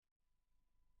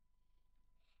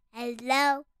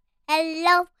Hello,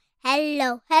 hello,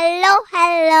 hello, hello,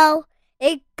 hello.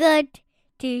 It's good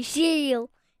to see you.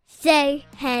 Say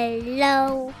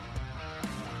hello.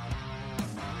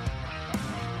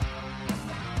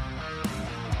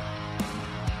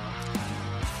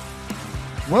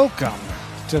 Welcome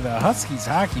to the Huskies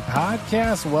Hockey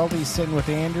Podcast. Weldie sitting with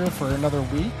Andrew for another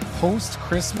week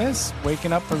post-Christmas,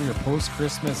 waking up from your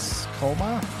post-Christmas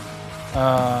coma.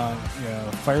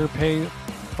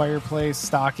 Fireplace,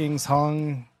 stockings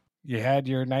hung. You had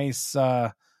your nice.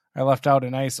 I left out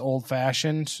a nice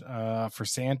old-fashioned for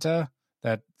Santa.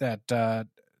 That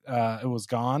it was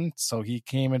gone, so he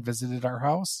came and visited our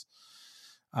house.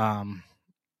 You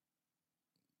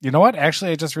know what?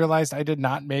 Actually, I just realized I did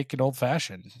not make an old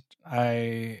fashioned.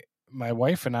 My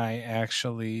wife and I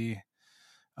actually,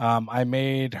 I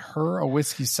made her a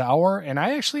whiskey sour, and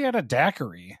I actually had a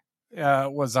daiquiri.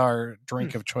 Was our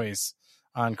drink of choice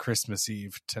on Christmas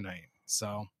Eve tonight.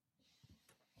 So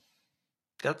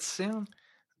that's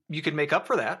you could make up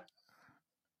for that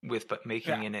with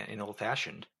making an old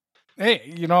fashioned.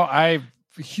 Hey, you know, I'm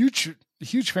a huge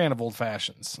fan of old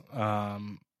fashions.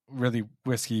 Really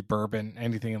whiskey, bourbon,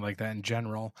 anything like that in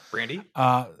general. Brandy?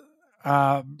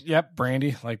 Yep,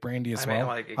 brandy, like brandy as well. I mean,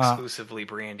 like exclusively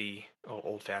brandy,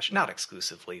 old fashioned. Not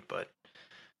exclusively, but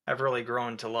I've really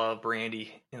grown to love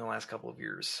brandy in the last couple of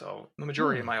years. So the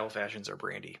majority of my old fashions are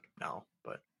brandy now.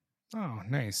 But oh,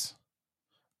 nice.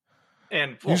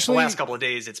 And usually, the last couple of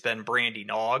days, it's been brandy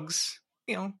nogs.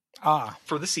 You know,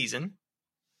 for the season,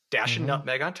 dash and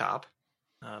nutmeg on top.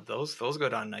 Those go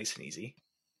down nice and easy.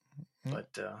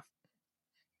 But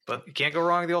you can't go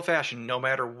wrong with the old fashioned, no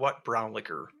matter what brown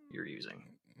liquor you're using.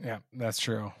 Yeah, that's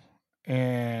true.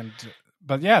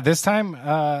 But this time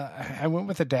I went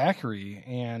with a daiquiri,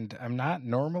 and I'm not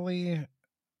normally,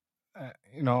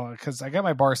 because I got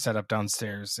my bar set up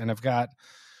downstairs, and I've got,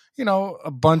 a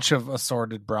bunch of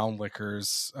assorted brown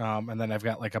liquors, and then I've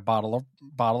got like a bottle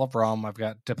of rum. I've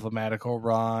got Diplomatico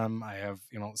rum. I have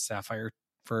Sapphire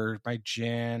for my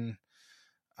gin.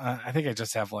 I think I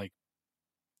just have like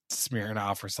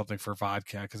Smirnoff or something for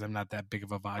vodka because I'm not that big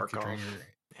of a vodka drinker.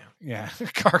 Yeah.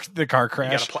 The car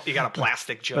crash. You got a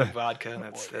plastic jug vodka.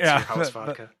 That's your house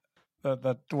vodka.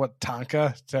 What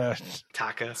Tonka?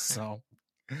 Taka. So,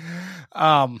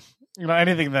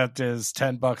 anything that is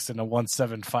 $10 in a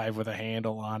 175 with a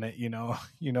handle on it,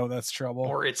 that's trouble.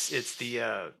 Or it's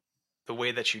the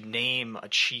way that you name a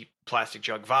cheap plastic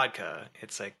jug vodka.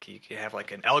 It's like you have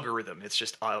like an algorithm. It's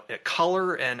just a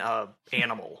color and a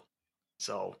animal.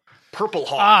 So, Purple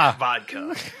Hawk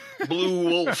vodka, Blue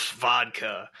Wolf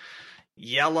vodka,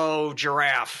 Yellow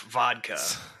Giraffe vodka.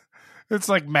 It's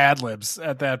like Mad Libs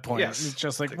at that point. Yes, it's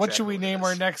just like, what should we name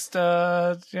our next,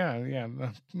 Purple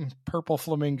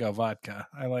Flamingo vodka.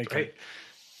 I like it.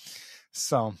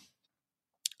 So,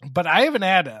 but I haven't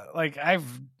had,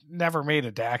 I've never made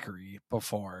a daiquiri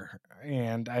before,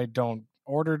 and I don't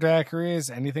order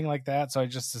daiquiris, anything like that. So I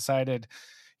just decided,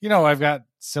 I've got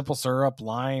simple syrup,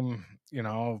 lime,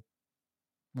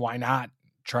 why not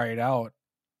try it out?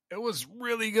 It was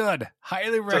really good.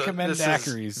 Highly recommend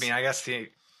daiquiris. I guess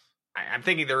I'm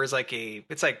thinking there is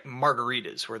it's like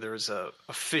margaritas where there's a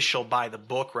official by the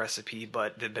book recipe,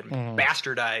 but they've been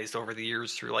bastardized over the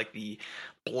years through like the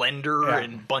blender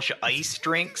and bunch of ice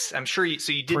drinks. I'm sure you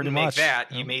didn't make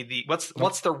that. You made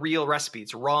what's the real recipe?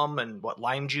 It's rum and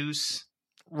lime juice?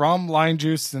 Rum, lime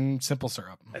juice, and simple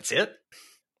syrup. That's it?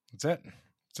 That's it.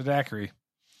 It's a daiquiri.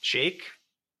 Shake?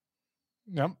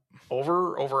 Yep.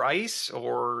 Over ice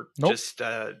or just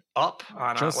up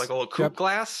on a little coupe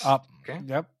glass? Up. Okay.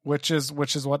 Yep. Which is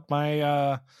what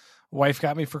my wife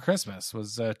got me for Christmas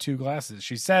was 2 glasses.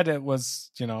 She said it was,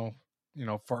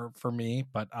 for me,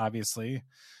 but obviously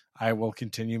I will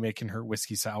continue making her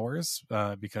whiskey sours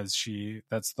because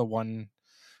that's the one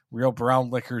real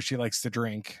brown liquor she likes to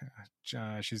drink.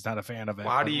 She's not a fan of it.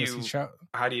 Well,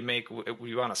 how do you make? Do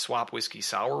you want to swap whiskey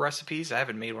sour recipes? I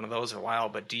haven't made one of those in a while.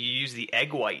 But do you use the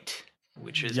egg white,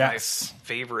 which is my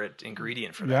favorite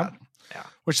ingredient for that? Yeah.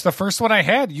 Which the first one I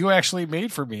had, you actually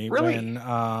made for me. Really? When, in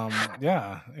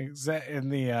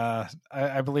the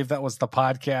I believe that was the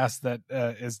podcast that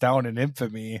is down in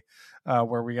infamy,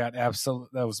 where we got that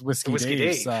was Whiskey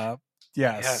Dave's.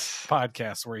 Yes,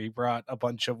 podcast where he brought a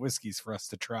bunch of whiskeys for us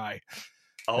to try.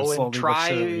 And try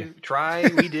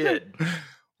we did.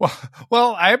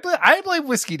 Well, I blame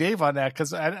Whiskey Dave on that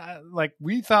because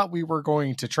we thought we were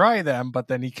going to try them, but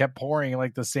then he kept pouring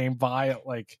like the same vial.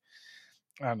 Like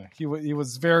I don't know, he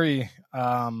was very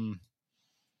I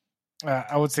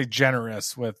would say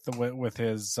generous with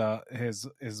his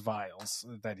vials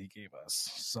that he gave us.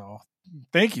 So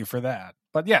thank you for that.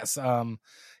 But yes,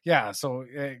 yeah. So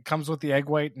it comes with the egg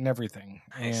white and everything,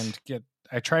 Nice. and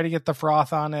I try to get the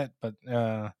froth on it, but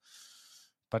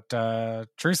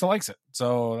Teresa likes it,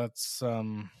 so that's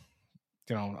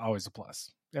always a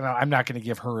plus. I'm not going to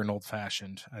give her an old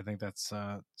fashioned. I think that's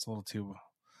it's a little too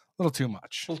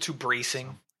much, A little too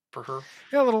bracing for her.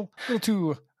 Yeah, a little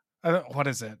too. What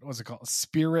is it? What's it called?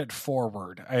 Spirit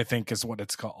forward, I think is what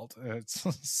it's called. It's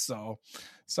so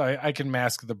I can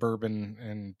mask the bourbon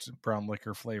and brown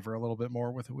liquor flavor a little bit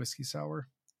more with a whiskey sour.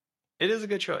 It is a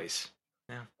good choice.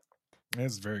 Yeah, it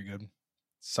is very good.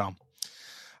 So,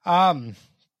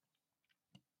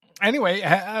 anyway,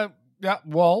 yeah.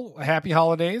 Well, happy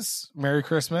holidays, Merry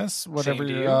Christmas,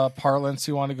 whatever parlance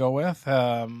you want to go with.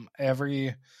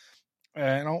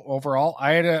 Overall,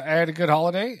 I had a good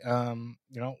holiday.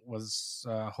 Was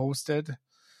hosted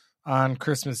on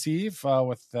Christmas Eve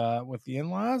with the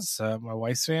in-laws, my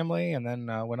wife's family, and then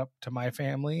went up to my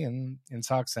family in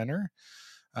Sauk Center.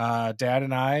 Dad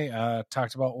and I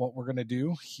talked about what we're gonna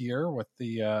do here with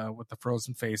the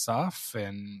Frozen Faceoff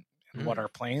and what our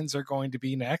plans are going to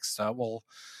be next. We'll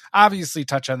obviously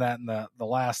touch on that in the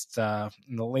last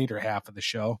in the later half of the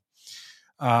show.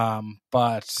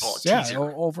 But yeah,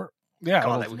 over.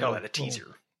 Yeah, we call that a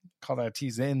teaser. Call that a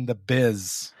teaser in the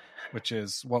biz, which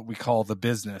is what we call the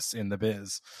business in the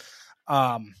biz.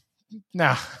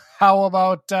 Now, how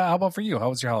about for you? How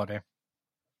was your holiday?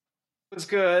 It was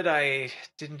good. I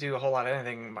didn't do a whole lot of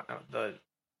anything.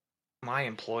 My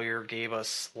employer gave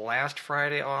us last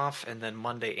Friday off, and then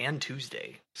Monday and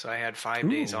Tuesday, so I had 5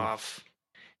 days off.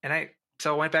 And I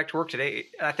went back to work today.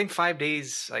 I think 5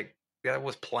 days, that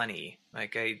was plenty.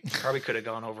 I probably could have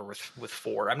gone over with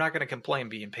 4. I'm not going to complain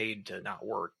being paid to not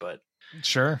work, but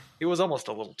sure, it was almost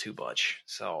a little too much.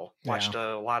 So watched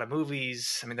a lot of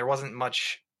movies. I mean, there wasn't not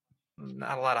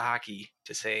a lot of hockey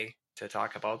to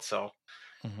talk about. So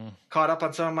caught up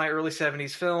on some of my early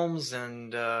 70s films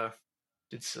and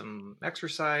did some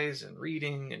exercise and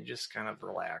reading and just kind of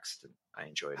relaxed. And I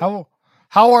enjoyed it.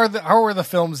 How are the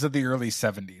films of the early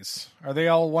 70s? Are they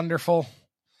all wonderful?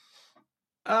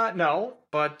 No,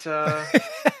 but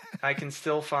I can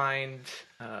still find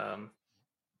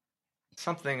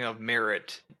something of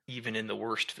merit even in the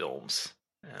worst films.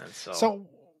 So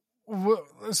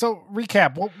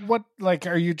recap. What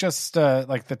are you just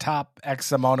the top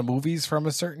X amount of movies from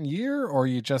a certain year, or are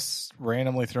you just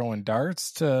randomly throwing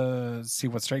darts to see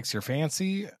what strikes your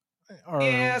fancy?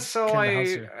 Yeah, so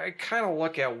I kind of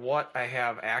look at what I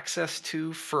have access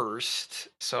to first.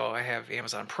 So I have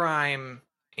Amazon Prime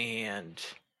and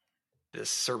this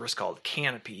service called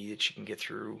Canopy that you can get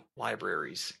through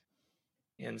libraries.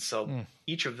 And so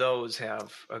each of those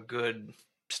have a good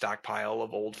stockpile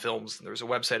of old films. And there's a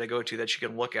website I go to that you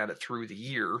can look at it through the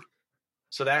year.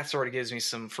 So that sort of gives me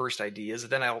some first ideas.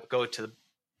 Then I'll go to the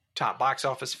top box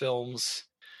office films.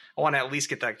 I want to at least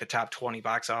get the top 20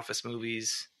 box office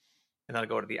movies. And then I'll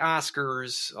go to the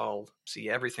Oscars. I'll see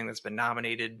everything that's been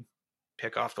nominated,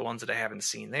 pick off the ones that I haven't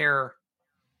seen there.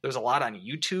 There's a lot on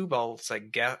YouTube. I'll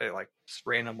just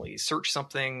randomly search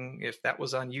something if that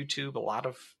was on YouTube. A lot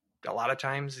of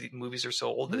times the movies are so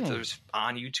old that there's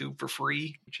on YouTube for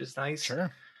free, which is nice.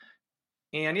 Sure.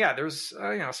 And yeah, there's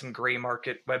some gray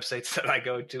market websites that I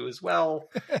go to as well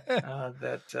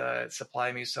that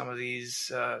supply me some of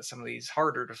these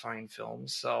harder to find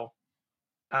films. So,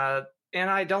 and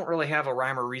I don't really have a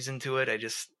rhyme or reason to it. I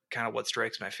just kind of what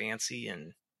strikes my fancy,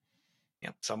 and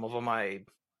some of them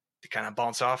they kind of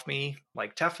bounce off me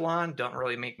like Teflon, don't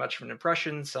really make much of an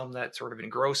impression. Some that sort of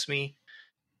engross me.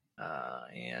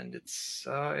 And it's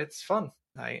fun.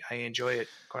 I enjoy it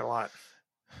quite a lot.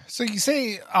 So you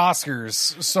say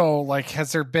Oscars. So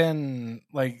has there been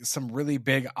some really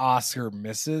big Oscar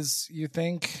misses, you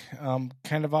think,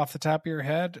 kind of off the top of your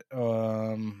head?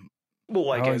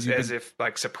 Well, as if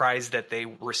surprised that they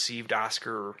received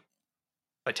Oscar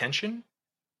attention.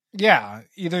 Yeah,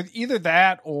 either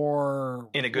that or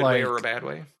in a good way or a bad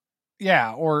way.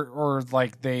 Yeah, or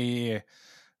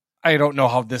I don't know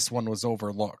how this one was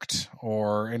overlooked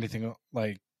or anything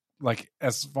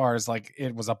as far as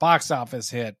it was a box office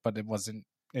hit, but it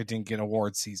didn't get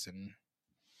award season.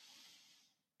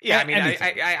 Yeah, I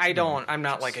mean, I'm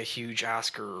not a huge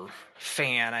Oscar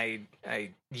fan.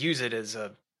 I use it as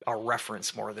a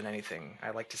reference more than anything. I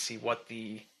like to see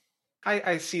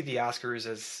I see the Oscars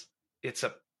as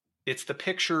it's the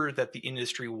picture that the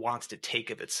industry wants to take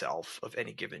of itself of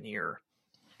any given year.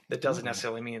 That doesn't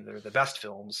necessarily mean they're the best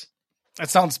films.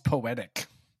 That sounds poetic.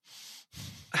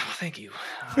 Oh, thank you.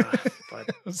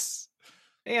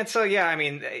 And so, yeah, I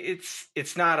mean,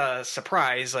 it's not a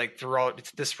surprise.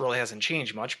 Throughout, this really hasn't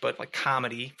changed much. But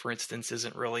comedy, for instance,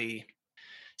 isn't really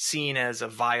seen as a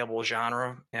viable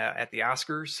genre at the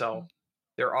Oscars. So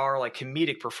there are like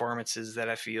comedic performances that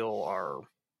I feel are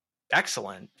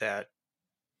excellent that,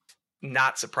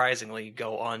 not surprisingly,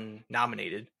 go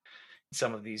unnominated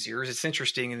some of these years. It's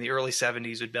interesting, in the early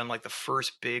 70s had been like the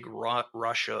first big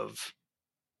rush of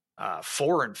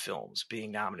foreign films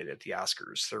being nominated at the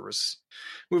Oscars. There was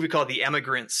a movie called The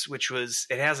Emigrants,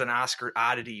 it has an Oscar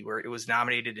oddity where it was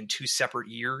nominated in 2 separate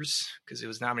years, because it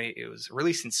was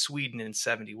released in Sweden in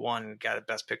 71 and got a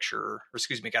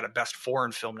got a best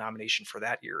foreign film nomination for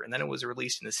that year. And then it was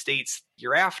released in the States the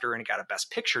year after and it got a best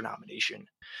picture nomination,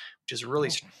 which is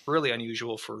really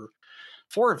unusual for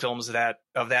foreign films of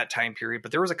that time period.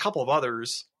 But there was a couple of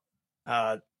others.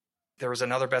 There was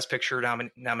another Best Picture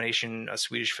nomination, a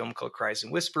Swedish film called Cries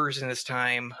and Whispers in this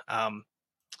time,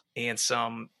 and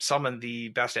some of the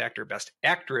Best Actor, Best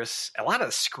Actress, a lot of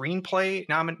screenplay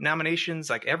nominations.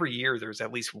 Like every year, there's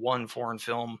at least one foreign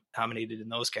film nominated in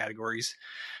those categories.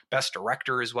 Best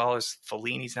Director, as well as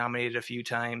Fellini's nominated a few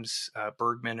times,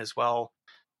 Bergman as well.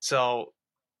 So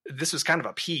this was kind of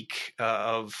a peak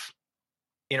of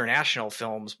international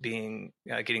films getting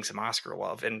some Oscar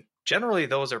love, and generally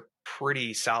those are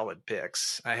pretty solid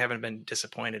picks. I haven't been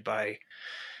disappointed by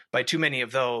too many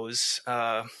of those.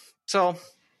 So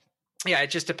yeah,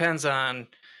 it just depends on,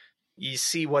 you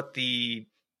see what the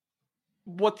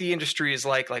industry is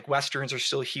like. Like Westerns are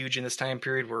still huge in this time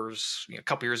period, whereas a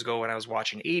couple years ago when I was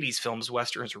watching 80s films,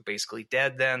 Westerns were basically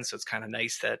dead then. So it's kind of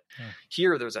nice that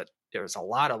here there's a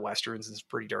lot of Westerns and some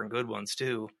pretty darn good ones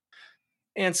too.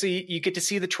 And so you get to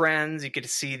see the trends, you get to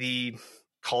see the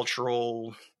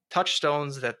cultural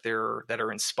touchstones that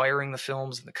are inspiring the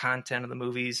films and the content of the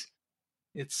movies.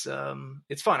 It's fun.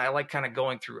 I like kind of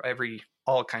going through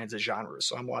all kinds of genres.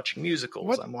 So I'm watching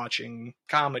musicals, I'm watching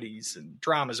comedies and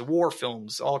dramas, war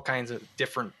films, all kinds of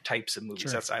different types of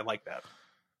movies. Sure. I like that.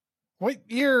 What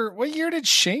year did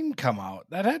Shane come out?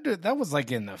 That was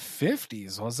like in the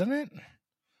 50s, wasn't it?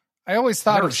 I always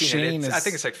thought of Shane I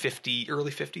think it's like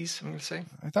early 50s, I'm going to say.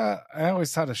 I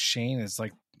always thought of Shane as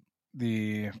like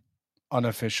the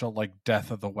unofficial like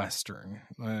death of the Western.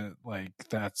 Like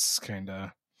that's kind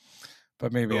of,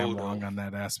 but maybe I'm wrong on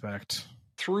that aspect.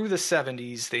 Through the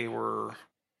 70s, they were,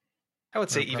 I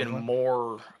would say, even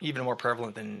more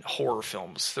prevalent than horror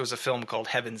films. There was a film called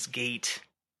Heaven's Gate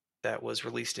that was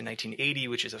released in 1980,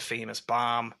 which is a famous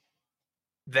bomb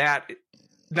that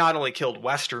not only killed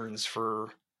Westerns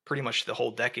for pretty much the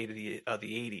whole decade of the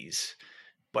 80s,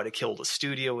 but it killed a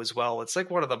studio as well. It's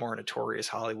like one of the more notorious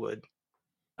Hollywood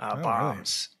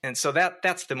bombs. Really? And so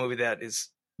that's the movie that is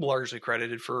largely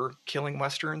credited for killing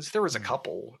Westerns. There was a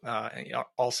couple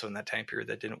also in that time period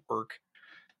that didn't work,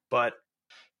 but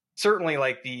certainly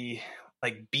like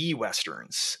B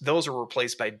Westerns, those were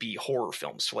replaced by B horror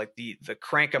films. So like the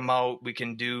crank 'em out, we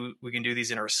can do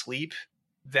these in our sleep.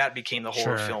 That became the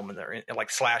horror film in there,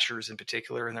 like slashers in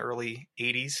particular in the early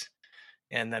 80s.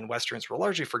 And then Westerns were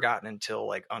largely forgotten until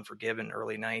like Unforgiven,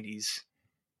 early 90s.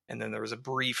 And then there was a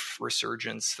brief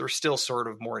resurgence. They're still sort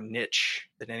of more niche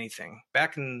than anything.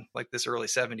 Back in like this early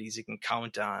 70s, you can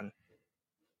count on,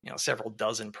 several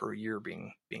dozen per year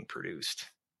being produced.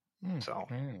 So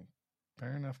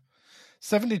fair enough.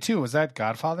 72, was that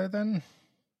Godfather then?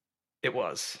 It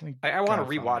was. I want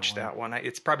to rewatch that one.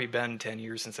 It's probably been 10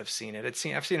 years since I've seen it. I've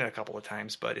seen it a couple of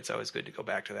times, but it's always good to go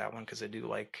back to that one because I do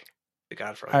like the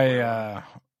Godfather.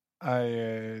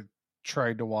 I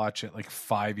tried to watch it like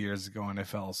 5 years ago and I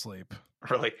fell asleep.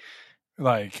 Really?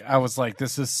 Like I was like,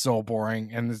 this is so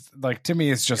boring, and like to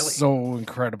me, it's just so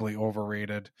incredibly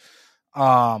overrated.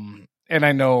 And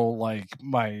I know like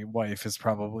my wife is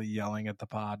probably yelling at the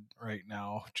pod right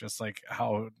now, just like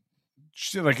how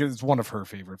it's one of her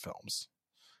favorite films.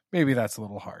 Maybe that's a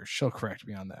little harsh. She'll correct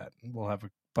me on that.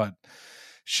 But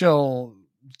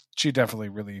she definitely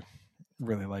really,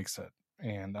 really likes it.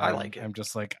 And I like it. I'm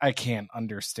just like, I can't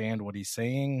understand what he's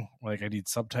saying. Like I need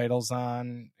subtitles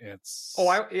on. It's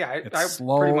I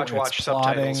slow, pretty much watch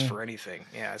plotting. Subtitles for anything.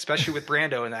 Yeah, especially with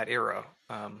Brando in that era.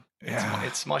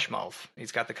 It's Mushmouth.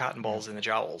 He's got the cotton balls and the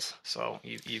jowls, so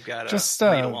you've got to just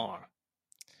read along.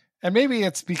 And maybe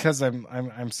it's because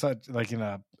I'm such like in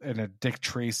a Dick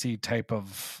Tracy type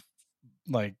of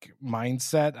like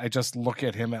mindset. I just look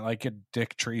at him at like a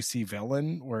Dick Tracy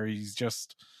villain where he's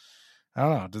just, I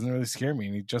don't know, it doesn't really scare me.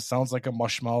 And he just sounds like a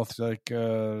mushmouth, like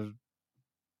a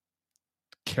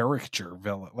caricature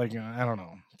villain. Like, I don't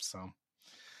know. So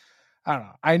I don't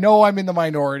know. I know I'm in the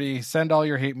minority. Send all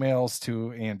your hate mails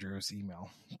to Andrew's email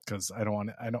because I want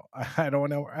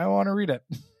to read it.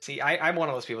 See, I'm one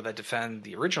of those people that defend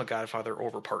the original Godfather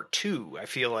over Part 2. I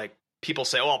feel like people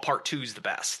say, "Oh, Part 2 is the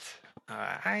best."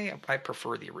 I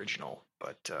prefer the original,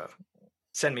 but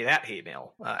send me that hate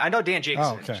mail. I know Dan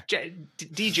Jacobson. Oh, okay.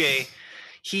 DJ,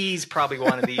 he's probably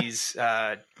one of these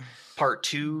part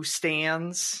 2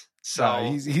 stands.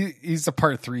 So he's a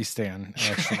part 3 stan.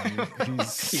 Actually,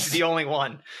 he's the only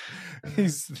one.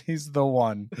 He's the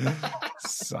one.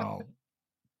 So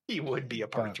he would be a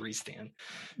part 3 stan.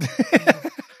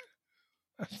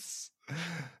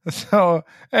 So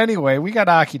anyway, we got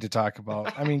hockey to talk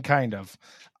about. I mean, kind of.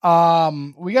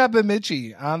 We got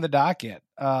Bemidji on the docket.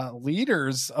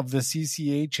 Leaders of the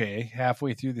CCHA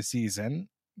halfway through the season,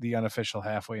 the unofficial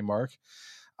halfway mark.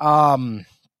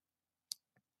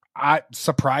 I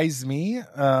surprised me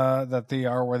that they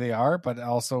are where they are, but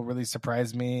also really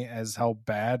surprised me as how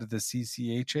bad the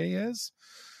CCHA is.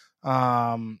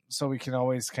 So we can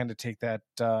always kind of take that,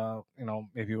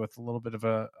 maybe with a little bit of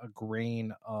a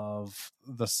grain of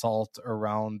the salt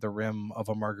around the rim of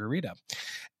a margarita.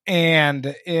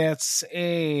 And it's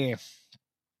a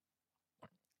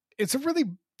really,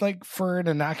 like, for an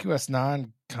innocuous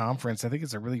non-conference, I think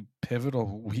it's a really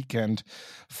pivotal weekend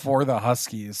for the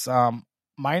Huskies.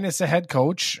 Minus a head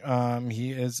coach.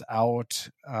 He is out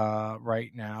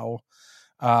right now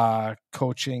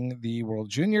coaching the World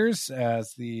Juniors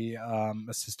as the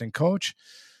assistant coach.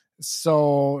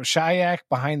 So Shyiak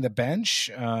behind the bench.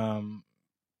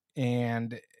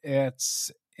 And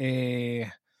it's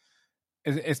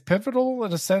pivotal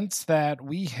in a sense that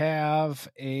we have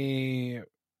a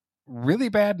really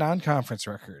bad non-conference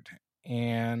record.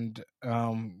 And,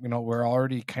 we're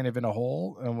already kind of in a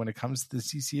hole when it comes to the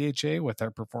CCHA with our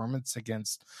performance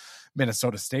against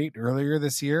Minnesota State earlier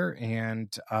this year.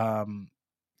 And,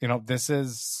 this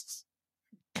is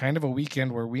kind of a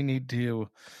weekend where we need to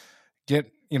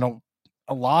get,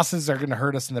 losses are going to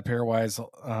hurt us in the pairwise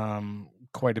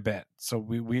quite a bit. So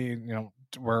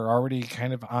we're already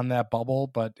kind of on that bubble,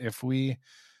 but if we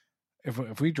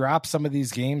drop some of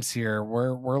these games here,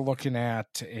 we're looking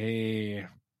at a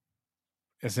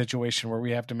situation where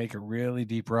we have to make a really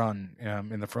deep run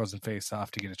in the Frozen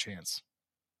Faceoff to get a chance.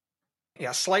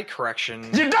 Yeah, slight correction.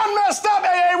 You done messed up,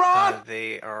 Aaron!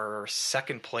 They are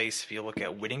second place if you look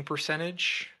at winning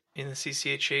percentage in the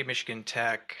CCHA. Michigan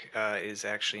Tech is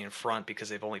actually in front because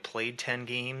they've only played 10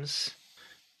 games,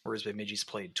 whereas Bemidji's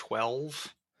played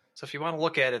 12. So if you want to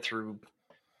look at it through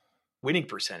winning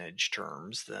percentage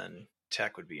terms, then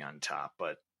Tech would be on top.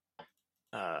 But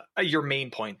your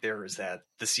main point there is that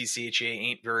the CCHA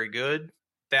ain't very good.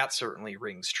 That certainly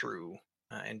rings true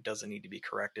and doesn't need to be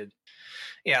corrected.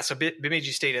 Yeah, so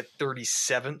Bemidji State at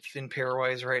 37th in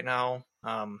pairwise right now.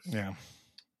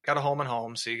 Got a home and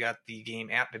home, so you got the game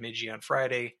at Bemidji on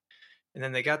Friday, and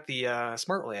then they got the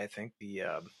smartly, I think,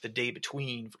 the day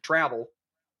between for travel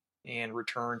and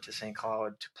return to St.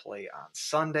 Cloud to play on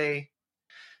Sunday.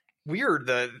 Weird,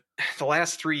 the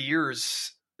last 3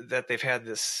 years that they've had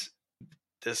this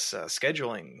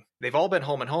scheduling, they've all been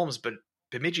home and homes, but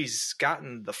Bemidji's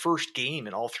gotten the first game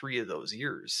in all 3 of those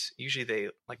years. Usually they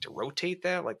like to rotate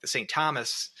that, like the St.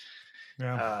 Thomas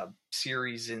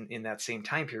series in that same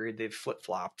time period. They've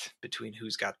flip-flopped between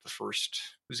who's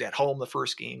at home the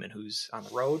first game and who's on the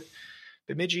road.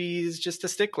 Bemidji is just a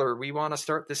stickler. We want to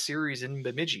start this series in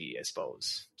Bemidji, I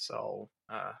suppose. So,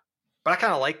 but I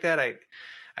kind of like that.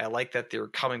 I like that they're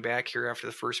coming back here after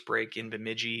the first break in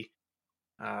Bemidji.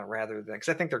 Rather than, because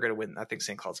I think they're going to win. I think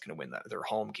St. Cloud's going to win their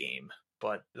home game,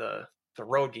 but the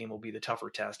road game will be the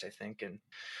tougher test, I think. And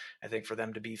I think for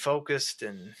them to be focused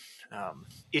and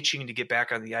itching to get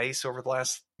back on the ice over the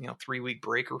last 3-week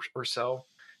break or so,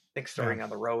 I think starting on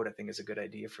the road, I think is a good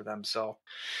idea for them. So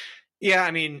yeah,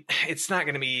 I mean, it's not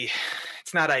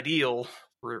ideal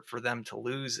for them to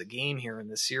lose a game here in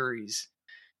the series.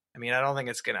 I mean, I don't think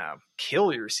it's going to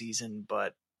kill your season,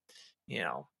 but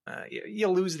you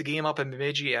lose the game up in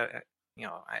Bemidji,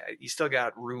 you still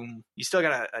got room. You still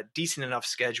got a decent enough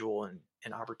schedule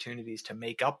and opportunities to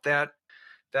make up that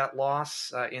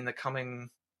loss in the coming,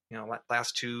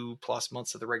 last 2+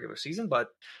 months of the regular season. But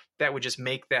that would just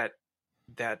make that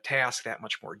task that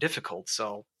much more difficult.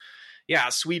 So yeah,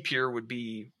 a sweep here would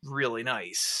be really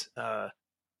nice.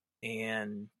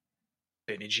 And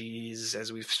Bemidji's,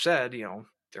 as we've said,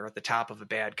 they're at the top of a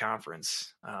bad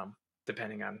conference.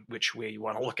 Depending on which way you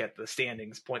want to look at the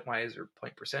standings, point wise or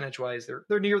point percentage wise,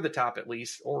 they're near the top at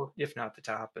least, or if not the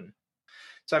top. And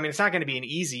so, I mean, it's not going to be an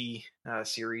easy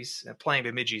series. Playing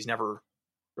Bemidji is never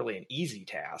really an easy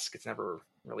task. It's never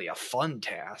really a fun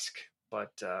task,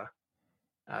 but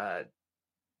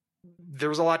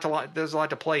there's a lot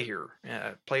to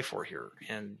play for here,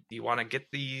 and you want to get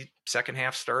the second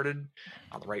half started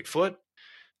on the right foot.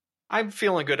 I'm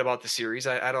feeling good about the series.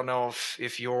 I don't know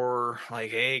if you're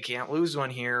like, hey, can't lose one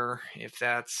here, if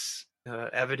that's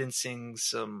evidencing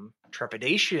some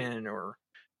trepidation or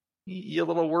You a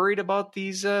little worried about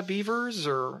these Beavers,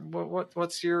 or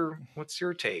what's your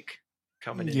take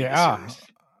coming into the series?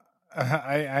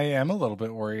 I am a little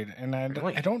bit worried, and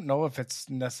Really? I don't know if it's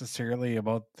necessarily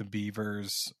about the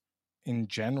Beavers in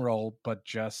general, but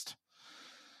just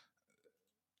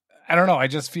I don't know. I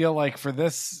just feel like for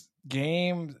this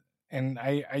game, and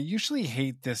I usually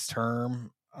hate this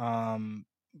term,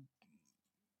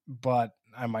 but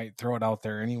I might throw it out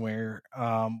there anywhere,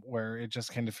 where it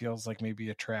just kind of feels like maybe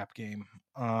a trap game.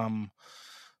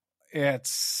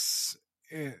 It's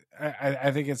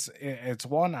I think it's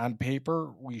one on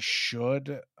paper we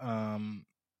should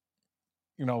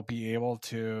be able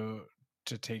to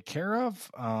take care of.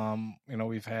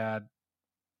 We've had,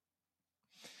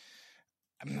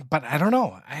 but I don't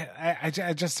know.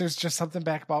 I just there's just something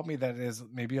back about me that is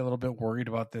maybe a little bit worried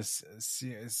about this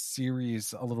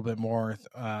series a little bit more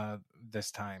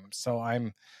this time. So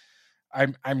I'm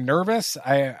nervous.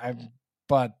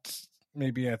 But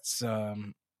maybe it's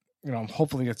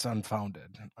hopefully it's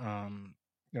unfounded.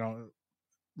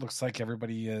 Looks like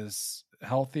everybody is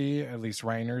healthy. At least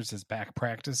Reiners is back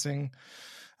practicing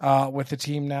with the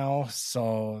team now,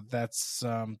 so that's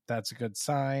a good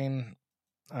sign.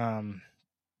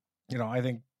 I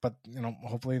think, but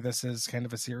hopefully this is kind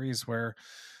of a series where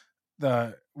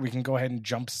we can go ahead and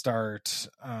jumpstart.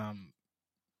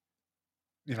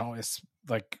 It's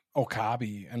like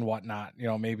Okabe and whatnot.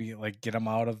 Maybe like get him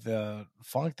out of the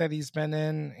funk that he's been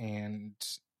in, and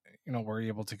we're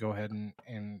able to go ahead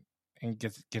and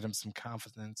get him some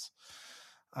confidence.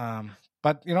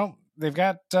 But they've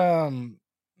got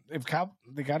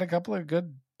they got a couple of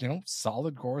good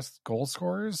solid goal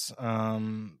scorers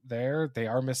there. They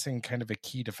are missing kind of a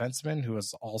key defenseman who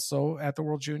is also at the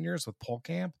World Juniors with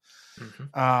Polkamp.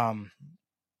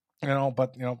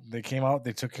 But they came out,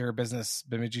 they took care of business.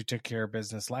 Bemidji took care of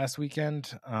business last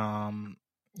weekend.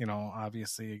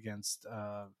 Obviously against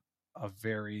a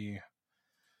very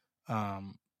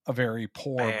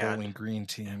poor Bowling Green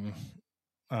team.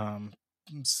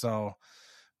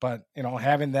 But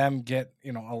having them get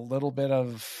a little bit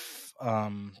of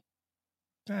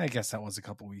I guess that was a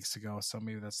couple weeks ago, so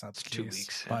maybe that's not the case. 2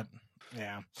 weeks, but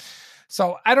yeah.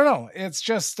 So I don't know. It's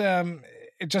just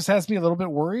it just has me a little bit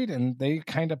worried, and they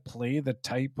kind of play the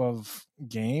type of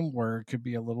game where it could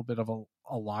be a little bit of a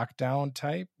lockdown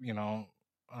type,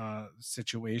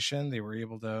 situation. They were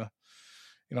able to,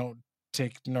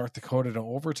 take North Dakota to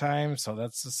overtime, so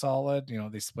that's a solid.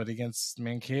 They split against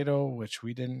Mankato, which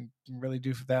we didn't really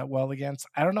do that well against.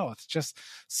 I don't know. It's just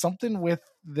something with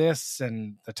this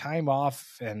and the time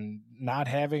off and not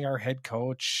having our head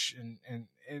coach, and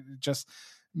it just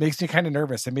makes me kind of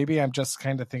nervous. And maybe I'm just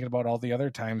kind of thinking about all the other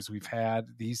times we've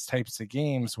had these types of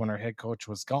games when our head coach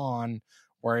was gone,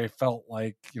 where I felt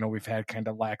like, we've had kind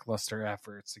of lackluster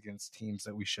efforts against teams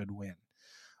that we should win.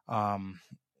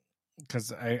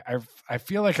 Because I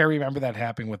feel like I remember that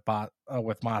happening with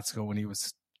Motzko when he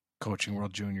was coaching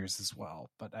World Juniors as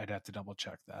well, but I'd have to double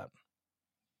check that.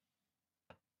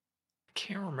 I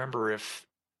can't remember if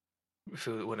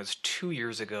when it was 2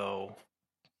 years ago,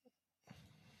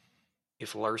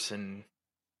 if Larson,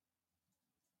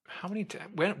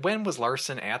 when was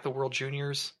Larson at the World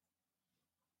Juniors?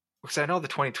 Because I know the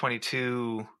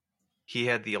 2022 he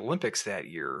had the Olympics that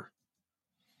year.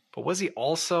 But was he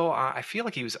also, I feel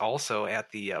like he was also at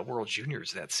the World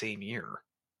Juniors that same year.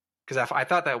 Because I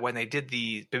thought that when they did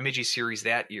the Bemidji series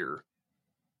that year,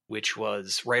 which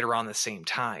was right around the same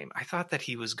time, I thought that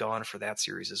he was gone for that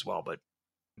series as well, but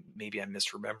maybe I'm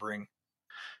misremembering.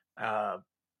 But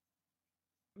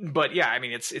yeah, I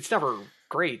mean, it's never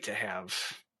great to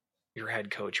have your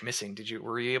head coach missing.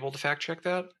 Were you able to fact check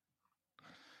that?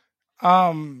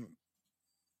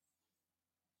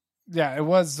 Yeah, it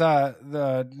was the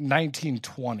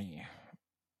 1920.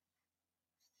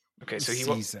 Okay, so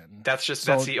season. That's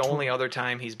the only other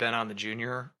time he's been on the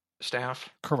junior staff.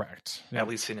 Correct. At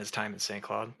least in his time in St.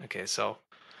 Cloud. Okay, so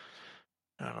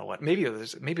I don't know what. Maybe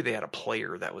they had a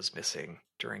player that was missing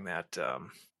during that.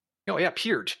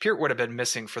 Peart would have been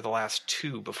missing for the last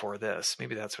two before this.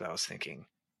 Maybe that's what I was thinking.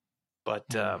 But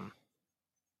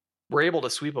we're able to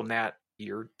sweep them that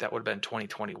year. That would have been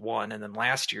 2021, and then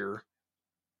last year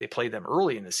they played them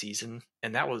early in the season,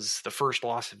 and that was the first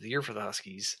loss of the year for the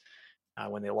Huskies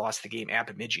when they lost the game at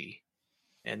Bemidji,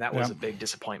 and that was a big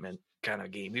disappointment kind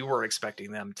of game. We weren't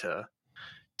expecting them to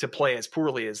play as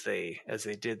poorly as they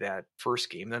did that first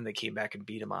game. Then they came back and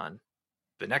beat them on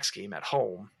the next game at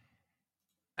home.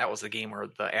 That was the game where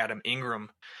the Adam Ingram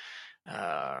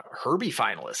Herbie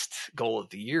finalist goal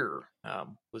of the year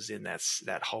was in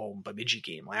that home Bemidji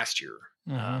game last year.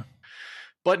 Mm-hmm.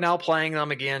 But now playing them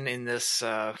again in this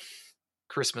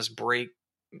Christmas break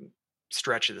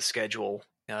stretch of the schedule.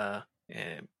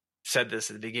 And said this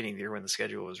at the beginning of the year when the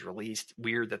schedule was released.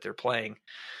 Weird that they're playing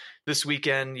this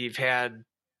weekend. You've had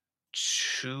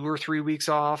 2 or 3 weeks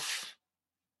off,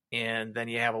 and then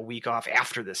you have a week off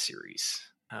after this series.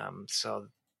 So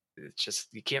it's just,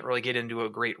 you can't really get into a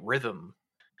great rhythm.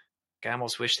 I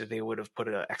almost wish that they would have put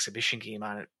an exhibition game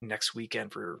on it next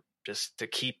weekend for just to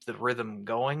keep the rhythm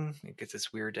going, because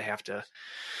it's weird to have to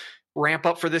ramp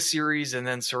up for this series and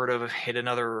then sort of hit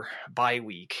another bye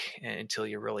week until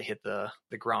you really hit the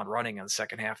ground running on the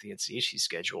second half of the NCHC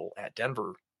schedule at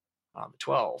Denver on the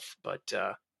 12th. But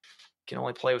can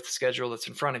only play with the schedule that's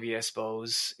in front of you, I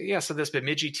suppose. Yeah, so this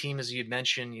Bemidji team, as you'd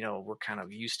mentioned, we're kind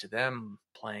of used to them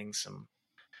playing some,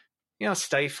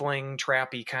 stifling,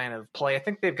 trappy kind of play. I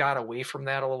think they've got away from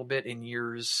that a little bit in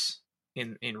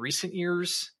recent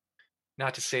years.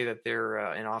 Not to say that they're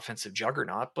an offensive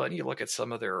juggernaut, but you look at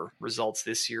some of their results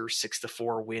this year: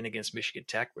 6-4 win against Michigan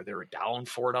Tech, where they were down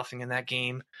 4-0 in that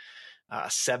game.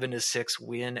 7-6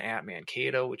 win at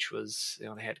Mankato, which was, they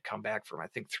had to come back from, I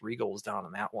think, 3 goals down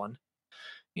on that one.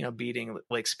 Beating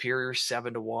Lake Superior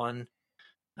 7-1.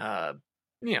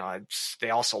 They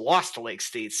also lost to Lake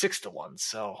State 6-1.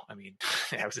 So, I mean,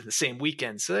 that was in the same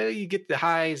weekend. So you get the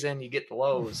highs and you get the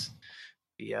lows.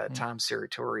 The Tom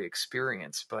Serratori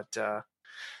experience. But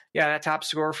that top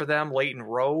scorer for them, Leighton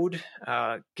Road.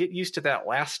 Get used to that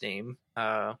last name.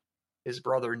 His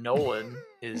brother Nolan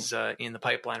is in the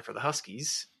pipeline for the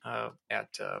Huskies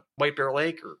at White Bear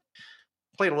Lake, or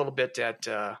played a little bit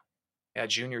at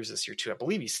juniors this year too. I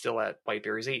believe he's still at White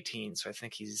Bear. He's 18, so I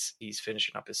think he's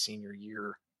finishing up his senior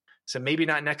year. So maybe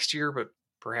not next year, but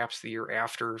perhaps the year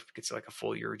after, if he gets like a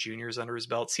full year of juniors under his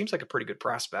belt. Seems like a pretty good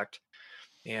prospect.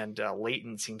 And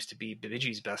Leighton seems to be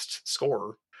Bemidji's best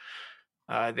scorer.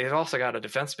 They've also got a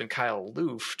defenseman, Kyle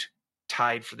Luft,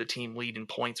 tied for the team lead in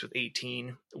points with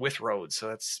 18 with Rhodes. So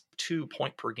that's 2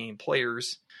 point per game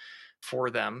players for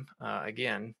them.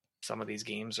 Again, a lot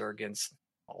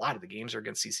of the games are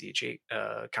against CCHA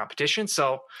competition.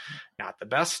 So not the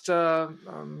best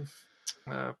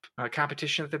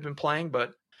competition that they've been playing,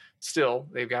 but still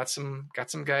they've got some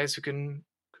guys who can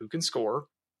score.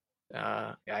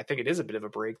 I think it is a bit of a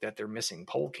break that they're missing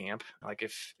pole camp. Like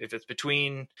if it's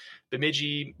between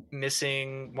Bemidji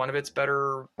missing one of its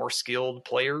better, more skilled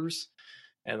players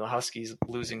and the Huskies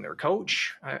losing their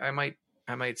coach, I might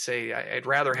say I'd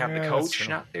rather have the coach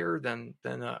not there than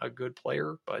a good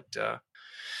player. But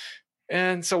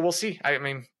and so we'll see. I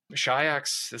mean,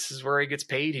 Shyiak's, this is where he gets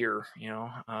paid here,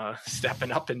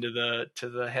 stepping up into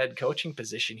the head coaching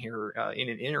position here in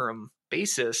an interim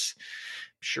basis.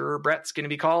 Sure, Brett's going to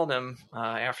be calling him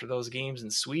after those games in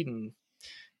Sweden,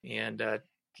 and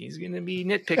he's going to be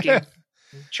nitpicking,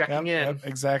 checking in. Yep,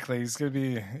 exactly. He's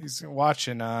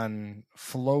watching on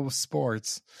Flow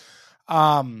Sports.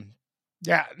 Nolan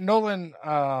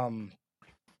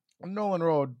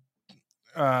Road,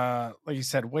 like you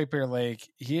said, White Bear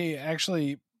Lake. He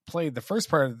actually played the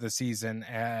first part of the season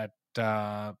at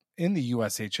in the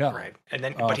USHL, right? And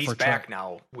then, but he's back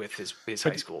now with his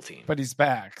high school team. But he's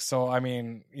back, so I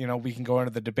mean, we can go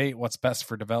into the debate what's best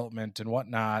for development and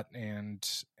whatnot, and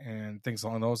things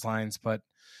along those lines. But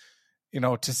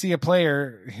to see a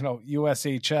player,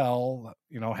 USHL,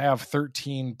 have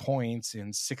 13 points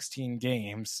in 16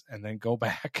 games and then go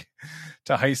back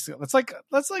to high school, that's like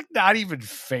not even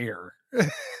fair.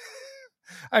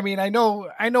 I mean, I know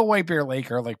White Bear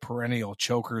Lake are like perennial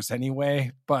chokers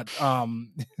anyway, but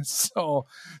so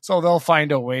they'll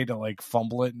find a way to like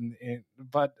fumble it,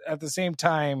 but at the same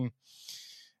time,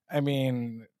 I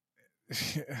mean,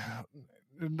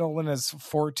 Nolan has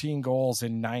 14 goals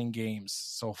in 9 games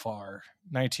so far,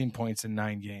 19 points in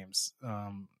 9 games.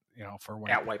 For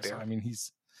White Bear. So, I mean,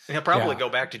 he'll probably go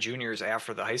back to juniors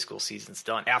after the high school season's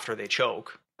done, after they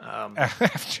choke.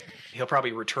 He'll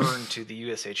probably return to the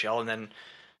USHL and then,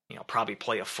 probably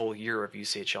play a full year of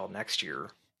USHL next year.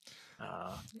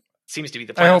 Seems to be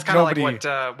the plan. It's kind of like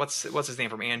what's his name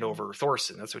from Andover,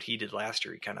 Thorson. That's what he did last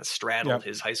year. He kind of straddled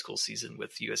his high school season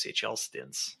with USHL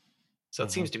stints. So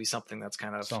it seems to be something that's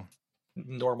kind of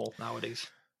normal nowadays.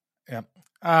 Yep.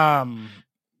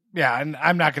 And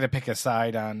I'm not going to pick a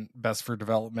side on best for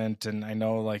development. And I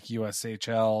know like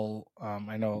USHL,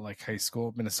 I know like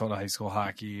Minnesota high school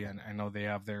hockey, and I know they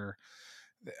have their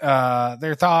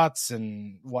thoughts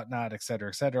and whatnot, et cetera,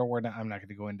 et cetera. I'm not going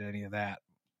to go into any of that.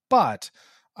 But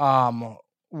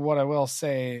what I will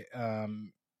say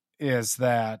is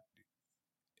that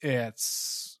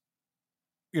it's,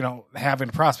 having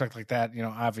a prospect like that,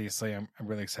 obviously I'm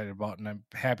really excited about, and I'm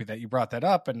happy that you brought that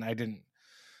up, and I didn't,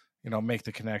 make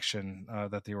the connection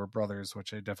that they were brothers,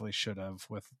 which I definitely should have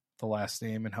with the last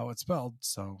name and how it's spelled.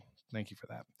 So thank you for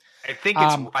that.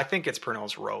 I think it's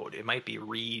pronounced road. It might be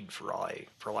Reed for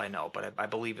all I know, but I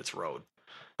believe it's road.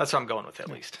 That's what I'm going with at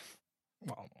least.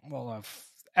 Well, we'll have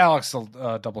Alex will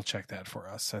double check that for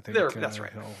us. I think that's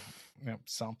right.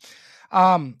 So,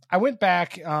 I went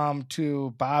back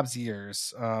to Bob's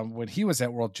years when he was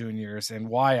at World Juniors, and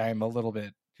why I'm a little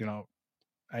bit,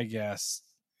 I guess,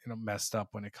 messed up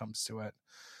when it comes to it.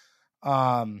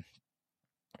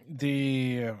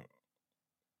 The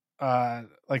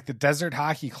Desert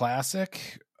Hockey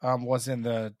Classic was in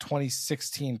the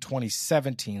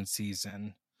 2016-2017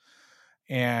 season.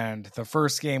 And the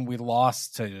first game we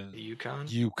lost to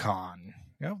UConn.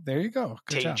 Yep, there you go.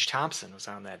 Good Tage job. Thompson was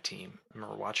on that team. I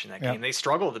remember watching that game. They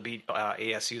struggled to beat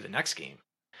ASU the next game.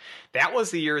 That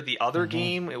was the year the other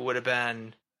game, it would have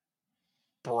been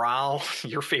Brown,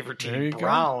 your favorite team,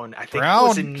 Brown. I think it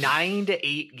was a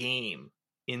 9-8 game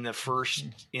in that first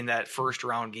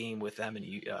round game with them and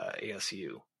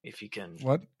ASU. If you can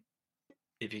look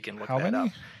that up.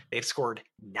 They've scored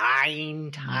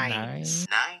 9 times.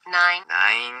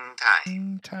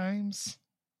 9 times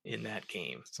in that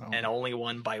game, and only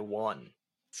won by 1.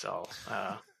 So,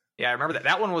 I remember that.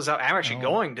 That one was up. I'm actually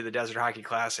going to the Desert Hockey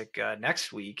Classic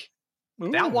next week.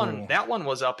 Ooh. That one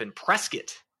was up in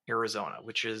Prescott, Arizona,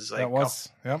 which is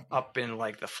up in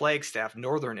like the Flagstaff,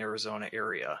 northern Arizona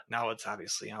area. Now it's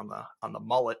obviously on the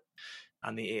Mullet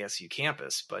on the ASU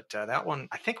campus, but that one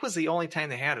I think was the only time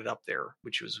they had it up there,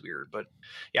 which was weird. But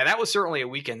yeah, that was certainly a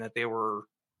weekend that they were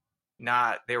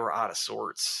out of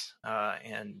sorts,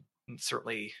 and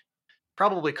certainly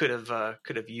probably could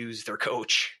have used their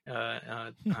coach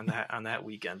on that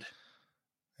weekend.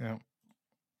 Yeah.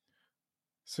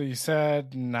 So you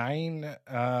said 9. It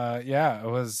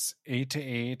was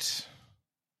 8-8.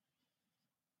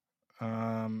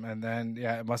 And then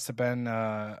it must have been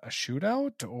a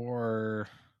shootout or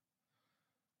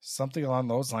something along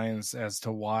those lines as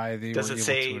to why they were able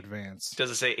to advance.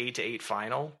 Does it say 8-8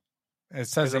 final? It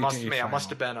says 8-8 final. It must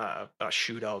have been a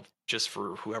shootout just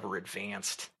for whoever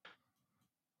advanced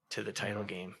to the title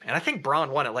game. And I think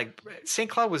Brown won it. Like St.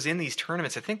 Cloud was in these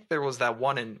tournaments. I think there was that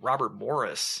one in Robert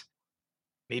Morris,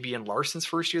 maybe in Larson's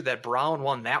first year, that Brown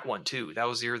won that one too. That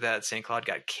was the year that St. Cloud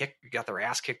got their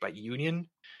ass kicked by Union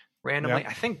randomly.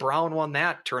 I think Brown won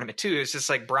that tournament too. It's just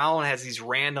like Brown has these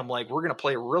random, like, we're going to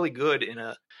play really good in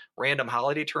a random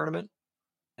holiday tournament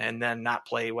and then not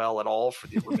play well at all for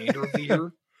the remainder of the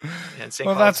year. And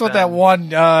that's what that one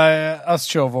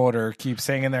USCHO voter keeps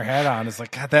hanging their head on. Is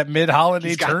like, God, that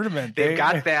mid-holiday tournament. They've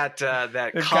got that cup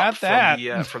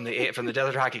from the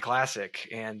Desert Hockey Classic,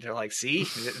 and they're like, see,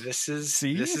 this is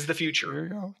the future. There you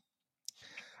go.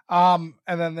 And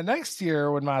then the next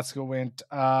year when Moscow went,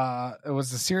 it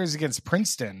was the series against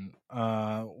Princeton,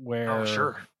 where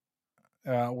it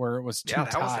was 2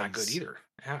 ties. That was not good either.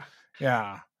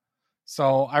 Yeah.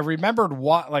 So I remembered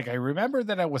I remember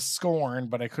that I was scorned,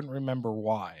 but I couldn't remember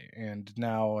why. And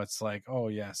now it's like, oh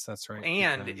yes, that's right.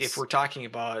 And if we're talking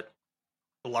about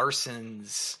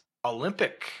Larson's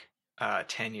Olympic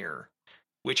tenure,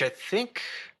 which I think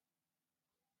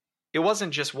it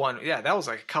wasn't just one. Yeah, that was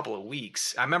like a couple of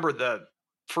weeks. I remember the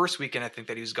first weekend, I think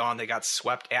that he was gone. They got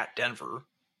swept at Denver.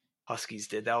 Huskies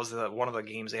did. That was one of the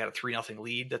games they had a 3-0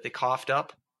 lead that they coughed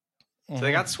up. So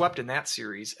they got swept in that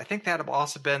series. I think that have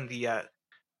also been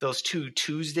those 2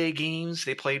 Tuesday games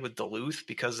they played with Duluth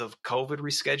because of COVID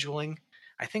rescheduling.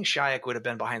 I think Shyiak would have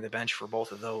been behind the bench for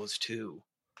both of those too.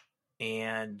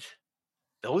 And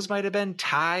those might have been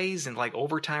ties and like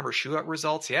overtime or shootout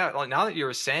results. Yeah, like now that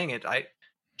you're saying it, I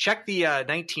checked the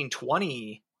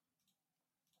 1920.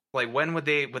 Like when would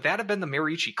that have been the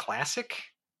Mariucci Classic?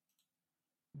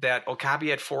 That Okabe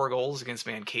had 4 goals against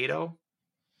Mankato.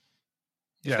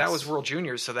 Yes. That was World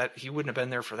Juniors, so that he wouldn't have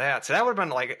been there for that. So that would have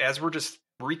been like, as we're just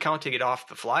recounting it off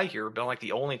the fly here, been like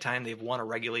the only time they've won a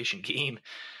regulation game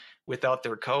without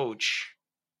their coach.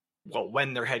 Well,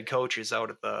 when their head coach is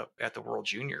out at the World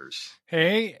Juniors.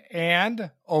 Hey, and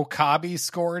Okabe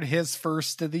scored his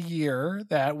first of the year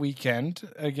that weekend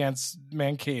against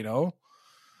Mankato.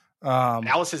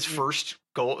 That was his first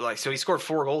goal. Like, so he scored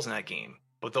 4 goals in that game,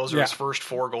 but those are his first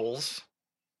 4 goals.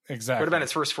 Exactly. Would have been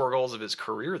his first 4 goals of his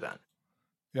career then.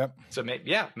 Yep. So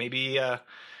maybe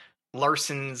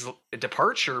Larson's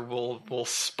departure will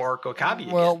spark Okabe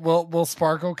again. We'll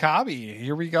spark Okabe.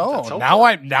 Here we go.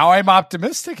 Now I'm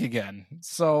optimistic again.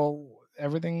 So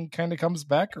everything kind of comes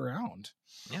back around.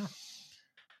 Yeah.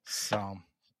 So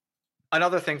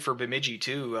another thing for Bemidji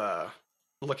too,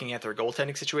 looking at their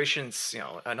goaltending situations,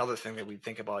 another thing that we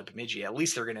think about Bemidji, at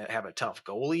least they're going to have a tough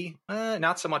goalie.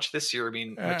 Not so much this year. I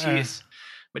mean, Matthias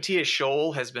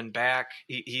Scholl has been back.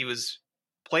 He was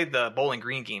played the Bowling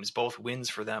Green games, both wins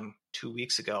for them 2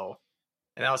 weeks ago.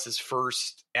 And that was his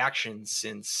first action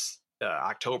since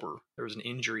October. There was an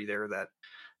injury there that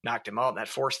knocked him out, and that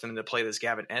forced them to play this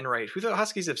Gavin Enright, who the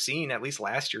Huskies have seen at least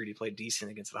last year. He played decent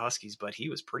against the Huskies, but he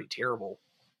was pretty terrible.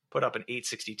 Put up an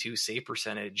 .862 save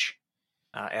percentage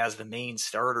as the main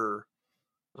starter,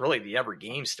 really the every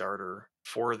game starter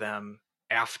for them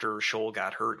after Scholl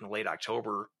got hurt in late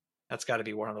October. That's got to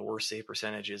be one of the worst save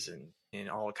percentages in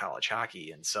all of college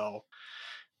hockey. And so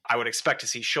I would expect to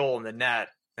see Scholl in the net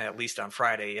at least on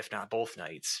Friday, if not both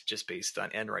nights, just based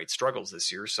on Enright's struggles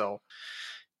this year. So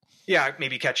yeah,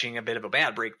 maybe catching a bit of a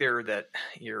bad break there that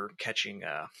you're catching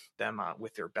them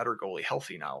with their better goalie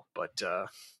healthy now.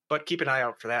 But keep an eye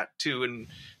out for that too. And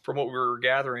from what we were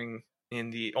gathering in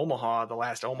the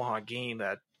last Omaha game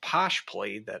that Posh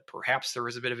played, that perhaps there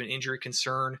was a bit of an injury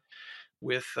concern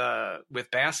with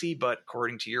Bassey, but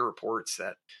according to your reports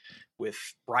that with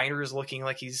Reiner looking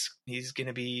like he's going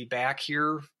to be back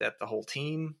here, that the whole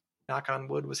team, knock on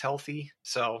wood, was healthy.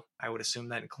 So I would assume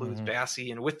that includes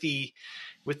Bassey. And with the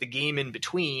game in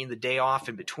between, the day off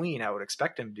in between, I would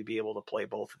expect him to be able to play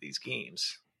both of these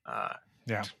games.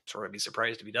 Sort of be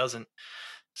surprised if he doesn't.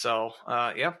 So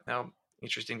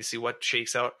interesting to see what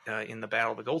shakes out in the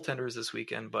battle of the goaltenders this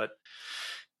weekend. But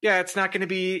yeah, it's not going to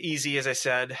be easy, as I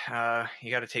said.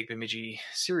 You got to take Bemidji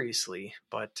seriously,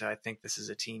 but I think this is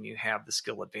a team you have the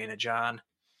skill advantage on,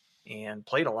 and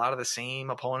played a lot of the same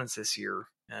opponents this year,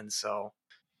 and so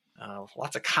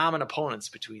lots of common opponents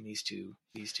between these two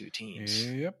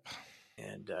teams. Yep.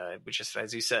 And which is,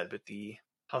 as you said, but the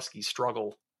Huskies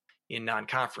struggle in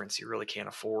non-conference. You really can't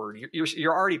afford.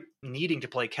 You're already needing to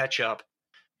play catch up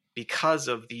because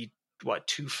of the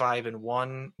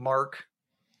 2-5-1 mark.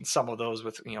 Some of those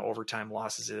with overtime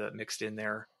losses mixed in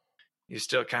there. You're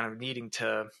still kind of needing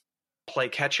to play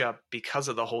catch up because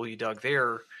of the hole you dug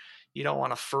there. You don't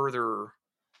want to further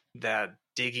that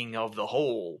digging of the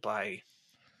hole by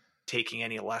taking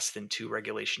any less than 2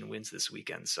 regulation wins this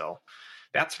weekend. So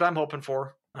that's what I'm hoping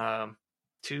for.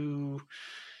 Two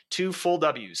full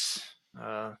W's.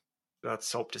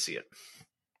 Let's hope to see it.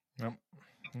 Yep,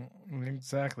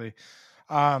 exactly.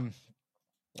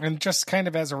 And just kind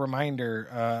of as a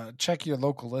reminder, check your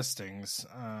local listings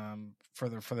for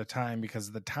the time,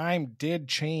 because the time did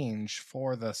change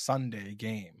for the Sunday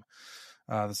game.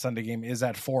 The Sunday game is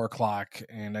at 4:00,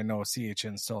 and I know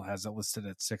CHN still has it listed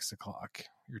at 6:00.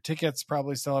 Your tickets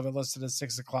probably still have it listed at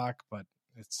 6:00, but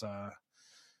it's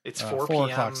 4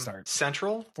 p.m. start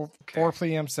Central. 4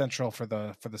 p.m. Central for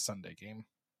the Sunday game.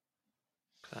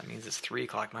 That means it's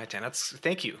 3:00 my time.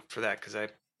 Thank you for that, because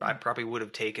I probably would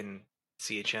have taken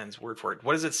CHN's word for it.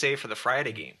 What does it say for the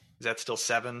Friday game? Is that still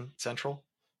 7 Central?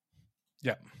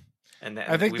 Yeah. And then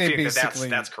I think they basically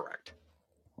that's correct.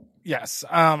 Yes.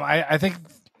 I think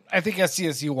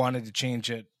SCSU wanted to change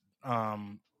it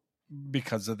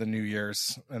because of the New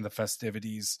Year's and the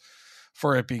festivities,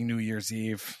 for it being New Year's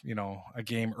Eve, a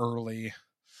game early.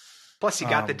 Plus you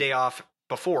got the day off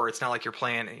before. It's not like you're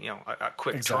playing, a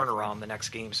quick turnaround the next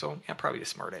game. So yeah, probably a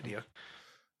smart idea.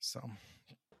 So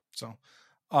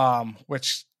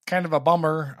which kind of a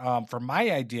bummer for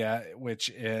my idea, which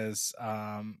is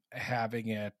having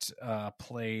it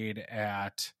played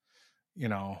at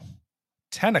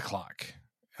 10:00,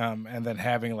 and then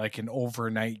having like an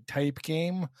overnight type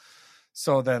game.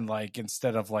 So then, like,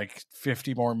 instead of like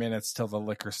 50 more minutes till the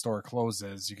liquor store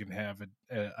closes, you can have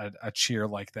a cheer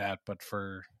like that, but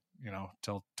for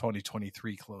till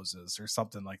 2023 closes or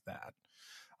something like that.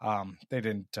 They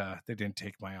didn't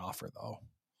take my offer though.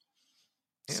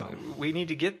 So we need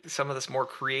to get some of this more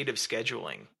creative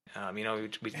scheduling. We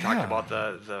talked about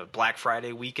the Black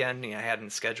Friday weekend. I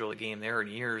hadn't scheduled a game there in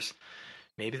years.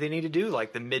 Maybe they need to do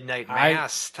like the midnight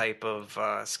mass type of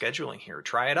scheduling here.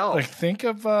 Try it out. Like think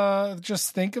of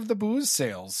the booze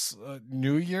sales.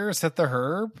 New Year's at the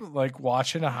Herb, like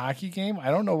watching a hockey game.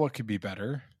 I don't know what could be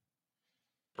better.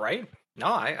 Right? No,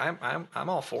 I'm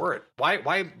all for it. Why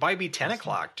be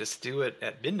 10:00? Just do it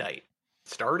at midnight.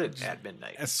 Started at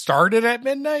midnight. It started at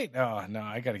midnight? Oh, no,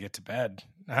 I got to get to bed.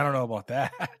 I don't know about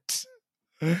that.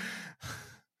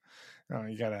 No,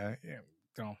 you got to,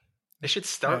 They should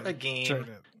start a game.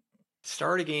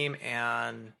 Start a game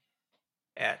and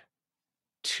at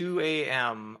 2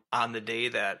 a.m. on the day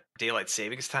that daylight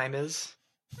savings time is.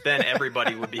 Then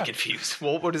everybody would be confused.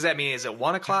 Well, what does that mean? Is it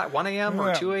 1 a.m.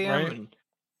 or 2 a.m.? Right. And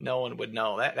no one would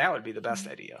know. That would be the best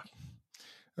idea.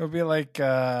 It would be like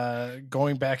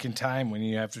going back in time when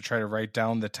you have to try to write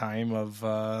down the time of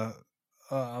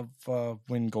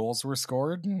when goals were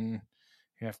scored, and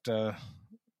you have to.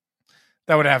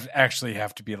 That would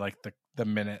have to be like the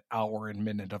minute, hour, and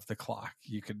minute of the clock.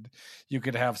 You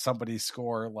could have somebody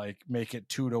score, like make it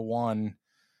 2-1,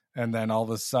 and then all of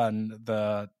a sudden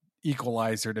the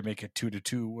equalizer to make it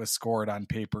 2-2 was scored on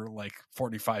paper like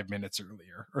 45 minutes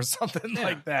earlier or something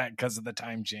like that because of the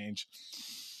time change.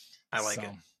 I like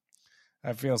it.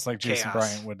 It feels like Chaos. Jason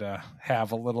Bryant would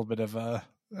have a little bit of a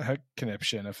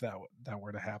conniption if that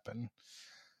were to happen.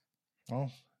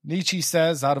 Well, Nietzsche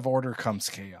says, "Out of order comes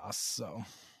chaos." So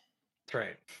that's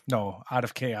right. No, out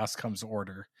of chaos comes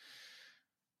order.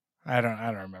 I don't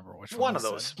remember which one of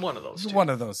those. Said. One of those two. One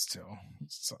of those two.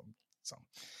 So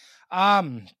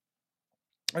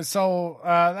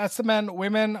that's the men.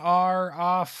 Women are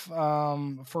off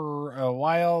for a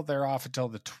while. They're off until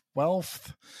the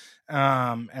 12th.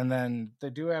 And then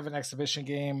they do have an exhibition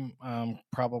game,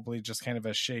 probably just kind of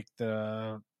a shake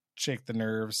the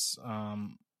nerves,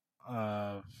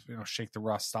 shake the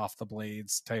rust off the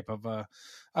blades type of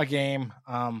a game.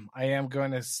 I am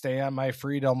going to stay on my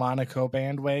free Delmonico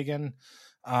bandwagon.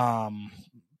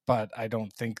 But I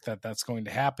don't think that that's going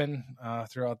to happen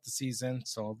throughout the season.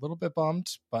 So a little bit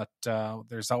bummed, but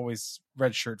there's always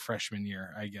redshirt freshman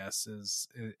year, I guess, is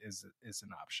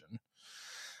an option.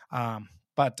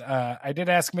 But I did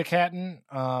ask McHatton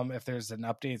if there's an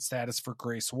update status for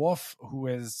Grace Wolf, who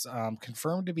is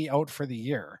confirmed to be out for the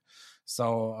year.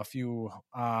 So a few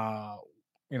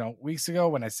weeks ago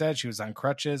when I said she was on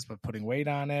crutches but putting weight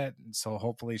on it, and so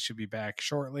hopefully she'll be back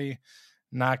shortly.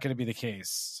 Not going to be the case.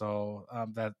 So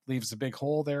that leaves a big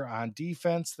hole there on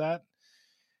defense that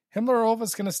Himmler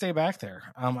is going to stay back there.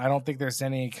 I don't think there's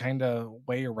any kind of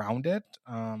way around it,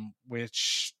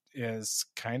 which is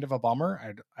kind of a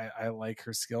bummer. I like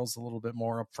her skills a little bit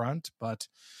more up front, but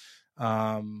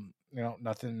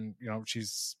nothing,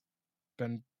 she's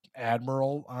been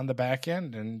admiral on the back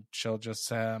end, and she'll just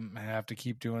have to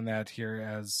keep doing that here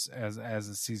as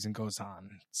the season goes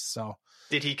on. So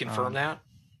did he confirm that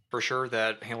for sure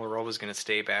that Himmler is going to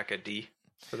stay back at D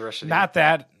for the rest of the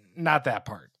year? Not that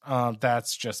part.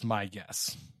 That's just my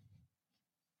guess.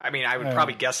 I mean, I would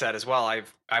probably guess that as well.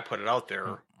 I put it out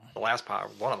there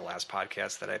one of the last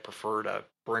podcasts that I prefer to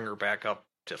bring her back up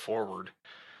to forward.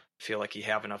 I feel like you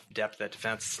have enough depth at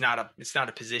defense. It's not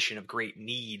a position of great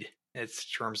need. It's in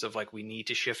terms of like we need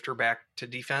to shift her back to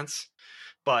defense.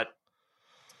 But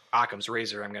Occam's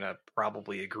razor, I'm going to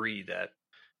probably agree that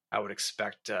I would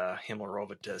expect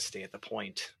Himmler to stay at the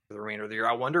point for the remainder of the year.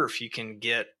 I wonder if you can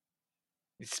get,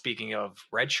 speaking of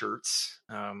red shirts,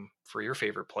 for your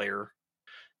favorite player,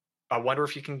 I wonder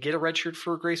if you can get a red shirt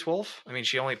for Grace Wolf. I mean,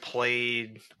 she only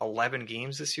played 11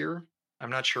 games this year. I'm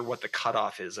not sure what the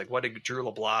cutoff is. Like, what did Drew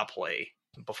LeBlanc play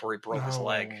before he broke his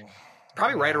leg?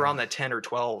 Probably right around that 10 or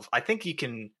 12. I think you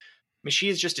can. I mean, she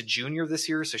is just a junior this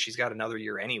year, so she's got another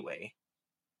year anyway.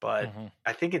 But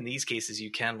I think in these cases you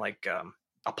can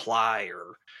apply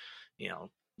or,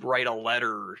 write a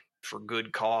letter for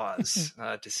good cause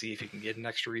to see if you can get an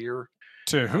extra year.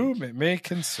 To whom it may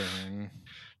concern.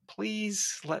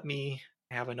 Please let me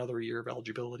have another year of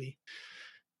eligibility.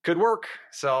 Could work.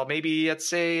 So maybe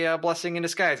it's a blessing in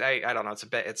disguise. I don't know.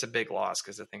 It's a big loss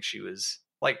because I think she was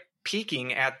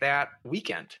peaking at that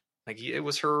weekend. It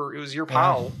was your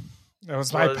pal. It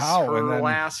was my pal. Her and then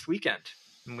last weekend,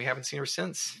 and we haven't seen her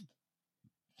since.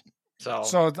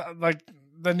 So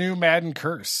the new Madden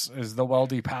curse is the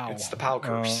Weldie Powell. It's the Powell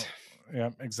curse.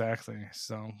 Yeah, exactly.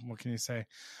 So what can you say?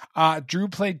 Drew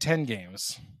played 10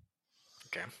 games.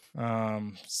 Okay.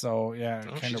 So yeah,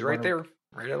 she's right there,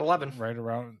 right at 11, right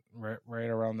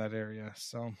around that area.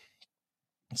 So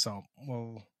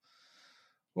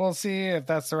we'll see if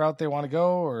that's the route they want to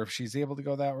go or if she's able to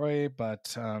go that way.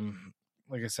 But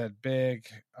like I said, big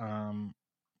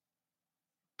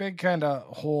kind of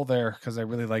hole there because I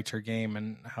really liked her game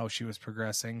and how she was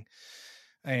progressing.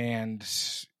 And,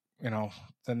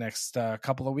 the next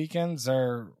couple of weekends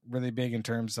are really big in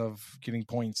terms of getting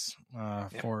points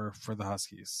for the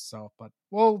Huskies. So, but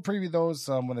we'll preview those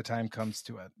when the time comes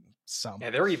to it. So yeah,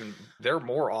 they're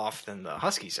more off than the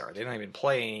Huskies are. They don't even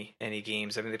play any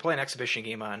games. I mean, they play an exhibition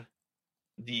game on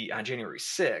January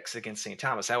 6th against St.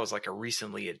 Thomas. That was like a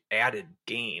recently added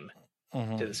game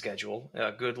to the schedule.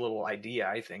 A good little idea,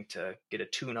 I think, to get a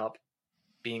tune-up,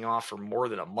 being off for more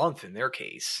than a month in their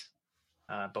case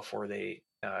before they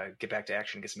get back to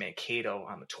action against Mankato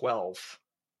on the 12th.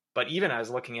 But even I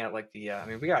was looking at we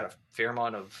got a fair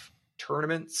amount of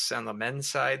tournaments on the men's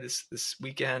side this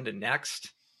weekend and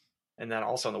next. And then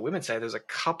also on the women's side, there's a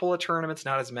couple of tournaments,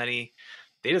 not as many.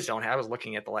 They just don't have. I was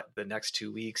looking at the next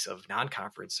 2 weeks of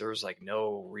non-conference. There was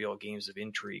no real games of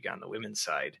intrigue on the women's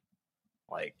side.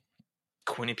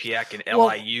 Quinnipiac and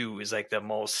LIU is like the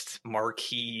most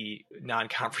marquee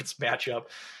non-conference matchup.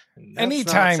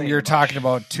 Anytime you're talking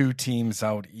about two teams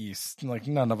out east, like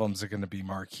none of them's are going to be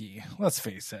marquee. Let's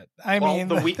face it. I mean,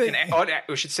 we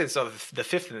should say so. The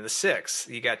 5th and the 6th,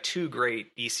 you got two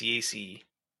great ECAC.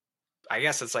 I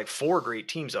guess it's like 4 great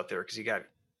teams out there because you got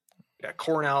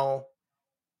Cornell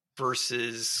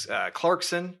versus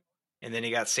Clarkson, and then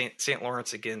you got St.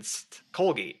 Lawrence against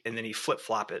Colgate, and then you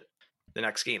flip-flop it the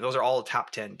next game. Those are all the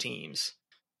top 10 teams.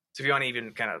 So if you want to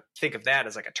even kind of think of that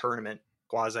as like a tournament,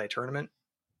 quasi-tournament,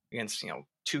 against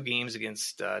 2 games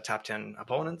against top 10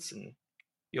 opponents, and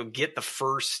you'll get the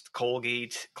first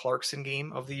Colgate Clarkson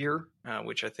game of the year,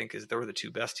 which I think they were the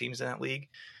 2 best teams in that league.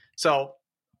 So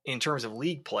in terms of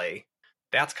league play,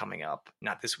 that's coming up,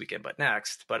 not this weekend, but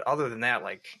next. But other than that,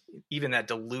 like even that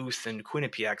Duluth and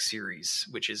Quinnipiac series,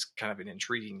 which is kind of an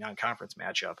intriguing non-conference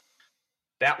matchup,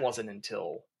 that wasn't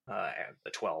until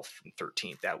the 12th and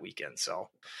 13th that weekend. So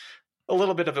a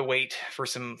little bit of a wait for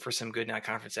some good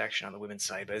non-conference action on the women's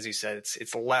side. But as you said,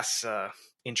 it's less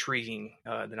intriguing,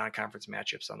 the non-conference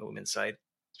matchups on the women's side.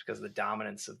 It's because of the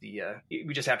dominance of the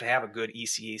we just have to have a good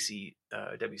ECAC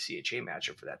WCHA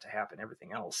matchup for that to happen.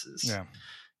 Everything else is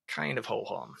kind of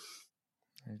ho-hum.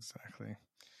 Exactly.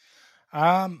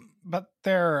 But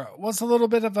there was a little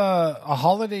bit of a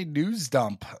holiday news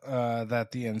dump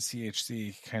that the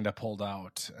NCHC kind of pulled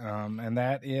out. And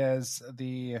that is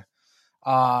the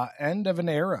end of an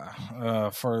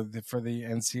era for the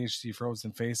NCHC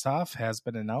Frozen Faceoff has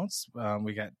been announced.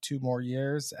 We got 2 more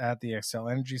years at the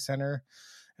Xcel Energy Center,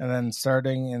 and then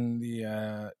starting in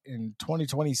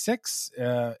 2026,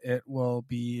 it will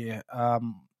be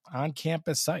on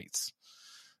campus sites.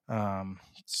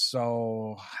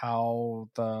 So how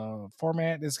the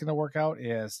format is going to work out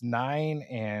is 9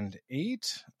 and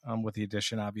 8, with the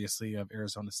addition, obviously, of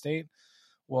Arizona State.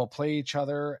 Will play each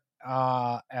other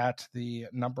at the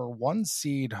number 1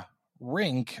 seed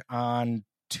rink on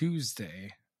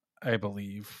Tuesday, I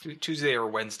believe. Tuesday or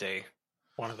Wednesday,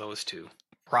 one of those 2,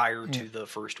 prior to the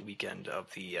first weekend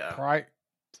of the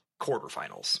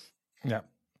quarterfinals. Yeah.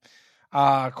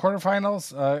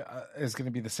 Quarterfinals is going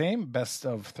to be the same, best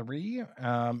of 3.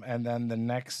 And then the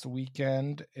next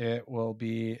weekend, it will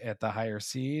be at the higher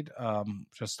seed,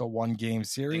 just a 1-game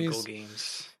series. Single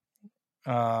games.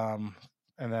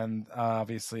 And then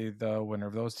obviously the winner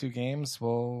of those 2 games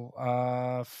will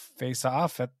face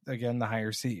off at, again, the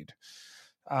higher seed.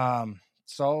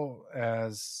 So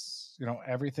as you know,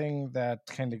 everything that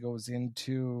kind of goes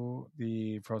into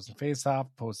the Frozen Faceoff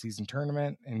postseason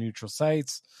tournament and neutral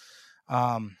sites,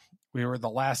 we were the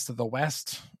last of the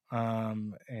West,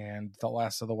 and the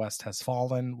last of the West has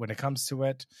fallen when it comes to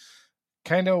it.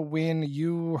 Kind of when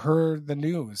you heard the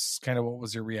news, kind of what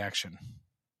was your reaction?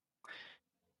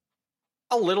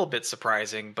 A little bit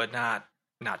surprising, but not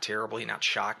terribly, not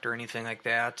shocked or anything like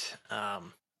that.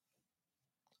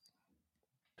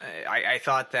 I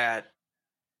thought that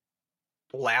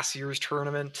last year's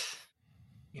tournament,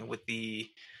 with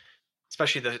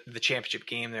especially the championship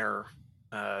game there,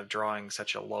 drawing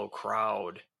such a low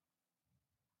crowd,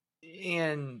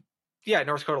 and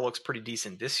North Dakota looks pretty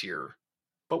decent this year.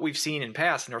 But we've seen in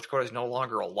past, North Dakota is no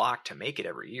longer a lock to make it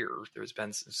every year. There's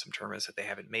been some tournaments that they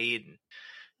haven't made, and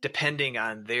depending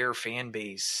on their fan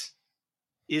base,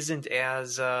 isn't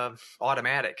as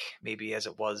automatic maybe as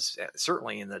it was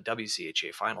certainly in the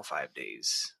WCHA Final 5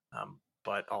 days,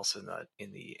 but also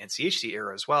in the NCHC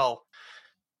era as well.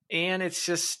 And it's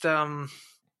just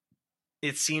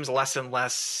it seems less and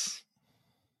less.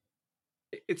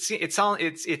 It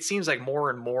seems like more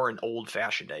and more an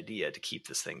old-fashioned idea to keep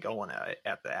this thing going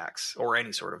at the X or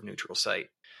any sort of neutral site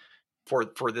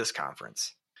for this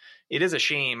conference. It is a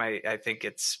shame. I think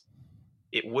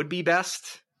it would be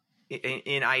best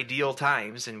in ideal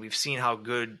times, and we've seen how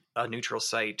good a neutral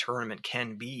site tournament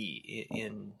can be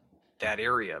in that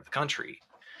area of the country.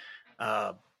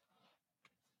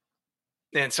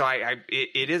 And so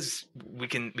it is, we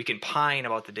can pine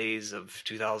about the days of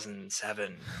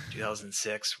 2007,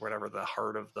 2006, whatever the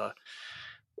heart of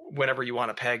whenever you want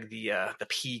to peg the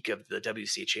peak of the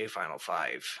WCHA Final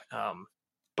 5.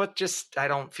 But just, I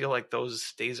don't feel like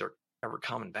those days are ever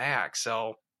coming back.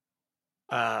 So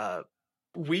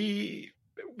we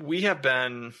have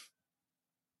been,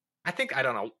 I think, I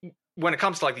don't know, when it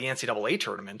comes to like the NCAA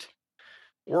tournament,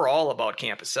 we're all about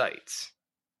campus sites.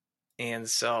 And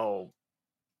so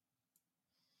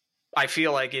I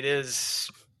feel like it is,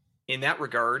 in that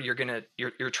regard,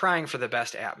 you're trying for the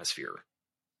best atmosphere.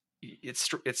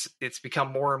 It's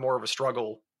become more and more of a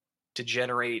struggle to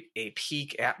generate a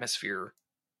peak atmosphere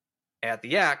at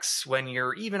the X when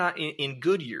you're even in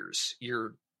good years,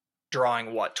 you're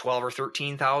drawing 12 or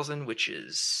 13,000, which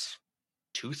is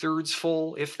 2/3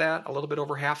 full, if that, a little bit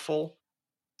over half full.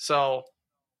 So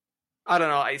I don't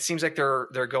know. It seems like they're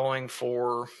going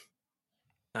for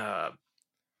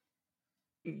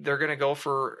they're going to go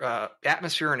for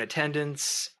atmosphere and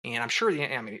attendance, and I'm sure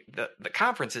the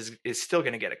conference is still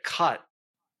going to get a cut.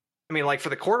 I mean, like for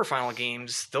the quarterfinal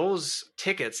games, those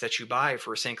tickets that you buy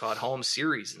for St. Cloud home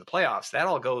series in the playoffs, that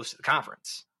all goes to the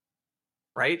conference,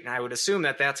 right? And I would assume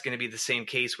that that's going to be the same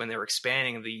case when they're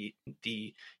expanding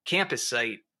the campus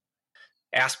site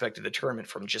aspect of the tournament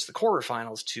from just the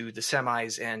quarterfinals to the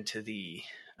semis and to the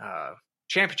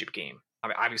championship game. I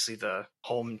mean, obviously, the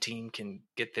home team can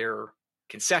get their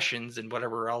concessions and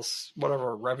whatever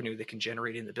revenue they can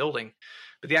generate in the building,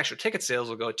 but the actual ticket sales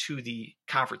will go to the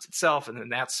conference itself, and then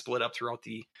that's split up throughout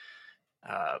the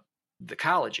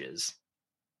colleges.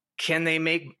 Can they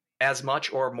make as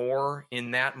much or more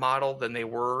in that model than they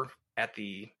were at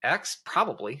the X?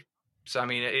 Probably. So, I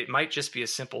mean, it might just be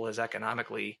as simple as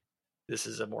economically, this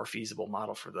is a more feasible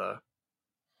model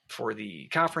for the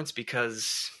conference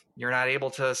because you're not able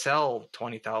to sell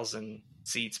 20,000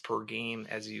 seats per game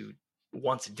as you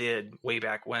once did way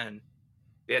back when.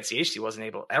 The NCHC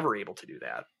wasn't ever able to do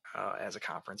that as a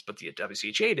conference, but the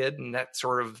WCHA did, and that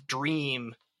sort of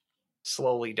dream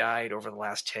slowly died over the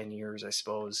last 10 years, I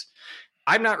suppose.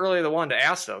 I'm not really the one to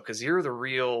ask, though, because you're the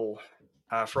real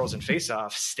Frozen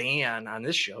Faceoff stan on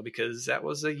this show, because that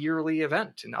was a yearly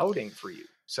event, an outing for you.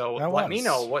 So let me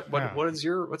know what's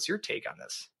your take on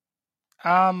this?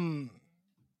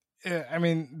 I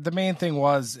mean, the main thing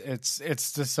was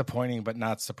it's disappointing, but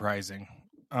not surprising.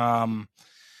 And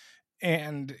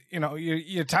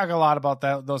you talk a lot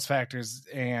about those factors,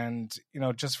 and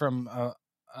just from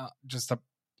just a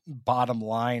bottom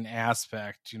line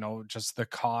aspect, just the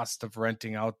cost of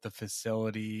renting out the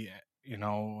facility,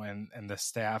 and the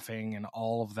staffing and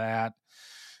all of that.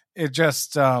 It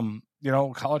just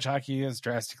college hockey has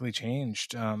drastically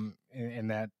changed in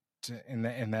that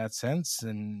sense,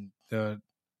 and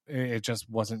it just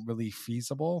wasn't really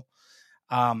feasible.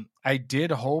 I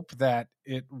did hope that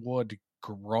it would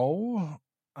grow,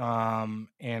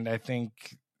 and I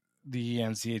think the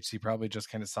NCHC probably just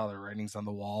kind of saw the writings on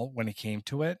the wall when it came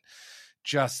to it.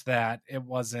 Just that it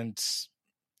wasn't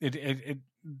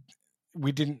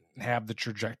we didn't have the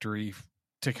trajectory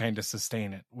to kind of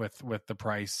sustain it with the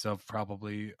price of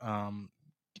probably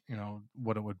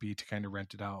what it would be to kind of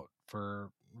rent it out for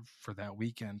that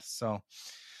weekend. So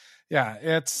yeah,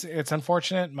 it's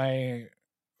unfortunate. My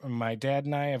dad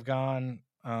and I have gone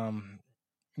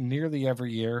nearly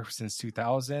every year since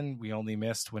 2000. We only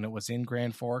missed when it was in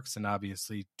Grand Forks, and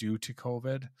obviously due to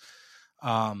COVID.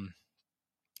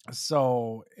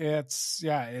 So it's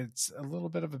a little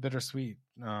bit of a bittersweet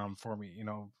for me.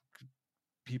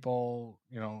 People,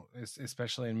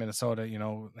 especially in Minnesota,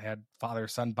 had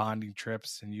father-son bonding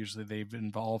trips, and usually they've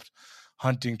involved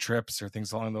hunting trips or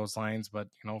things along those lines. But,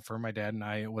 for my dad and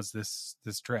I, it was this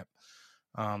trip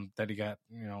that he got,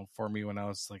 for me when I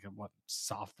was like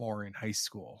sophomore in high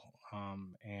school.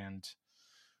 And,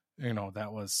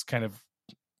 that was kind of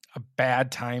a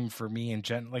bad time for me in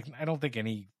general. Like, I don't think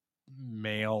any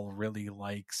male really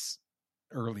likes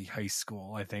early high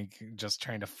school. I think just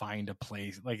trying to find a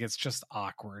place, like, it's just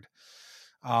awkward.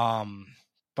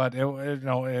 But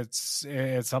it's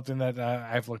something that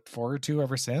I've looked forward to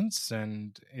ever since.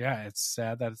 And yeah, it's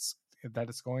sad that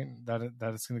it's going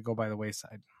to go by the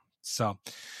wayside. So,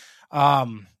 but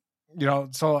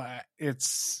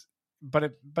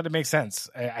it makes sense.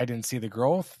 I didn't see the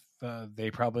growth.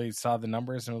 They probably saw the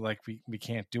numbers and were like, we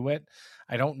can't do it.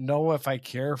 I don't know if I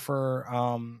care for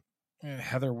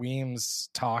Heather Weems'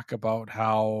 talk about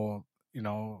how,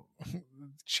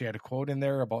 she had a quote in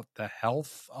there about the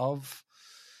health of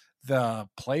the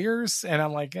players. And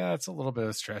I'm like, it's a little bit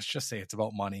of stress. Just say it's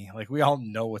about money. Like, we all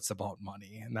know it's about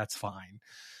money, and that's fine.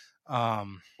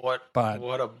 What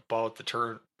about the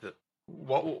turn?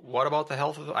 What about the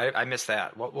health of? I missed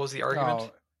that. What was the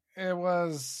argument? It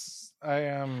was.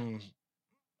 I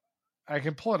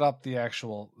can pull it up, the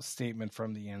actual statement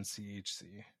from the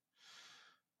NCHC.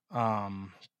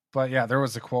 But yeah, there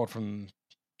was a quote from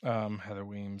Heather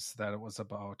Weems that it was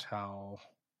about how.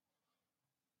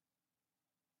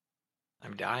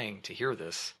 I'm dying to hear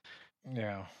this.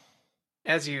 Yeah.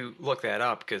 As you look that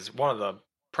up, because one of the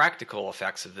practical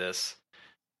effects of this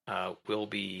will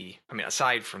be,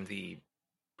 aside from the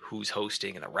who's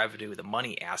hosting and the revenue, the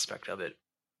money aspect of it,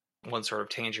 one sort of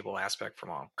tangible aspect from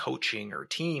a coaching or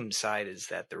team side is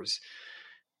that there's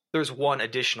one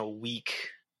additional week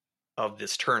of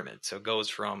this tournament. So it goes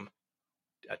from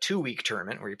a 2-week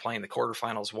tournament where you're playing the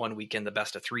quarterfinals one weekend, the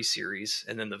best of 3 series,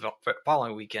 and then the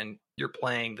following weekend you're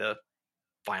playing the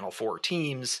final 4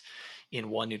 teams in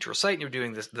one neutral site, and you're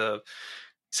doing the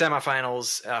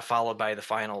semifinals followed by the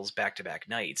finals back-to-back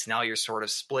nights. Now you're sort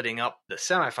of splitting up the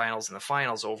semifinals and the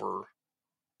finals over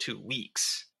 2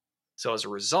 weeks. So as a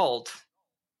result,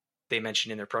 they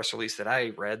mentioned in their press release that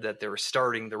I read that they're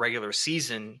starting the regular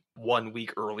season 1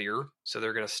 week earlier. So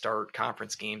they're going to start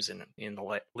conference games in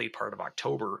the late part of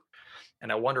October.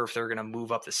 And I wonder if they're going to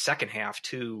move up the second half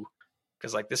too,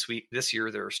 because like this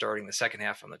year, they're starting the second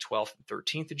half on the 12th and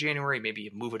 13th of January,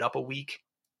 maybe move it up a week.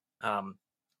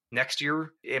 Next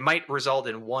year, it might result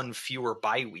in 1 fewer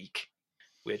bye week,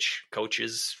 which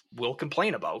coaches will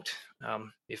complain about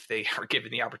if they are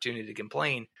given the opportunity to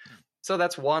complain. So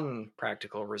that's one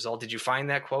practical result. Did you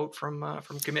find that quote from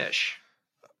Kamish?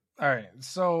 All right.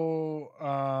 So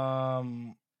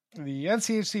the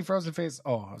NCHC Frozen Face.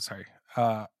 Oh, sorry.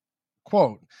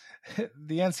 Quote: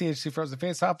 the NCHC Frozen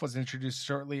Faceoff was introduced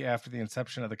shortly after the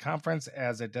inception of the conference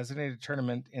as a designated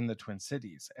tournament in the Twin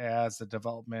Cities. As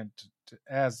the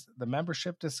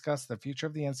membership discussed the future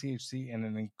of the NCHC in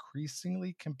an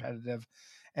increasingly competitive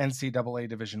NCAA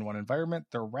Division I environment,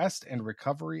 the rest and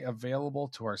recovery available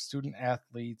to our student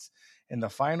athletes in the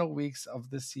final weeks of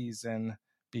the season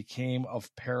became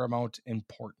of paramount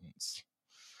importance.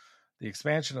 The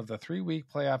expansion of the 3-week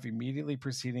playoff immediately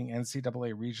preceding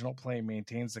NCAA regional play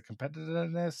maintains the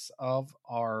competitiveness of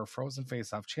our Frozen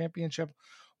Faceoff Championship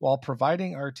while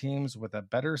providing our teams with a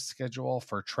better schedule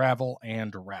for travel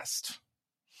and rest.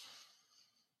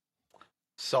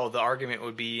 So the argument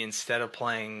would be, instead of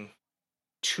playing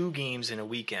 2 games in a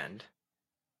weekend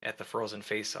at the Frozen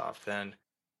Faceoff, then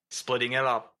splitting it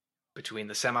up between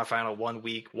the semifinal 1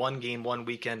 week, 1 game 1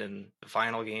 weekend, and the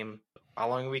final game the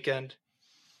following weekend.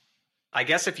 I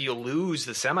guess if you lose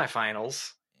the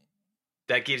semifinals,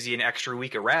 that gives you an extra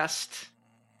week of rest.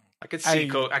 I could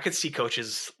see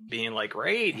coaches being like,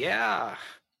 "Great, yeah."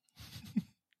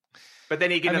 But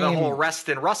then you get into the whole rest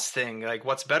and rust thing. Like,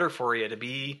 what's better for you, to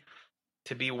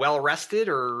be well rested,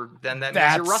 or then that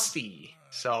means you're rusty?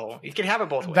 So you can have it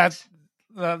both ways.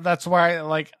 That's why,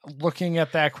 like, looking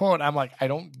at that quote, I'm like, I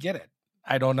don't get it.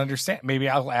 I don't understand. Maybe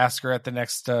I'll ask her at the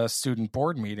next student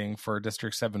board meeting for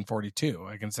District 742.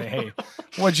 I can say, hey,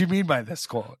 what'd you mean by this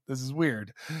quote? This is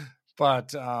weird.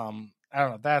 But I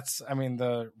don't know. That's,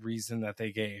 the reason that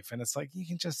they gave. And it's like, you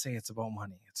can just say it's about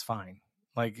money. It's fine.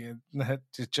 Like,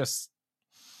 it just,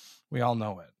 we all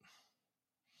know it.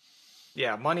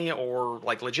 Yeah, money or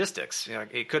like logistics.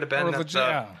 It could have been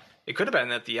it could have been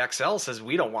that the XL says,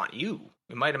 we don't want you.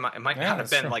 It might not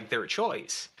have been like their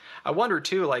choice. I wonder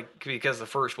too, like, because the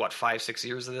first 5-6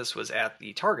 years of this was at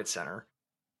the Target Center.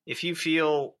 If you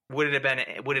feel, would it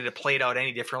have played out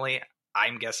any differently?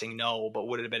 I'm guessing no, but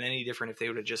would it have been any different if they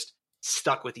would have just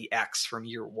stuck with the X from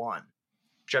year 1?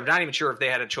 Which I'm not even sure if they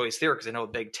had a choice there, because I know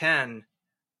Big Ten,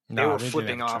 they were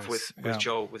flipping off with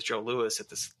Joe Lewis at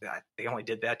this. They only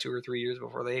did that 2 or 3 years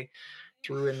before they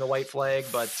threw in the white flag.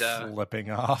 But flipping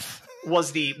off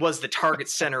was the Target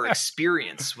Center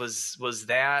experience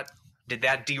did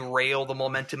that derail the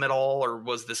momentum at all, or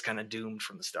was this kind of doomed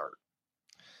from the start?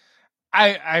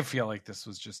 I feel like this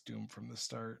was just doomed from the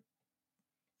start.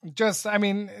 Just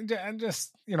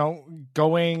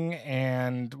going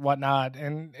and whatnot,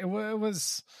 and it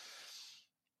was.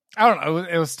 I don't know.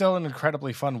 It was still an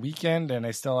incredibly fun weekend, and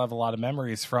I still have a lot of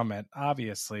memories from it,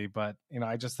 obviously. But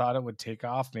I just thought it would take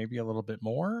off maybe a little bit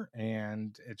more,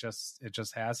 and it just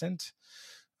hasn't.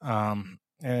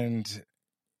 And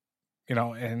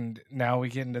now we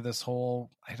get into this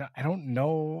whole. I don't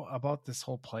know about this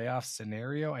whole playoff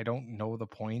scenario. I don't know the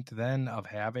point then of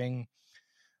having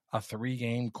a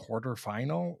 3-game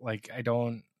quarterfinal. Like, I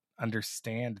don't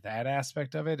understand that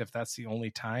aspect of it. If that's the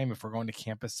only time, if we're going to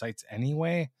campus sites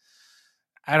anyway,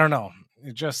 I don't know.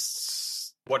 It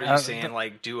just. What are you saying?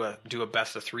 Like, do a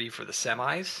best of 3 for the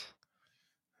semis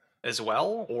as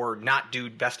well, or not do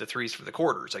best of 3s for the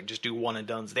quarters? Like, just do one and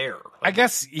dones there. Like, I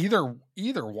guess either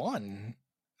one.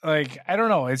 Like, I don't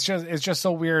know. It's just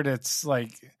so weird. It's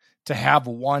like to have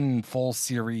one full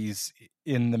series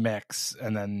in the mix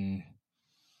and then.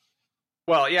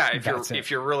 Well, yeah,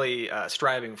 if you're really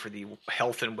striving for the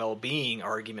health and well-being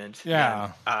argument,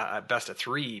 then, best of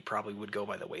 3 probably would go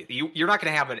by the way. You're not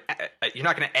going to have you're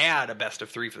not going to add a best of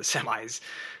 3 for the semis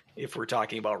if we're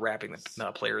talking about wrapping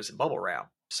the players in bubble wrap.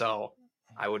 So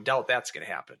I would doubt that's going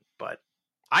to happen. But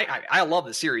I love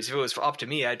the series. If it was up to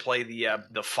me, I'd play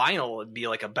the final. It'd be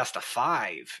like a best of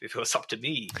 5 if it was up to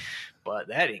me. But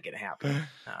that ain't going to happen.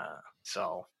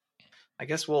 So. I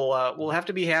guess we'll have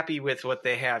to be happy with what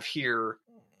they have here.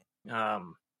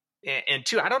 And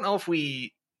two, I don't know if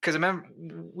we because I remember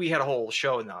we had a whole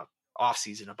show in the off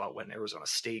season about when Arizona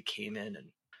State came in and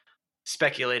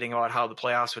speculating about how the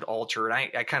playoffs would alter.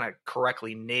 And I kind of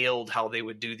correctly nailed how they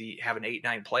would have an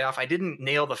 8-9 playoff. I didn't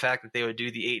nail the fact that they would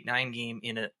do the 8-9 game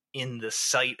in the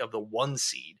sight of the 1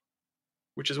 seed,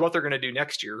 which is what they're going to do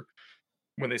next year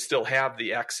when they still have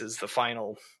the X as the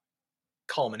final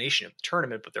culmination of the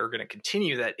tournament, but they're going to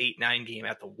continue that 8-9 game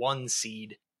at the 1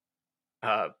 seed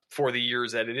for the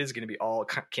years that it is going to be all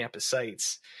campus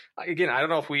sites. Again, I don't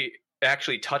know if we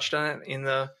actually touched on it in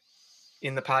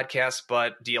the podcast,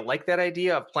 but do you like that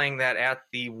idea of playing that at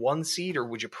the 1 seed, or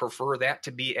would you prefer that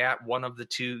to be at one of the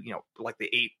two, like the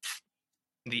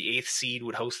 8th seed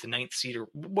would host the 9th seed, or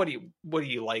what do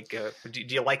you like? Do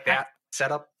you like that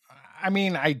setup? I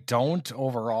mean, I don't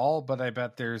overall, but I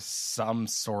bet there's some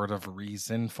sort of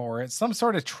reason for it, some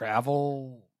sort of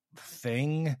travel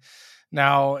thing.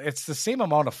 Now, it's the same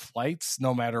amount of flights,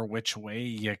 no matter which way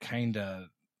you kind of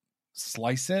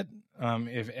slice it.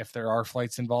 If there are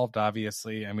flights involved,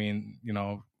 obviously, I mean,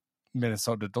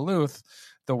 Minnesota Duluth,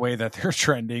 the way that they're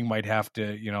trending might have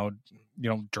to,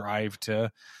 drive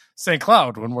to St.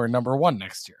 Cloud when we're number 1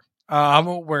 next year.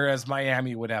 Whereas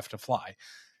Miami would have to fly,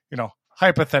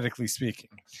 hypothetically speaking.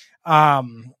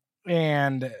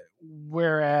 And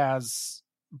whereas,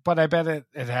 but I bet it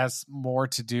has more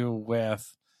to do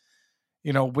with,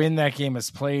 when that game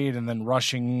is played and then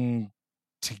rushing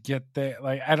to get there.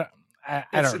 Like, I don't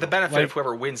know. The benefit of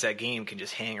whoever wins that game can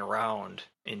just hang around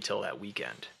until that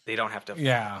weekend. They don't have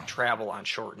to travel on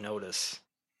short notice.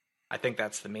 I think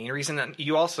that's the main reason. And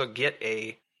you also get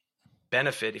a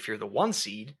benefit if you're the 1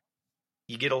 seed.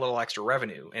 You get a little extra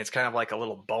revenue, and it's kind of like a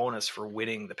little bonus for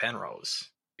winning the Penrose,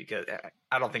 because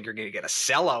I don't think you're going to get a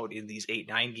sellout in these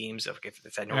 8-9 games if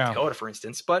it's at North Dakota, for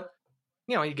instance, but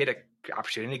you get an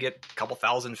opportunity to get a couple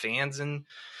thousand fans in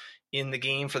the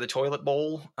game for the toilet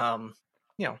bowl.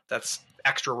 That's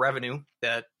extra revenue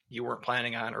that you weren't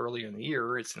planning on earlier in the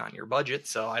year. It's not in your budget.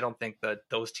 So I don't think that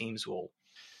those teams will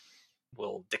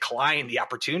decline the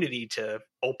opportunity to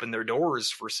open their doors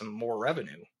for some more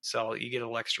revenue. So you get a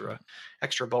little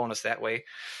extra bonus that way.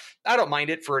 I don't mind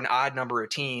it for an odd number of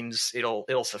teams.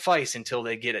 It'll suffice until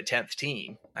they get a 10th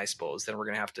team, I suppose. Then we're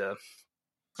going to have to,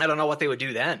 I don't know what they would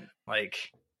do then.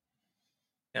 Like,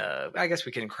 I guess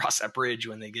we can cross that bridge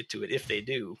when they get to it, if they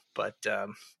do. But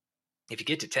if you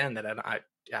get to 10, then I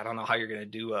don't know how you're going to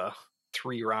do a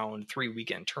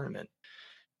 3-weekend tournament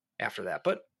after that.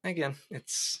 But again,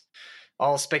 it's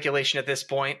all speculation at this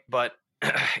point. But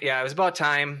yeah, it was about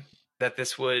time that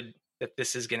this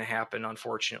is going to happen,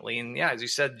 unfortunately. And yeah, as you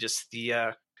said, just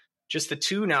the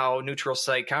 2 now neutral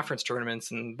site conference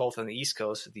tournaments, and both on the East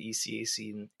Coast with the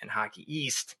ECAC and Hockey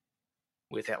East,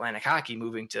 with Atlantic Hockey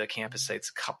moving to campus sites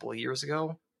a couple of years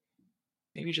ago.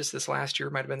 Maybe just this last year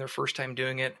might have been their first time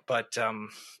doing it. But, and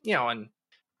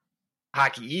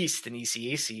Hockey East and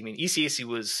ECAC, I mean, ECAC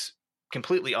was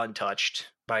completely untouched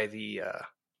by the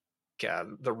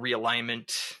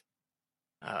realignment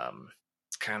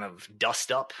kind of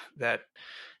dust up that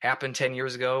happened 10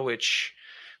 years ago, which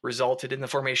resulted in the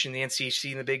formation of the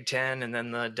NCHC and the Big Ten, and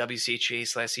then the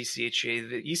WCHA/CCHA.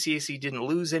 The ECAC didn't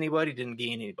lose anybody, didn't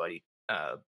gain anybody.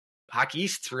 Hockey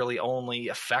East's really only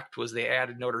effect was they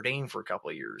added Notre Dame for a couple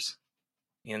of years.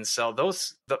 And so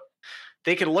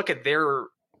they could look at their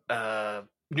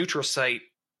neutral site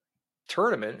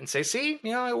tournament and say, see,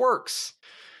 it works.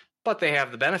 But they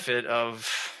have the benefit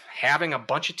of having a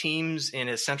bunch of teams in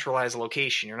a centralized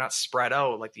location. You're not spread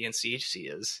out like the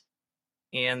NCHC is.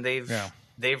 And they've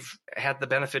had the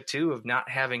benefit too of not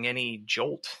having any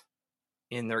jolt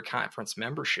in their conference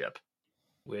membership,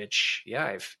 which,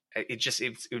 it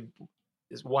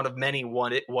is one of many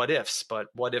what ifs. But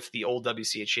what if the old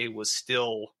WCHA was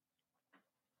still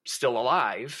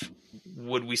alive?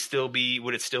 Would it still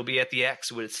be at the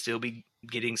X? Would it still be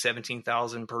getting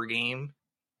 17,000 per game?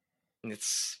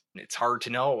 It's hard to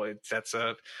know. That's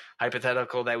a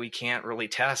hypothetical that we can't really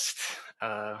test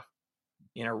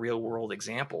in a real world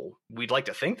example. We'd like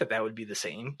to think that would be the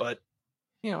same, but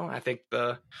I think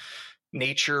the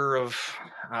nature of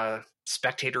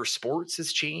spectator sports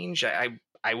has changed.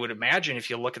 I would imagine if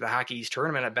you look at the Hockey East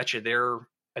tournament, I bet you their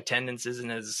attendance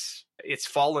isn't it's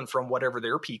fallen from whatever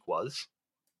their peak was.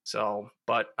 So,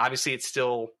 but obviously it's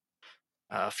still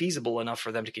feasible enough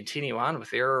for them to continue on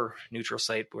with their neutral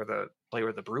site where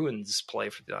the Bruins play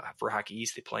for Hockey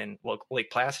East. They play in Lake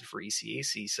Placid for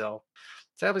ECAC. So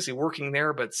it's obviously working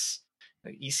there, but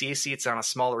ECAC, it's on a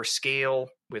smaller scale.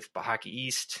 With Hockey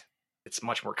East, it's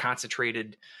much more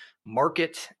concentrated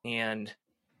market, and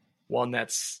one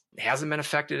that's hasn't been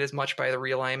affected as much by the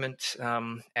realignment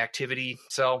activity.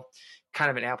 So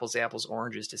kind of an apples to apples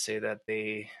oranges to say that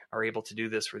they are able to do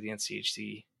this where the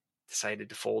NCHC decided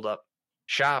to fold up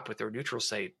shop with their neutral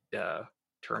site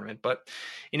tournament. But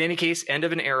in any case, end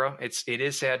of an era. It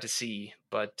is sad to see,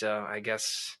 but I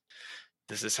guess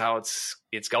this is how it's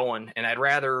going. And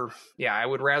I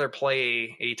would rather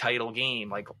play a title game.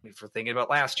 Like if we're thinking about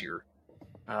last year,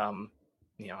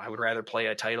 I would rather play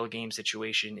a title game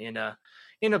situation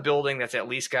in a building that's at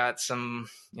least got some,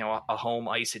 a home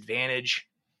ice advantage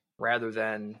rather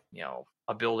than,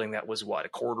 a building that was a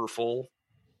quarter full,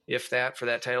 if that, for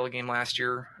that title game last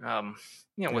year.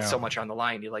 With so much on the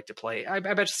line, you like to play. I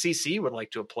bet CC would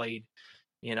like to have played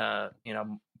in a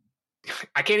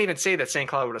I can't even say that St.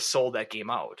 Cloud would have sold that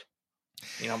game out,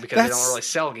 because they don't really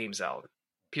sell games out,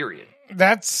 period.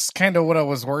 That's kind of what I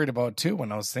was worried about too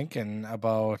when I was thinking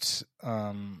about,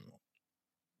 moving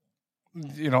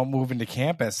to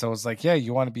campus. So I was like, yeah,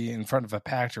 you want to be in front of a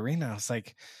packed arena. I was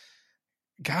like,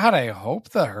 God, I hope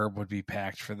the Herb would be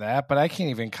packed for that, but I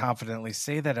can't even confidently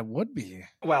say that it would be.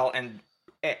 Well, and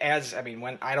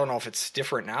when I don't know if it's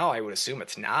different now, I would assume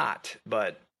it's not,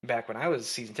 but back when I was a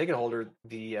season ticket holder,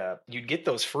 you'd get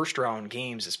those first round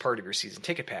games as part of your season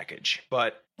ticket package.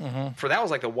 But for that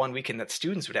was like the one weekend that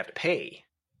students would have to pay.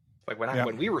 Like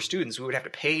when we were students, we would have to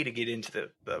pay to get into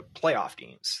the playoff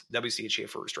games, WCHA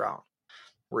first round.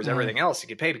 Whereas everything else you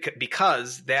could pay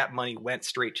because that money went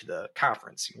straight to the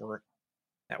conference.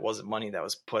 That wasn't money that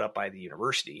was put up by the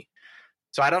university.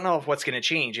 So I don't know what's going to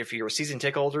change. If you're a season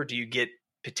ticket holder, do you get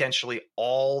potentially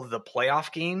all the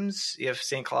playoff games if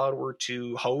St. Cloud were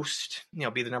to host,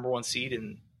 be the number one seed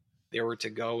and they were to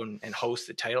go and host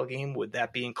the title game? Would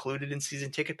that be included in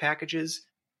season ticket packages?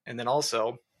 And then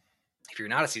also, if you're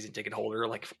not a season ticket holder,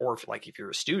 if you're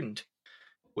a student,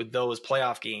 would those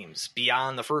playoff games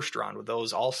beyond the first round, would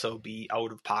those also be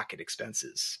out of pocket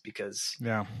expenses? Because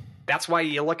that's why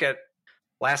you look at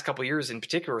last couple of years in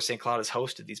particular, St. Cloud has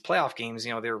hosted these playoff games.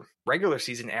 Their regular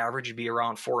season average would be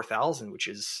around 4,000, which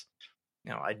is,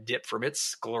 a dip from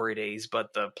its glory days.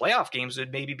 But the playoff games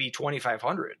would maybe be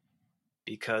 2,500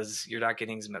 because you're not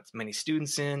getting as many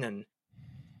students in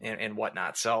and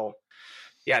whatnot. So,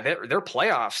 their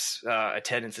playoffs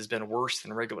attendance has been worse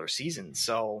than regular season.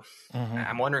 So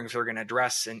I'm wondering if they're going to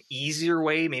address an easier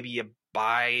way. Maybe you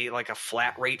buy like a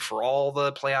flat rate for all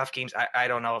the playoff games. I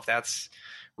don't know if that's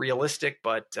realistic,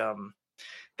 but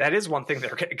that is one thing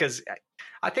because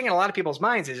I think in a lot of people's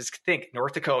minds they just think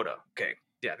North Dakota. Okay.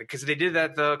 Yeah. Because they did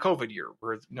that the COVID year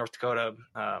where North Dakota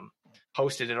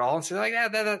hosted it all and said like,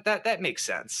 that makes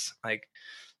sense. Like,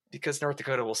 because North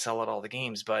Dakota will sell out all the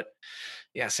games, but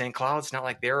St. Cloud's not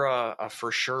like they're a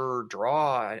for sure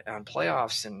draw on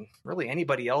playoffs and really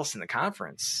anybody else in the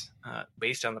conference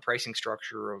based on the pricing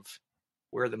structure of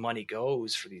where the money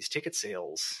goes for these ticket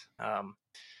sales.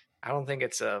 I don't think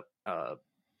it's a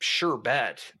sure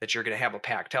bet that you're going to have a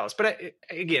packed house. But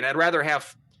again, I'd rather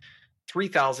have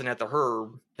 3,000 at the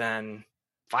Herb than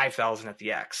 5,000 at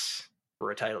the X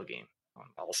for a title game.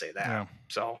 I'll say that. Yeah.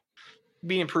 So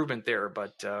be improvement there,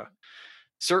 but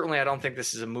certainly I don't think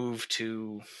this is a move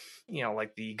to,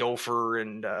 like the Gopher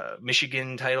and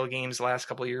Michigan title games the last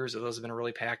couple of years. Those have been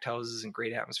really packed houses and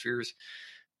great atmospheres.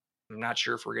 I'm not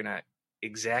sure if we're going to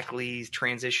exactly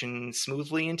transition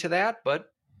smoothly into that,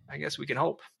 but I guess we can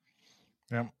hope.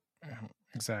 Yeah,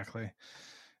 exactly.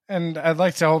 And I'd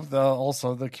like to hope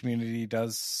also the community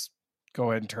does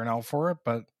go ahead and turn out for it.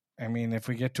 But I mean, if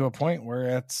we get to a point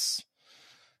where it's,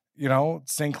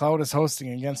 St. Cloud is hosting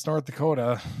against North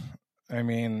Dakota, I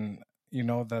mean,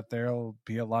 that there'll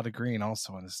be a lot of green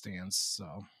also in the stands.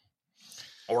 So,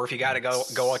 or if you got to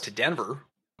go out to Denver,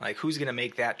 like who's going to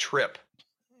make that trip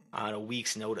on a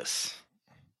week's notice?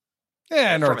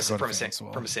 Yeah, from a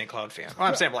St. Cloud fan. Well,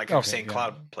 I'm saying if St.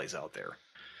 Cloud plays out there.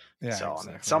 Yeah, so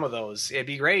exactly. Some of those, it'd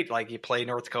be great. Like you play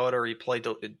North Dakota or you play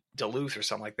Duluth or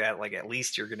something like that. Like at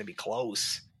least you're going to be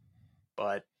close.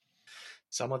 But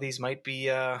some of these might be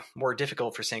more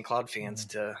difficult for St. Cloud fans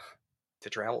to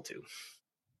travel to.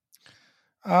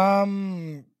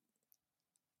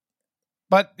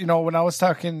 But when I was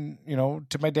talking,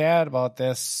 to my dad about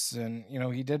this, and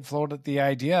he did float at the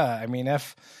idea. I mean,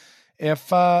 if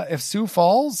Sioux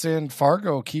Falls and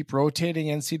Fargo keep rotating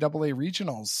NCAA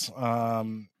regionals,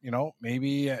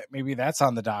 maybe that's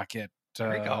on the docket.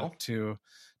 There you go.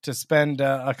 To spend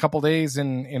a couple days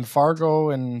in Fargo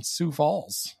and Sioux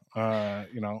Falls. Might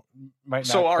not.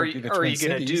 So are you going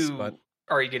to do?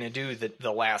 Are you going to do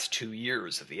the last 2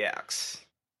 years of the X?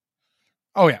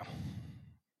 Oh yeah.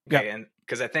 Okay, and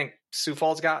because I think Sioux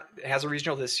Falls has a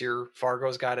regional this year,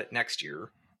 Fargo's got it next year.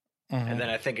 And then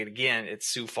I think it's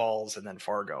Sioux Falls and then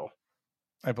Fargo.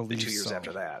 I believe the 2 years so.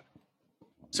 After that.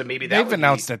 So maybe they've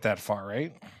announced it that far,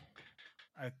 right?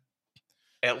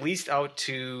 at least out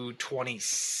to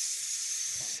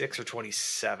 26 or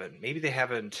 27. Maybe they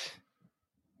haven't.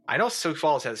 I know Sioux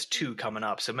Falls has 2 coming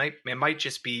up, so it might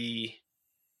just be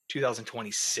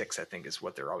 2026, I think, is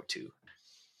what they're out to.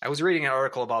 I was reading an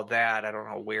article about that. I don't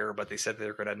know where, but they said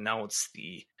they're going to announce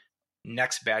the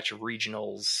next batch of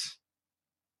regionals,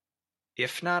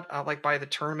 if not like by the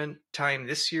tournament time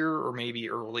this year, or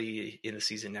maybe early in the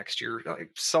season next year,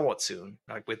 like somewhat soon,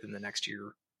 like within the next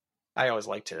year. I always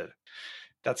like to.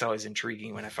 That's always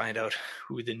intriguing when I find out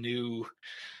who the new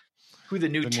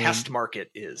test market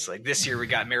is. Like this year, we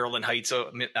got Maryland Heights,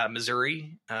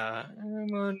 Missouri. I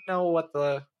don't know what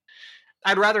the.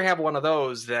 I'd rather have one of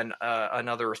those than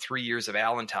another 3 years of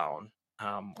Allentown.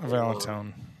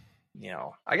 Allentown.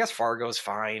 I guess Fargo's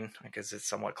fine because it's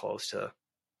somewhat close to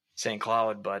St.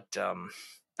 Cloud, but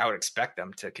I would expect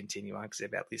them to continue on because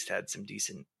they've at least had some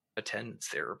decent attendance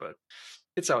there. But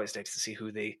it's always nice to see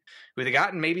who they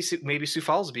got, and maybe Sioux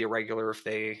Falls will be a regular if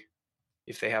they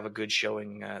have a good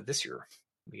showing this year.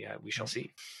 We shall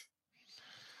see.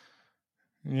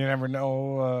 You never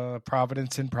know,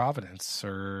 Providence in Providence,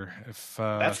 or if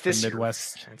that's this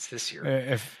Midwest. Year. That's this year.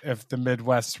 If the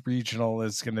Midwest regional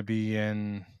is going to be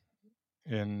in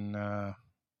you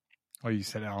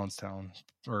said Allentown.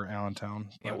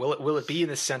 Yeah, will it be in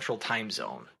the Central Time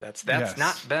Zone? That's yes.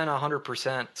 Not been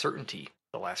 100% certainty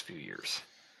the last few years.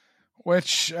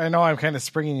 Which I know I'm kind of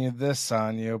springing this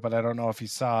on you, but I don't know if you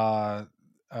saw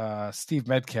Steve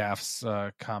Metcalf's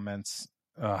comments,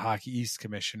 Hockey East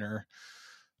commissioner,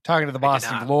 talking to the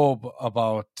Boston Globe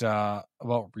about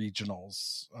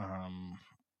regionals,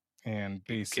 and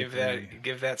basically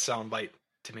give that soundbite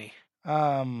to me.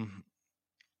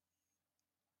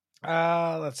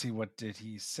 Let's see, what did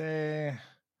he say?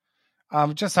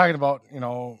 Just talking about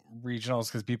regionals,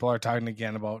 because people are talking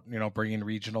again about bringing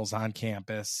regionals on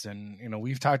campus, and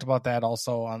we've talked about that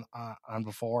also on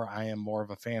before. I am more of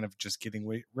a fan of just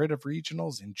getting rid of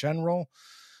regionals in general.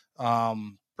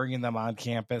 Bringing them on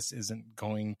campus isn't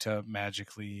going to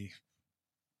magically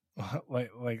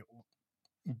like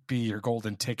be your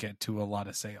golden ticket to a lot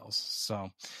of sales.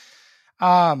 So,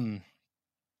 but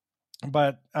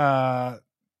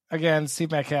again, Steve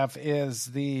Metcalf is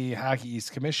the Hockey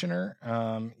East commissioner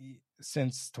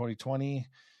since 2020.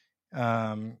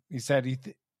 He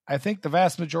said I think the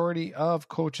vast majority of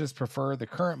coaches prefer the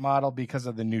current model because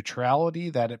of the neutrality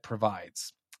that it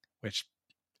provides, which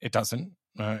it doesn't.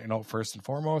 First and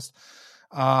foremost.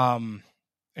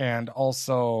 And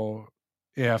also,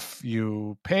 if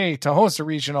you pay to host a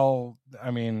regional,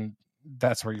 I mean,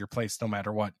 that's where you're placed no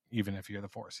matter what, even if you're the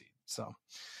 4 seed. So,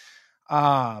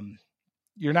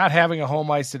 you're not having a home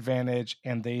ice advantage,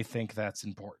 and they think that's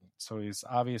important. So he's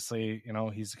obviously,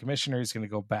 he's the commissioner. He's going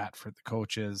to go bat for the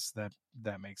coaches. That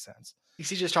makes sense. Is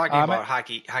he just talking about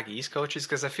Hockey East coaches?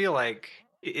 Because I feel like,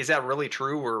 is that really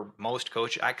true? Or most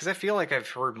coaches? Because I feel like I've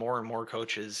heard more and more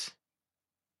coaches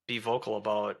be vocal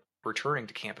about returning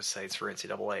to campus sites for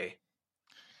NCAA,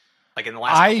 like in the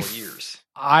last couple of years.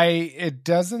 It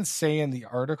doesn't say in the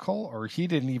article, or he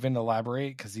didn't even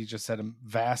elaborate, because he just said a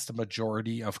vast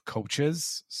majority of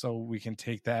coaches. So we can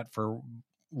take that for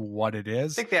what it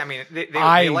is. I think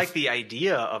they like the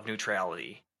idea of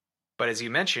neutrality, but as you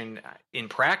mentioned, in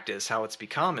practice, how it's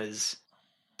become is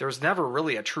there's never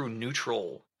really a true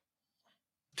neutral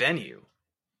venue.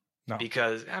 No.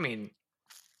 Because,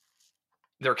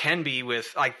 there can be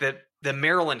with, like, the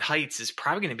Maryland Heights is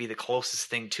probably going to be the closest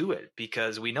thing to it,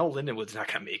 because we know Lindenwood's not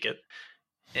going to make it.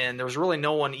 And there was really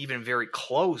no one even very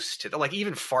close to, like,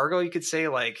 even Fargo, you could say,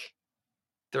 like,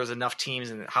 there was enough teams,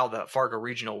 and how the Fargo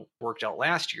Regional worked out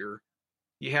last year,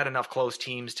 you had enough close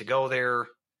teams to go there.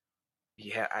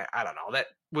 Yeah, I don't know. That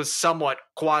was somewhat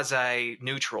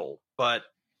quasi-neutral, but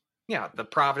yeah, the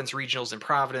Providence Regionals in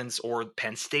Providence, or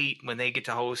Penn State when they get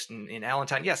to host in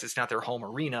Allentown. Yes, it's not their home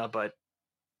arena, but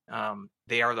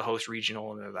they are the host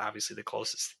regional, and they're obviously the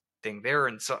closest thing there.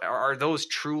 And so, are those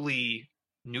truly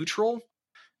neutral?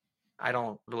 I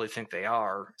don't really think they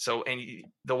are. So, and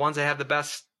the ones that have the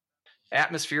best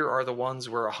atmosphere are the ones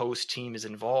where a host team is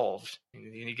involved.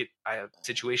 And you get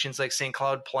situations like St.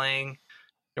 Cloud playing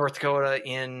North Dakota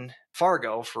in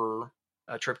Fargo for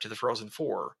a trip to the Frozen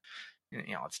Four.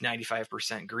 It's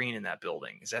 95% green in that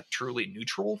building. Is that truly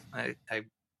neutral? I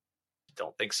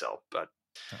don't think so, but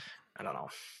I don't know.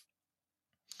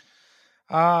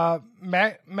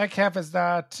 Metcalf is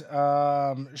not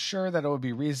sure that it would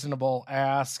be reasonable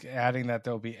ask, adding that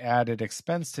there will be added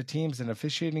expense to teams and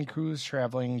officiating crews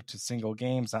traveling to single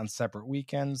games on separate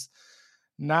weekends,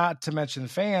 not to mention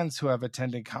fans who have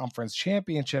attended conference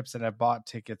championships and have bought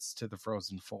tickets to the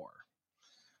Frozen Four.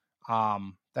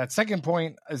 that second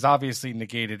point is obviously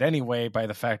negated anyway by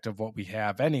the fact of what we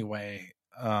have anyway.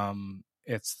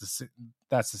 That's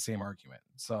the same argument.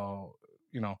 So,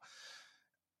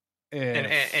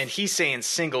 and he's saying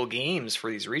single games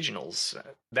for these regionals.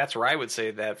 That's where I would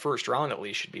say that first round at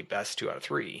least should be best 2 out of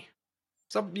 3.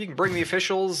 So you can bring the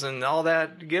officials and all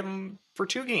that, give them for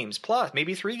 2 games plus,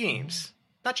 maybe 3 games,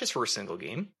 not just for a single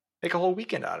game. Make a whole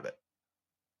weekend out of it.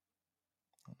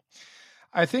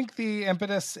 I think the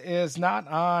impetus is not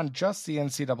on just the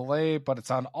NCAA, but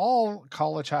it's on all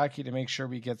college hockey to make sure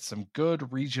we get some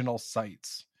good regional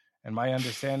sites. And my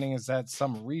understanding is that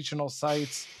some regional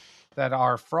sites that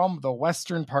are from the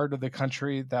western part of the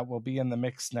country that will be in the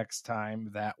mix next time,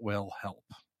 that will help.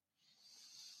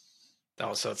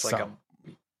 Oh, so it's like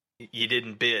you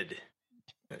didn't bid.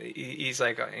 He's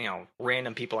like,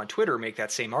 random people on Twitter make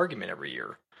that same argument every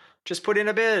year. Just put in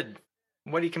a bid.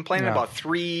 What are you complaining about?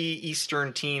 3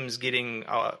 Eastern teams getting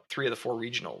 3 of the 4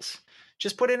 regionals.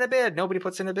 Just put in a bid. Nobody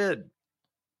puts in a bid.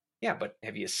 Yeah, but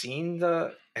have you seen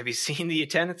the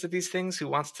attendance at these things? Who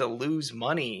wants to lose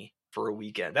money for a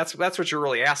weekend? That's what you're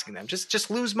really asking them.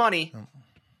 Just lose money,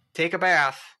 take a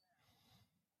bath,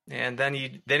 and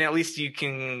then at least you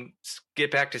can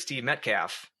get back to Steve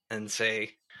Metcalf and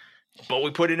say, "But we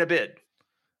put in a bid.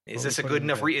 Is this a good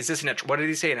enough? Is this what did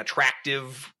he say? An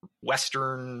attractive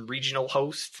Western regional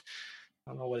host?"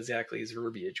 I don't know what exactly his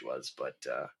verbiage was, but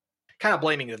kind of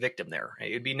blaming the victim there.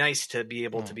 It'd be nice to be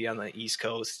able to be on the East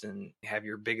Coast and have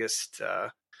your biggest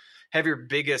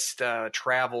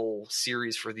travel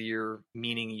series for the year,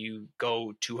 meaning you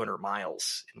go 200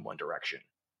 miles in one direction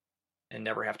and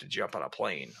never have to jump on a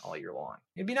plane all year long.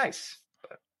 It'd be nice,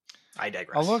 but I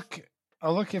digress.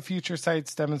 A look at future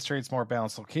sites demonstrates more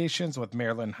balanced locations with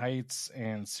Maryland Heights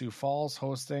and Sioux Falls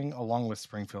hosting, along with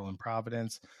Springfield and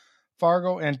Providence.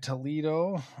 Fargo and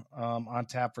Toledo on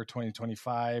tap for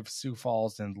 2025. Sioux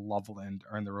Falls and Loveland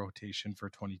are in the rotation for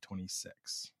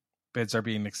 2026. Bids are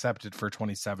being accepted for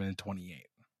 27 and 28.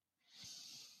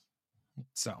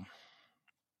 So,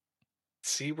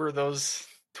 see where those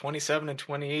 27 and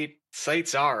 28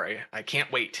 sites are. I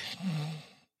can't wait.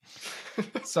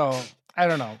 So, I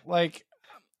don't know. Like,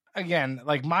 again,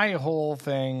 like my whole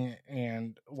thing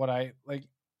and what I like,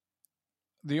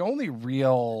 the only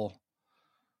real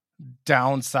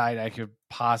downside I could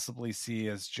possibly see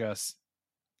is just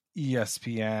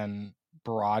ESPN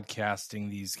broadcasting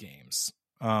these games.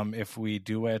 If we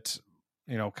do it,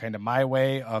 kind of my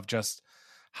way of just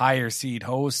higher seed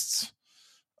hosts,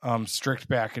 strict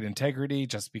bracket integrity,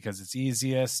 just because it's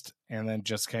easiest, and then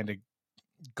just kind of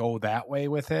go that way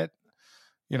with it.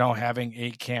 Having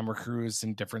 8 camera crews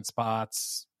in different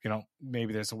spots,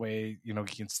 maybe there's a way, you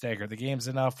can stagger the games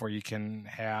enough where you can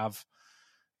have,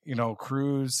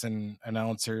 crews and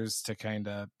announcers to kind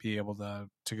of be able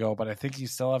to go. But I think you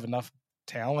still have enough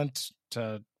talent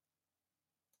to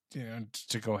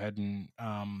go ahead and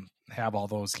have all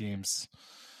those games.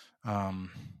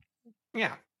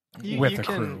 Yeah. With a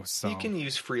crew. So you can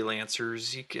use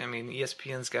freelancers.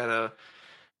 ESPN's got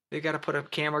to put a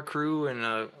camera crew and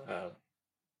a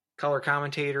color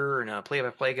commentator and a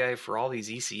play-by-play guy for all these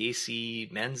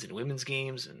ECAC men's and women's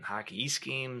games and Hockey East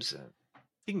games.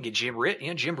 You can get Jim Rich.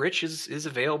 Jim Rich is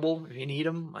available if you need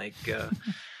him. Like,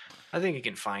 I think you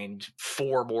can find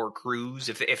 4 more crews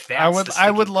if that's.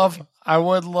 I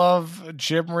would love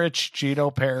Jim Rich,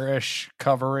 Gino Parrish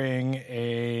covering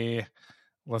a.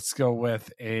 Let's go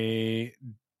with a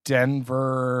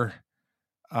Denver,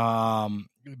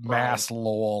 Mass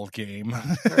Lowell game.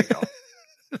 There you go.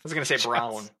 I was going to say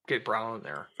Brown. Get Brown in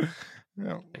there.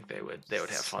 Yeah. I think they would have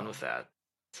fun with that.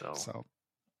 So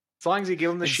as long as you give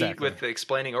them the sheet with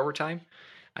explaining overtime,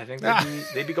 I think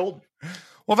they'd be golden.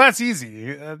 Well, that's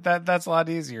easy. That's a lot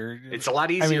easier. It's a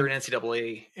lot easier in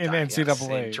NCAA.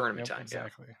 NCAA tournament time.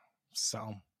 Exactly. Yeah.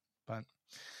 So, but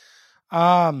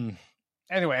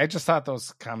anyway, I just thought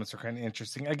those comments were kind of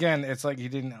interesting. Again, it's like he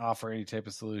didn't offer any type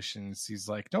of solutions. He's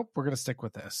like, nope, we're going to stick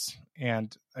with this.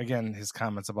 And again, his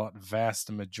comments about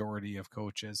vast majority of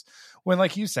coaches, when,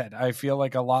 like you said, I feel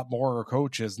like a lot more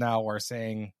coaches now are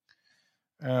saying,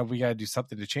 we got to do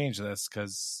something to change this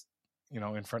because,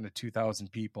 in front of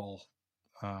 2,000 people,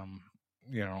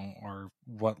 or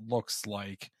what looks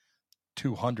like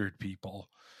 200 people,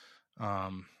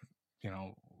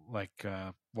 like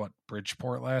what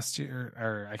Bridgeport last year,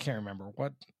 or I can't remember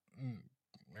what.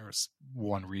 There was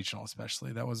one regional,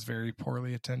 especially that was very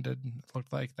poorly attended. It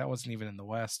looked like that wasn't even in the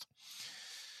West.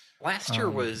 Last year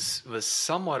was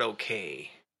somewhat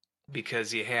okay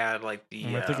because you had like the.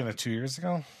 Am I thinking of 2 years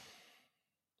ago?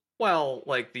 Well,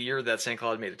 like the year that St.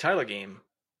 Cloud made the title game,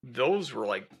 those were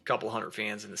like a couple hundred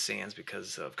fans in the stands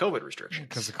because of COVID restrictions.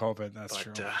 Because of COVID, that's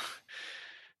true.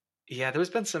 Yeah, there's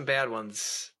been some bad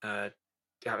ones.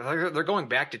 They're going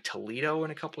back to Toledo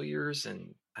in a couple of years,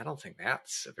 and I don't think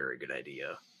that's a very good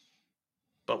idea.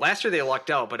 But last year they lucked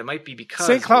out, but it might be because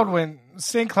St.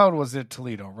 Cloud was at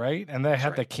Toledo, right? And they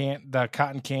had the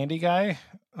cotton candy guy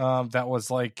that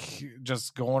was like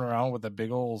just going around with a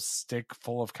big old stick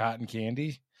full of cotton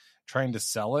candy, trying to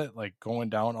sell it, like going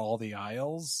down all the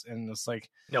aisles, and it's like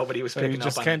nobody was picking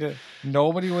up on it.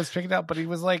 Nobody was picking up, but he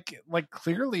was like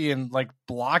clearly in like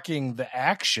blocking the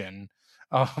action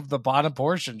of the bottom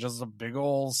portion, just a big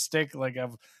old stick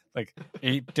of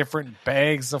 8 different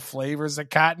bags of flavors of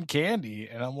cotton candy.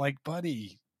 And I'm like,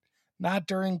 buddy, not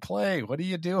during play. What are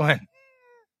you doing?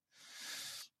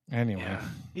 Anyway, yeah,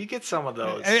 you get some of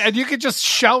those. And you could just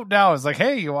shout now. It's like,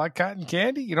 hey, you want cotton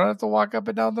candy? You don't have to walk up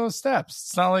and down those steps.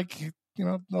 It's not like,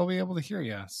 they'll be able to hear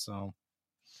you. So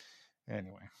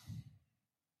anyway.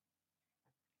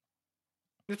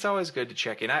 It's always good to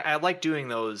check in. I like doing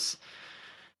those.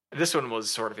 This one was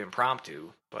sort of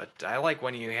impromptu, but I like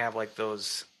when you have like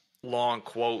those long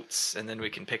quotes and then we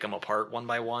can pick them apart one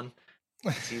by one.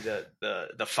 See the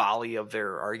folly of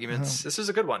their arguments. This is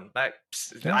a good one.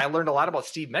 I learned a lot about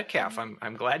Steve Metcalf.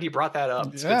 I'm glad you brought that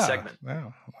up. It's a good segment. Yeah.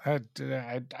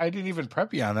 I didn't even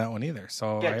prep you on that one either.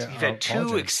 So we've had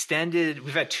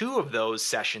two of those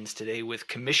sessions today with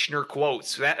commissioner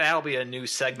quotes. That'll be a new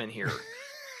segment here.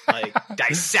 Like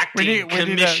dissecting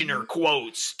commissioner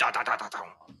quotes.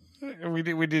 We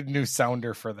did a new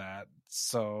sounder for that,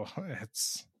 so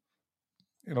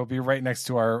it'll be right next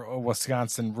to our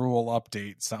Wisconsin rule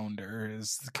update sounder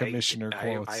is the commissioner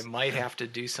quotes. I might have to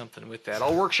do something with that.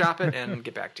 I'll workshop it and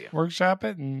get back to you. Workshop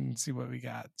it and see what we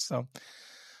got. So,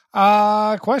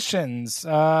 questions.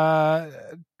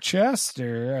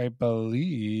 Chester, I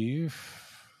believe.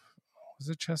 Was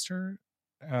it Chester?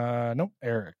 Nope.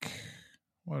 Eric.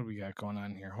 What do we got going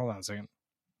on here? Hold on a second.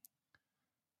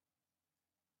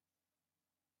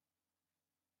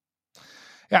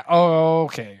 Yeah. Oh,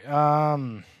 okay.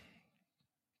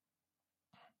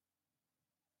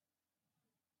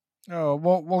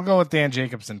 We'll go with Dan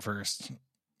Jacobson first.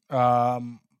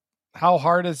 How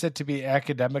hard is it to be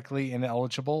academically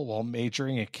ineligible while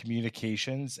majoring in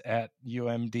communications at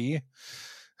UMD?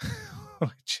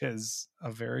 Which is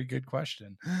a very good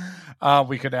question.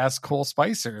 We could ask Cole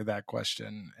Spicer that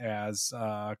question, as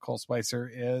Cole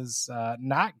Spicer is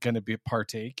not going to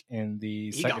partake in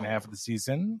the second half of the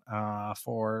season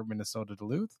for Minnesota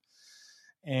Duluth,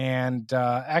 and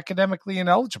academically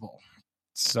ineligible.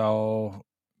 So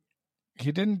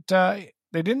he didn't. They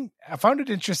didn't. I found it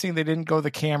interesting they didn't go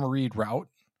the Cam Reed route,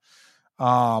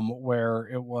 where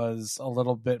it was a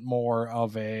little bit more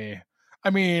of a. I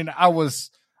mean, I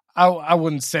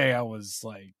wouldn't say I was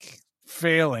like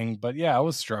failing, but yeah, I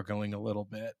was struggling a little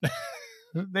bit.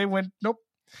 They went, nope.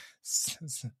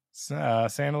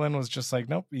 Sandlin was just like,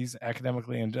 nope, he's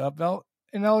academically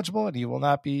ineligible, and he will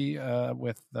not be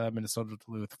with Minnesota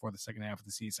Duluth for the second half of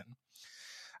the season.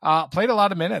 Played a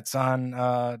lot of minutes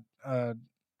on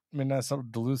Minnesota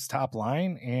Duluth's top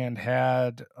line and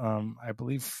had, I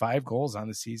believe, 5 goals on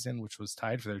the season, which was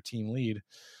tied for their team lead,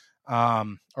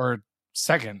 or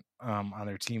second on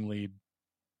their team lead,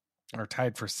 or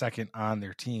tied for second on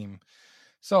their team.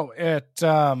 So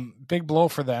big blow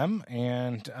for them,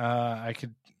 and I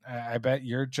bet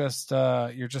you're just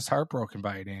heartbroken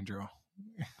by it, Andrew.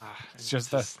 It's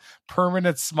just a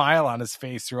permanent smile on his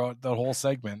face throughout the whole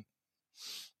segment.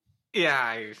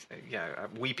 Yeah,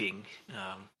 I'm weeping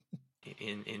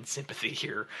in sympathy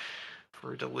here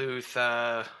for Duluth.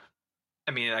 I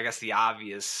mean, I guess the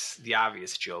obvious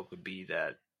joke would be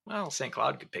that, well, St.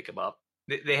 Cloud could pick him up.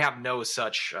 They have no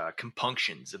such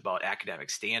compunctions about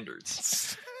academic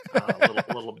standards. A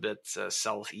little bit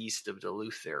southeast of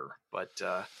Duluth there, but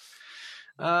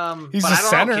he's a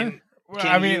center.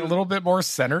 I mean, a little bit more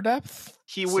center depth.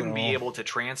 He wouldn't be able to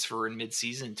transfer in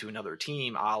midseason to another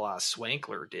team, a la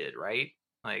Swankler did, right?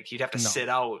 Like he'd have to sit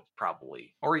out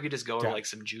probably, or he could just go to like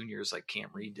some juniors like Cam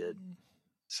Reed did.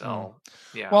 So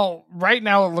yeah. Well, right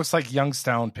now it looks like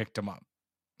Youngstown picked him up.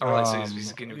 Oh, so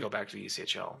he's going to go back to the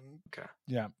ECHL. Okay.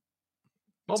 Yeah.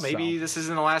 Well, maybe this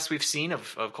isn't the last we've seen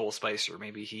of Cole Spicer.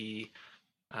 Maybe he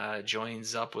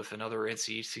joins up with another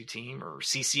NCHC team or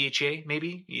CCHA.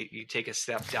 Maybe you take a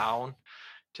step down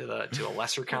to a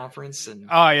lesser conference and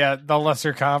the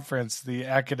lesser conference, the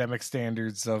academic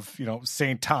standards of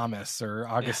St. Thomas or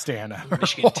Augustana, or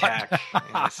Michigan Tech.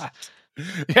 Yes.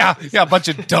 Yeah, a bunch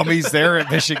of dummies there at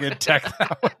Michigan Tech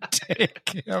that would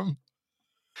take him.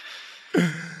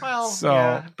 Well,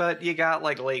 yeah, but you got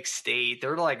like Lake State.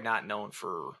 They're like not known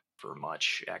for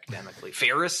much academically.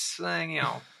 Ferris,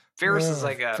 Ferris is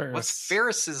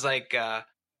like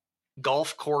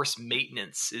golf course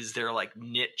maintenance is their like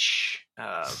niche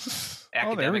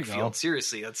academic field.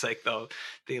 Seriously, that's like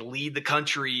they lead the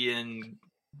country in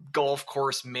golf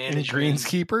course management. And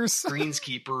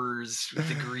greenskeepers with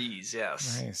degrees.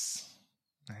 Yes.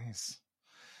 Nice.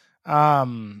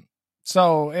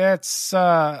 So it's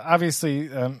obviously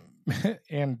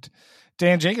and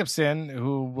Dan Jacobson,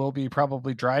 who will be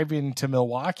probably driving to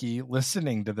Milwaukee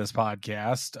listening to this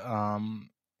podcast,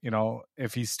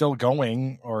 if he's still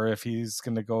going or if he's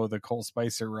going to go the Cole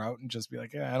Spicer route and just be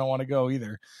like, I don't want to go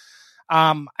either.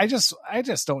 I just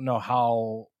don't know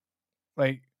how,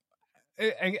 like,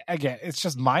 again, it's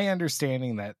just my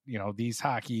understanding that, these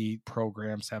hockey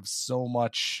programs have so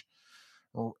much,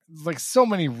 like so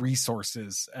many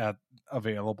resources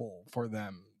available for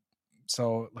them.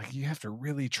 So like you have to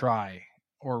really try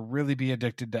or really be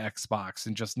addicted to Xbox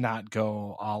and just not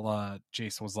go a la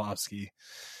Jason Wozlowski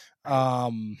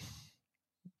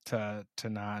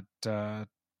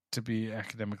to be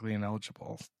academically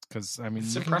ineligible. Because I mean,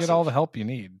 you can get all the help you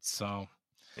need. So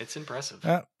it's impressive.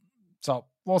 So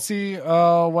we'll see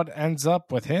what ends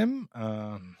up with him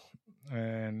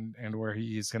and where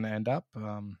he's going to end up.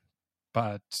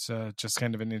 But just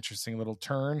kind of an interesting little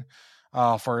turn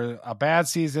for a bad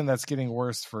season that's getting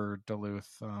worse for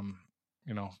Duluth.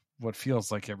 What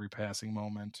feels like every passing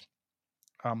moment.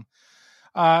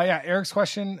 Eric's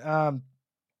question.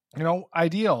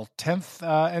 Ideal 10th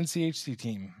NCHC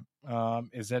team.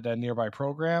 Is it a nearby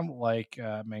program like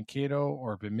Mankato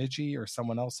or Bemidji or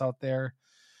someone else out there?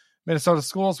 Minnesota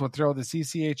schools would throw the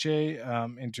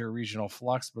CCHA into a regional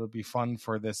flux, but it'd be fun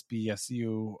for this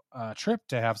BSU trip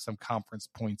to have some conference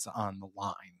points on the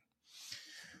line.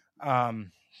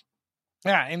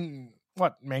 And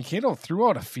Mankato threw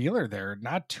out a feeler there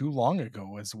not too long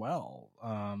ago as well.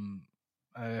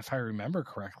 If I remember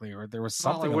correctly, or there was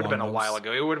something. Well, it would have been a while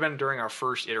ago. It would have been during our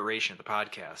first iteration of the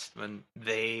podcast when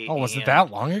they. Oh, was it that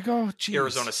long ago? Jeez.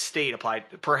 Arizona State applied.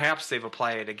 Perhaps they've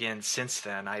applied again since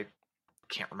then. I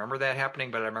can't remember that happening,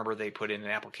 but I remember they put in an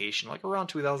application like around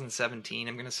 2017.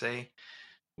 I'm going to say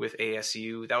with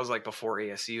ASU. That was like before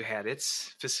ASU had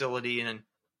its facility, and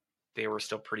they were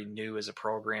still pretty new as a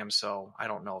program. So I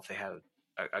don't know if they had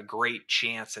a great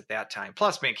chance at that time.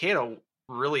 Plus, Mankato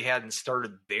really hadn't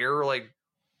started their like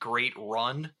great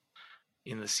run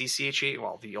in the CCHA.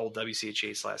 Well, the old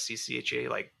WCHA/CCHA.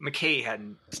 Like McKay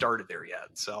hadn't started there yet,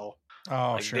 so.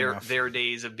 Their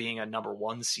days of being a number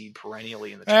one seed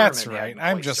perennially in the tournament. That's right.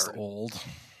 I'm just old.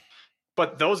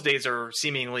 But those days are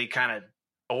seemingly kind of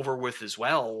over with as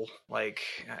well. Like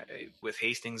with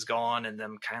Hastings gone and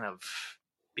them kind of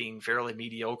being fairly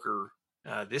mediocre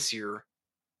this year.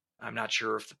 I'm not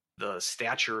sure if the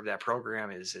stature of that program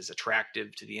is as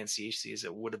attractive to the NCHC as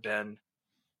it would have been,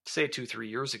 say, 2-3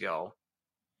 years ago.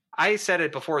 I said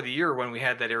it before the year when we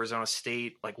had that Arizona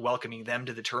State, like welcoming them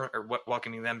to the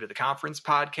welcoming them to the conference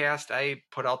podcast. I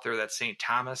put out there that St.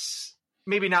 Thomas,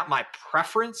 maybe not my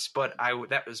preference, but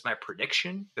that was my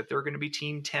prediction that they're going to be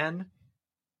Team 10,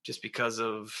 just because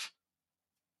of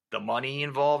the money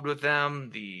involved with them,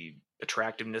 the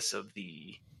attractiveness of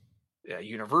the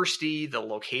university, the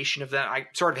location of them. I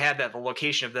sort of had that the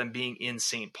location of them being in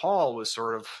St. Paul was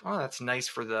sort of, that's nice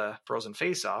for the Frozen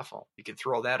Faceoff. Well, you can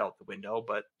throw that out the window,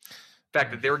 but the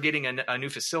fact that they're getting a new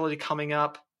facility coming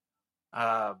up,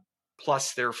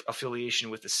 plus their affiliation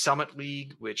with the Summit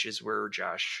League, which is where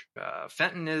Josh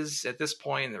Fenton is at this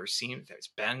point. There's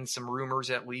been some rumors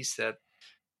at least that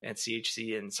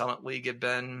NCHC and Summit League have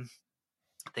been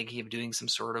thinking of doing some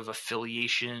sort of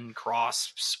affiliation,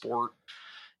 cross sport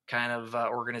kind of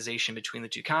organization between the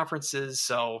two conferences.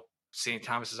 So St.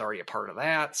 Thomas is already a part of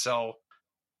that. So,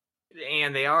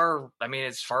 and they are, I mean,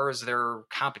 as far as their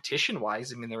competition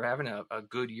wise, I mean, they're having a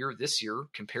good year this year,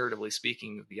 comparatively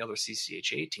speaking, of the other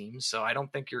CCHA teams. So I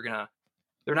don't think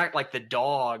they're not like the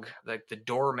dog, like the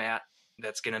doormat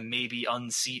that's going to maybe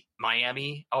unseat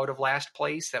Miami out of last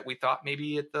place that we thought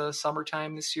maybe at the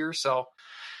summertime this year. So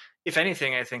if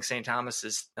anything, I think St.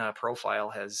 Thomas's profile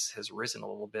has risen a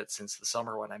little bit since the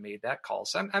summer when I made that call.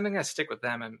 So I'm going to stick with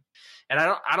them. And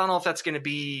I don't know if that's going to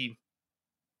be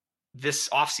this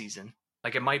off season.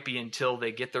 Like it might be until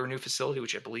they get their new facility,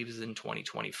 which I believe is in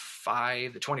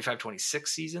 2025, the 25-26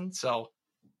 season. So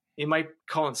it might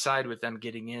coincide with them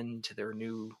getting into their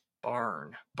new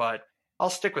barn, but I'll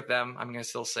stick with them. I'm going to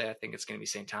still say I think it's going to be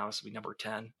St. Thomas will be number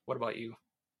 10. What about you?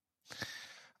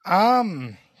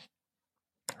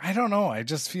 I don't know. I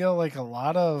just feel like a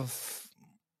lot of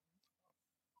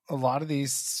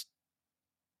these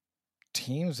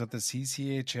teams with the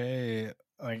CCHA,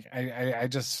 like I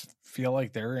just feel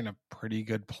like they're in a pretty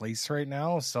good place right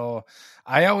now. So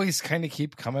I always kind of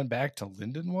keep coming back to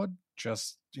Lindenwood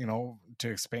just to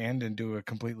expand into a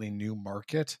completely new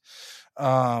market.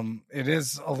 It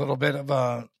is a little bit of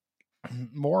a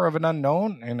more of an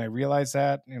unknown, and I realize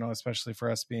that, especially for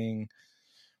us being,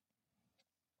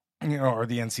 or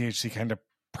the NCHC kind of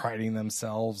priding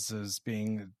themselves as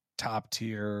being top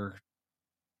tier,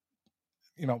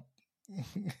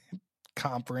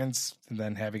 conference, and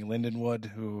then having Lindenwood,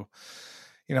 who,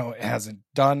 hasn't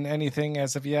done anything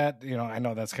as of yet. I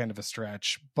know that's kind of a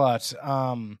stretch, but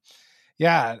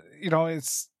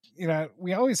it's,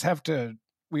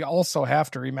 we also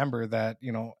have to remember that,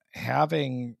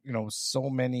 having, so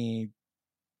many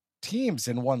teams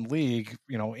in one league,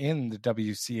 in the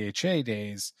WCHA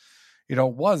days,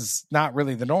 was not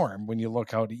really the norm when you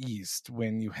look out east,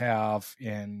 when you have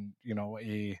in,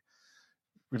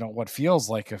 what feels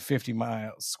like a 50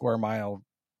 square mile,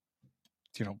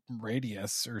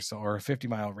 radius or so, or a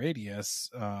 50-mile radius,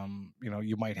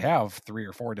 you might have 3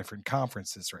 or 4 different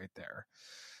conferences right there.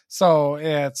 So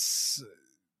it's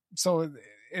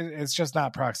just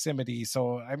not proximity.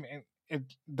 So, I mean,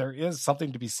 there is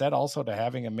something to be said also to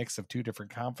having a mix of 2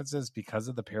 different conferences because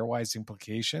of the pairwise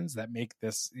implications that make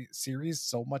this series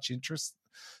so much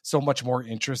more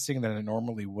interesting than it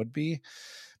normally would be.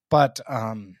 But,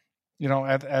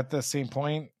 at the same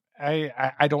point,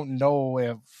 I don't know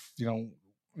if,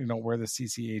 where the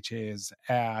CCHA is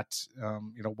at,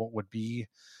 what would be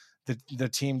the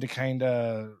team to kind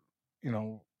of,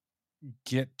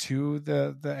 get to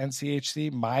the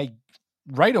NCHC.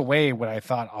 Right away, when I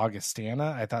thought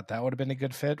Augustana, I thought that would have been a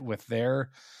good fit with their,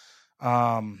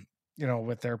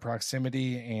 with their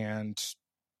proximity and,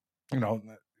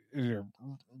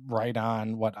 right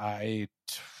on what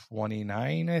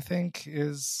I-29, I think,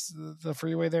 is the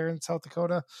freeway there in South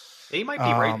Dakota. They might be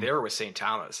right there with St.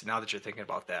 Thomas, now that you're thinking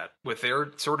about that. With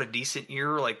their sort of decent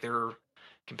year, like they're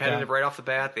competitive right off the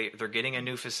bat. They're getting a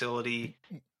new facility.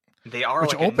 They are,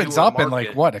 which opens up in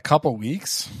a couple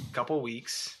weeks.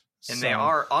 And they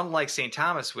are, unlike St.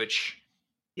 Thomas, which,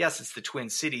 yes, it's the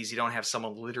Twin Cities. You don't have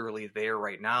someone literally there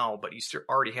right now, but you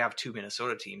already have 2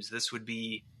 Minnesota teams. This would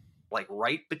be like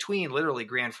right between literally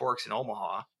Grand Forks and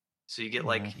Omaha. So you get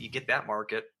you get that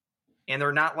market, and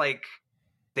they're not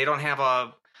they don't have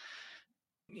a,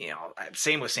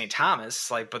 same with St.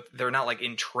 Thomas, but they're not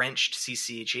entrenched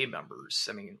CCHA members.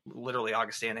 I mean, literally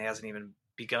Augustana hasn't even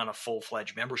begun a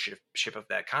full-fledged membership of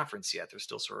that conference yet. They're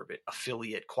still sort of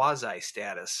affiliate quasi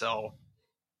status. So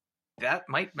that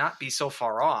might not be so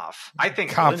far off. I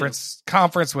think conference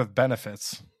with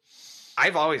benefits.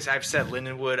 I've said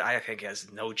Lindenwood, I think,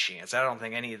 has no chance. I don't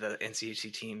think any of the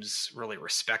NCHC teams really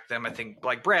respect them. I think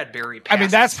Bradbury passes, I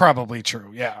mean, that's probably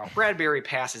true. Yeah. Bradbury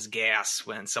passes gas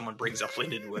when someone brings up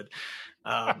Lindenwood.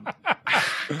 I'm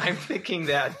thinking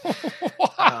that,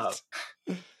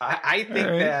 I think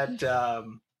that,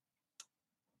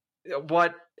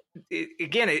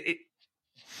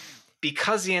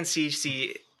 because the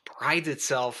NCHC prides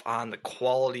itself on the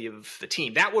quality of the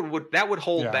team, that would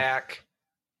hold back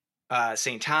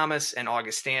St. Thomas and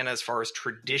Augustana as far as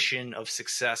tradition of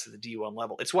success at the D1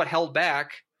 level. It's what held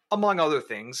back, among other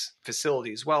things,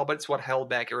 facility as well, but it's what held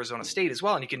back Arizona State as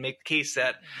well. And you can make the case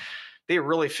that they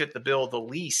really fit the bill the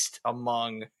least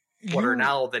among what are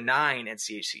now the 9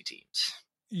 NCHC teams.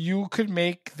 You could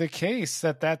make the case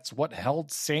that that's what held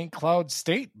St. Cloud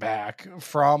State back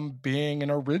from being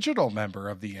an original member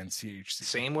of the NCHC.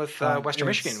 Same with Western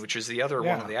Michigan, which is the other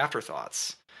one of the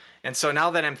afterthoughts. And so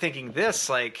now that I'm thinking this,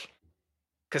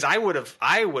 because I would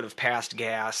have passed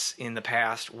gas in the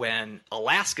past when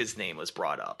Alaska's name was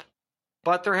brought up,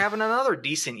 but they're having another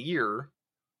decent year,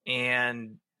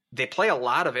 and they play a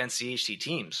lot of NCHC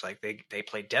teams. They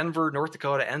play Denver, North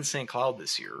Dakota, and St. Cloud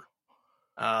this year.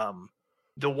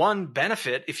 The one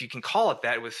benefit, if you can call it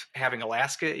that, with having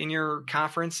Alaska in your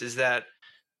conference is that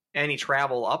any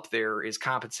travel up there is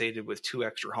compensated with 2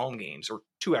 extra home games or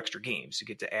 2 extra games. You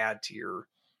get to add to you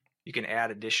can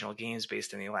add additional games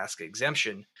based on the Alaska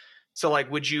exemption. So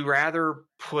would you rather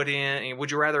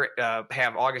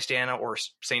have Augustana or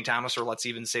St. Thomas, or let's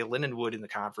even say Lindenwood in the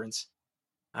conference?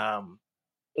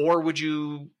 Or would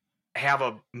you have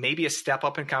maybe a step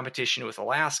up in competition with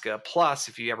Alaska? Plus,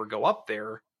 if you ever go up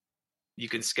there, you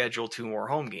can schedule 2 more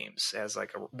home games as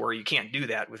where you can't do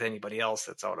that with anybody else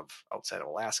that's outside of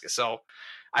Alaska. So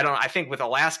I think with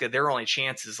Alaska, their only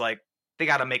chance is they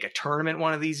got to make a tournament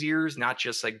one of these years, not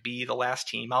just be the last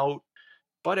team out.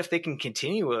 But if they can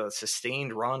continue a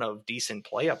sustained run of decent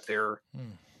play up there,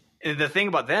 the thing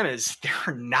about them is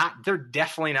they're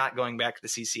definitely not going back to the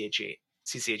CCHA,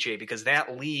 because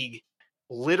that league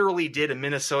literally did a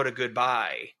Minnesota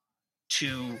goodbye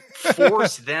to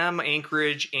force them,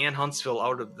 Anchorage, and Huntsville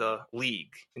out of the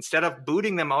league. Instead of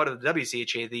booting them out of the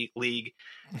WCHA league,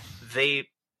 they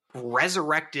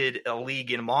resurrected a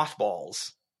league in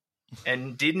mothballs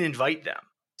and didn't invite them.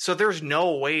 So there's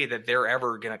no way that they're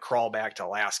ever going to crawl back to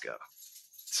Alaska.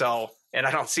 So, and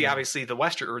I don't see obviously the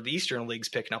Western or the Eastern leagues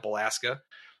picking up Alaska.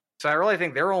 So I really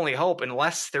think their only hope,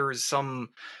 unless there's some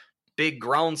big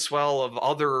groundswell of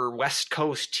other West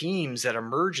Coast teams that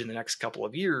emerge in the next couple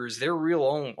of years, their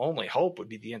real only hope would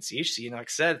be the NCHC. And like I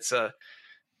said, it's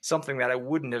something that I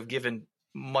wouldn't have given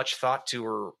much thought to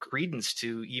or credence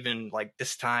to even like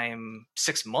this time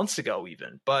 6 months ago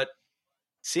even. But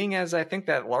seeing as I think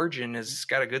that Largen has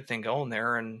got a good thing going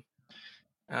there, and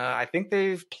I think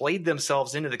they've played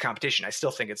themselves into the competition. I still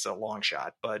think it's a long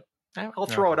shot, but I'll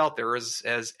throw it out there as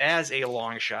a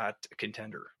long shot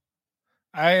contender.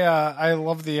 I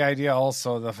love the idea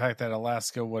also, the fact that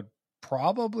Alaska would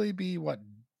probably be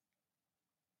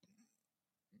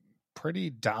pretty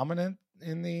dominant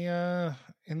in the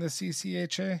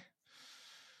CCHA.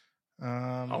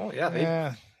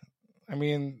 I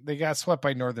mean, they got swept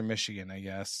by Northern Michigan, I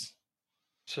guess.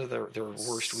 So their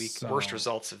worst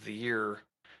results of the year.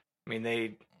 I mean,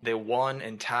 they won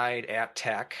and tied at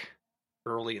Tech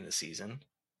early in the season.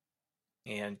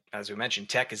 And as we mentioned,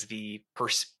 Tech is the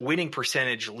winning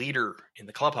percentage leader in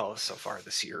the clubhouse so far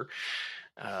this year.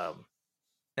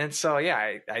 And so,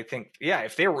 I think,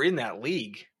 if they were in that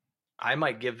league, I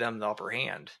might give them the upper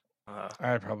hand.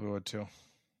 I probably would too.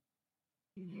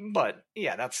 But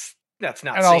that's not.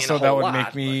 And saying also a whole that would lot,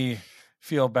 make me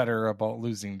feel better about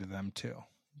losing to them too.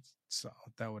 So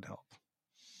that would help.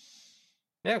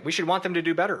 Yeah, we should want them to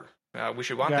do better. We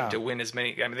should want them to win as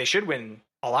many. I mean, they should win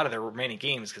a lot of their remaining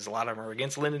games because a lot of them are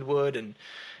against Lindenwood and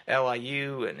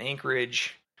LIU and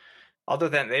Anchorage. Other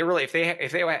than if they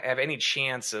have any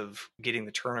chance of getting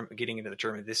into the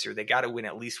tournament this year, they got to win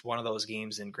at least one of those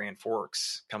games in Grand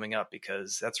Forks coming up,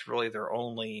 because that's really their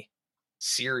only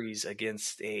series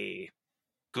against a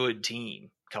good team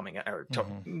coming out. Or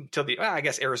till I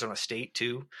guess Arizona State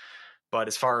too. But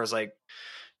as far as like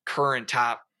current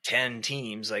top 10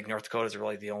 teams, like North Dakota is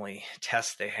really the only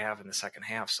test they have in the second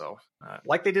half. So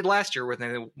like they did last year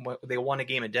when they won a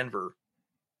game in Denver,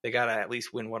 they got to at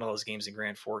least win one of those games in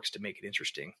Grand Forks to make it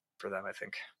interesting for them, I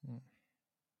think.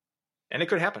 And it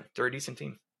could happen. They're a decent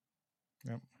team.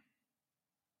 Yep.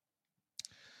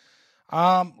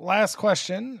 Last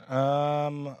question.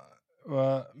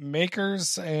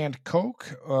 Makers and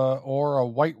Coke or a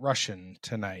White Russian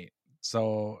tonight?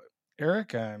 So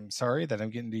Eric, I'm sorry that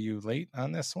I'm getting to you late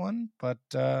on this one, but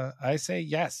I say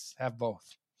yes, have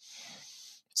both.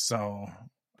 So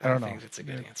I don't know. I think that's a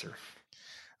good answer.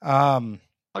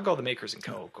 I'll go the Makers and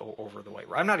Coke over the White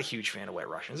Russian. I'm not a huge fan of White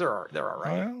Russians. They're all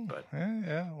right. Well, but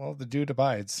well, the dude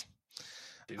abides.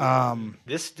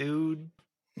 This dude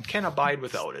can abide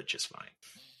without it just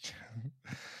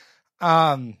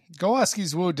fine. Go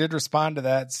Huskies Woo did respond to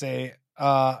that, say,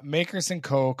 Makers and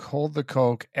Coke, hold the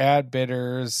Coke, add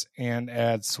bitters, and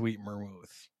add sweet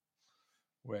vermouth.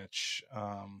 Which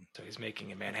so he's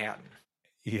making a Manhattan.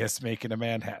 He is making a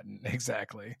Manhattan,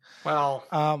 exactly.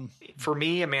 Well, for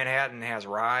me, a Manhattan has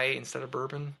rye instead of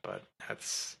bourbon, but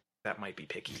that might be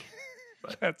picky.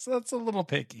 But that's a little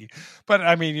picky. But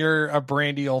I mean, you're a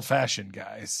brandy old fashioned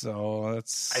guy, so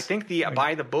that's. I think the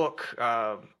by the book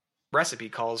recipe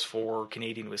calls for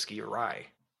Canadian whiskey or rye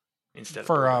instead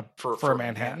of for a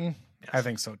Manhattan. Yes. I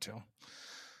think so too.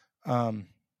 And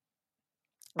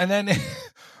then.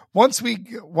 Once we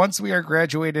are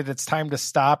graduated, it's time to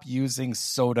stop using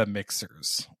soda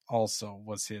mixers. Also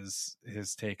was his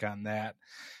take on that.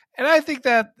 And I think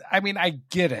that, I mean, I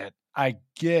get it. I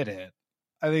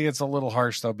think it's a little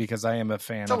harsh though, because I am a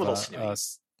fan of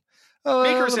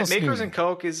Makers and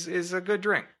Coke is a good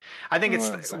drink. I think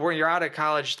it's when you're out of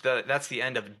college, that's the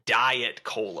end of diet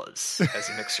colas as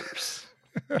mixers.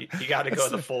 you got to go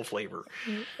the full flavor.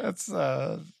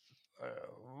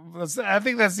 I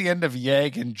think that's the end of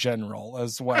Yag in general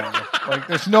as well. Like,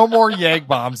 there's no more Yag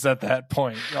bombs at that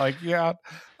point. Like,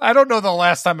 I don't know the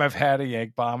last time I've had a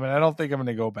Yag bomb, and I don't think I'm going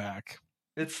to go back.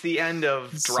 It's the end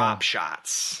of drop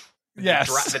shots.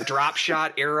 Yes, the drop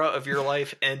shot era of your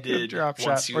life ended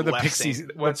once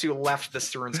you left the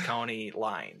Stearns County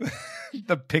line.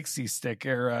 The pixie stick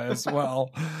era as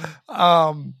well.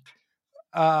 But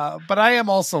I am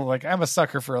also I'm a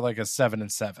sucker for like a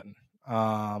 7-7.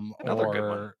 Another good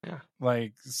one. Yeah.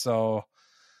 Like so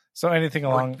anything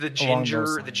along the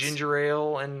ginger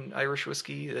ale and Irish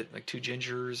whiskey, like 2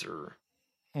 gingers or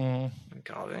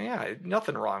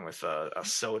nothing wrong with a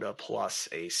soda plus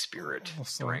a spirit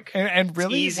drink. And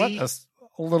really a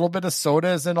little bit of soda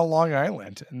is in a Long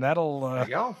Island, and that'll there you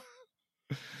go.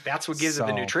 That's what gives it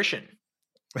the nutrition.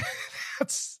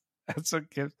 That's what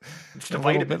gives it's the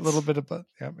vitamins. Little bit of,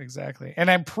 yeah, exactly. And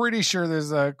I'm pretty sure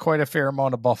there's quite a fair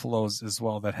amount of buffaloes as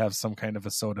well that have some kind of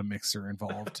a soda mixer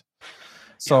involved.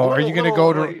 So are you going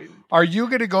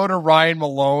to go to Ryan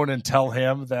Malone and tell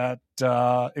him that,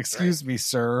 excuse me,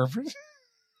 sir?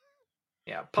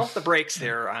 Yeah. Pump the brakes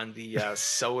there on the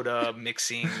soda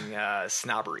mixing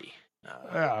snobbery.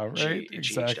 Yeah, right.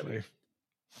 Exactly.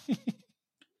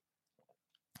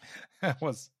 That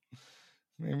was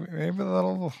maybe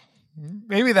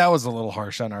that was a little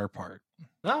harsh on our part.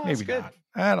 No, that's good.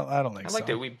 Not. I don't think so. I liked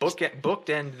it. We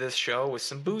bookend this show with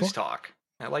some booze talk.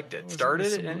 I liked it.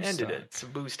 Started it and ended it.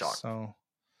 Some booze talk. So,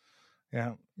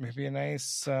 yeah, maybe a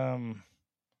nice,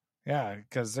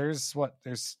 because there's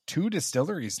 2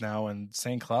 distilleries now in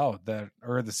St. Cloud the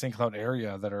St. Cloud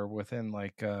area that are within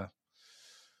like,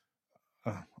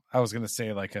 I was going to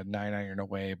say like a 9 iron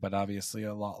away, but obviously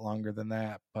a lot longer than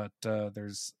that. But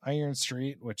there's Iron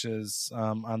Street, which is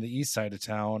on the east side of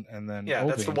town. And then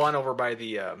that's the one over by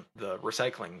the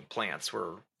recycling plants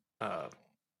where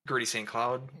Gritty St.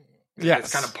 Cloud. Yeah,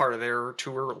 it's kind of part of their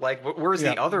tour. Like, where's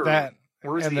the other?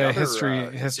 Where's and the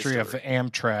other history of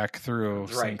Amtrak through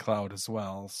St. Cloud as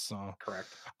well. So correct.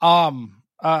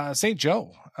 St.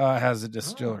 Joe has a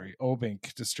distillery,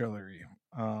 Obink Distillery.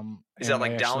 Is that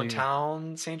like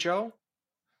downtown St. Joe?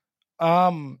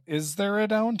 Is there a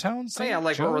downtown St. Yeah,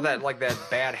 like Joe? where that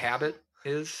Bad Habit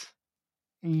is?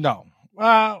 No.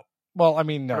 Well, I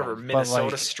mean, no. Whatever, Minnesota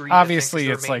but like, Street. Obviously,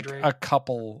 it's like a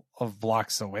couple of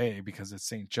blocks away because it's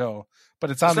St. Joe,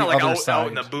 but it's on the other side. Out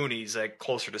in the boonies, like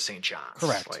closer to St. John's.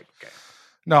 Correct. Like, okay.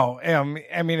 No,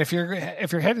 I mean, if you're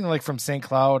heading like from St.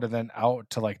 Cloud and then out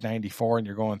to like 94 and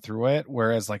you're going through it,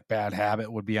 whereas like Bad Habit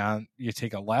would be you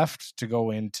take a left to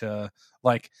go into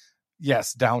like,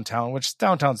 yes, downtown, which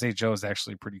downtown St. Joe is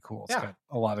actually pretty cool. It's got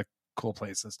a lot of cool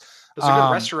places. There's a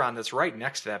good restaurant that's right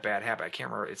next to that Bad Habit. I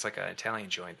can't remember. It's like an Italian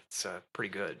joint. It's pretty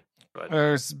good. But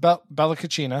there's Bella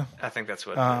Cucina. I think that's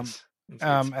what it is.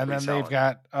 And then they've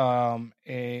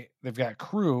got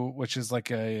Crew, which is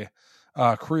like a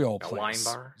Creole place.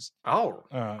 Wine bar. Oh,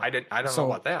 I don't know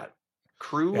about that.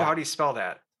 Crew. Yeah. How do you spell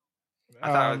that?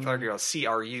 I thought you were going to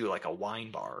CRU, like a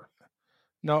wine bar.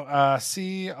 No,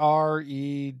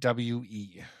 CREWE.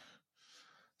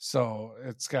 So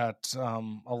it's got a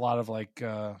lot of like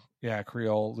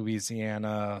Creole,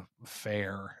 Louisiana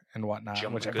fare and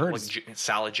whatnot, which I've heard is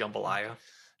solid jambalaya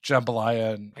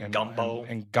and gumbo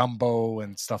and gumbo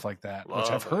and stuff like that,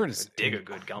 which I've heard is a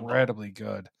good gumbo. Incredibly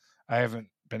good. I haven't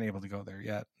been able to go there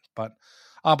yet, but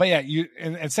yeah, you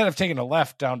instead of taking a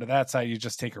left down to that side, you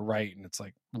just take a right, and it's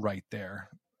like right there.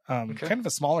 Kind of a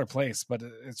smaller place, but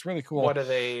it's really cool. What do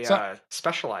they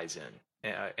specialize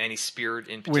in? Any spirit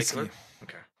in particular? Whiskey.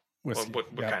 Okay. Whiskey.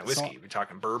 What kind of whiskey? We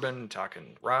talking bourbon?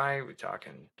 Talking rye? We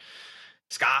talking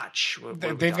Scotch?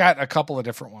 They've got a couple of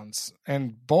different ones,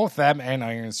 and both them and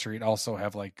Iron Street also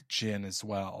have like gin as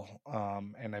well.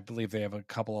 And I believe they have a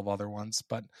couple of other ones,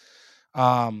 but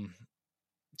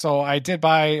so I did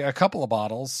buy a couple of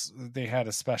bottles. They had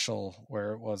a special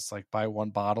where it was like buy one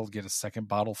bottle, get a second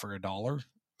bottle for $1.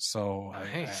 So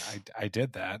nice. I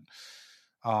did that.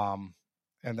 And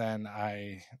then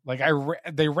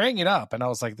they rang it up and I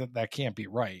was like, that can't be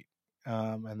right.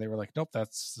 And they were like, nope,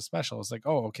 that's the special. I was like,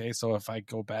 oh, okay. So if I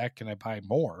go back and I buy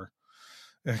more,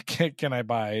 can I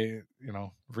buy,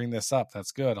 ring this up?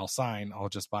 That's good. I'll sign. I'll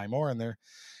just buy more in there.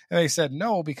 And they said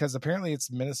no, because apparently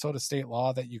it's Minnesota state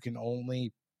law that you can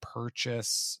only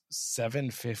purchase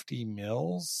 750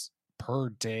 mils per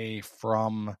day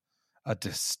from a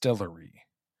distillery.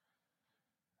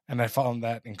 And I found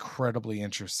that incredibly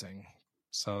interesting.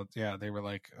 So yeah, they were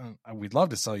like, we'd love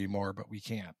to sell you more, but we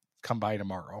can't. Come by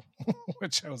tomorrow.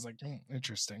 Which I was like,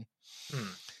 interesting.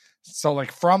 So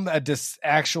like from a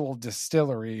actual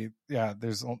distillery, yeah,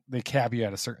 they cap you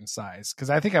at a certain size. Because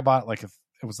I think I bought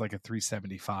it was like a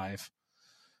 375.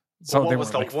 So what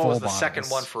was the second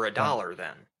one for $1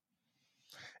 then?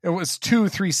 It was 2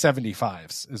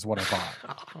 375s is what I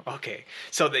bought. Okay,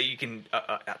 so that you can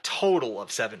a total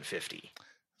of 750.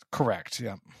 Correct.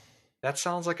 Yeah. That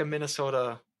sounds like a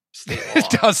Minnesota state law.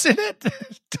 Doesn't it?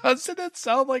 Doesn't it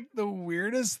sound like the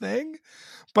weirdest thing?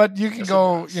 But you can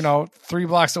go, 3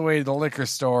 blocks away to the liquor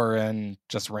store and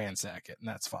just ransack it, and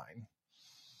that's fine.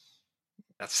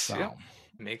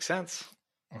 Makes sense.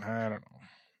 I don't know.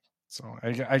 So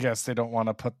I guess they don't want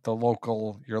to put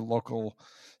your local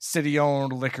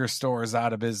city-owned liquor stores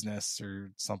out of business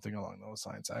or something along those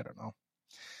lines. I don't know.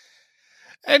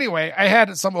 Anyway, I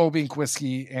had some Obink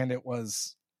whiskey, and it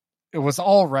was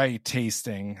all right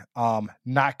tasting.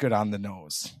 Not good on the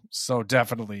nose. So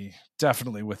definitely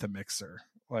with a mixer.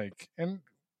 and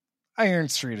Iron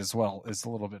Street as well is a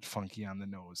little bit funky on the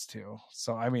nose too.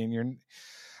 So I mean,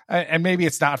 and maybe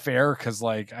it's not fair because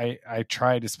like I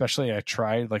tried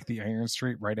like the Iron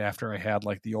Street right after I had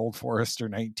like the Old Forester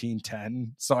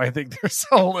 1910. So I think there's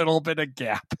a little bit of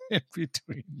gap in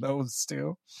between those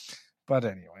two. But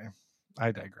anyway,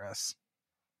 I digress.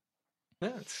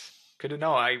 Yeah, it's good to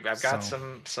know. I've got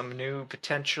some new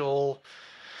potential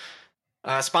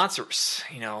sponsors,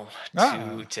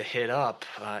 to hit up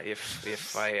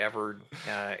if I ever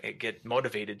get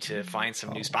motivated to find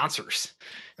some new sponsors.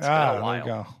 It's been a while, there you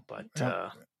go. But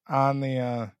on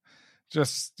the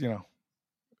just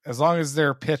as long as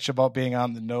their pitch about being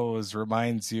on the nose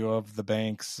reminds you of the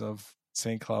banks of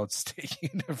St. Cloud State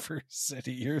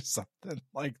University or something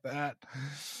like that.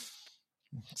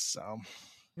 So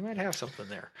you might have something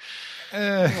there.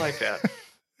 I like that.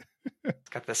 It's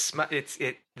got the smell.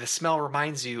 The smell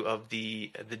reminds you of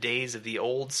the days of the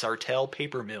old Sartell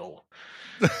paper mill.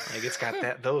 Like it's got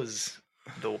the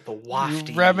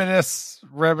wafty.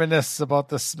 Reminisce about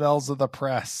the smells of the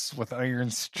press with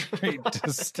Iron Street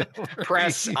Distillery.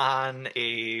 Press on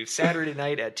a Saturday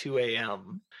night at 2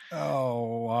 a.m.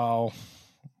 Oh wow!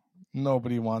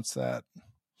 Nobody wants that.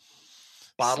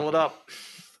 Bottle it up.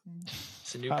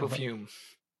 It's a new perfume.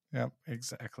 Yep,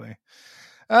 exactly.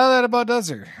 That about does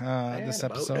her this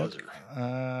episode.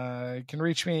 You can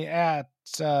reach me at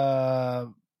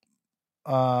or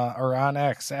on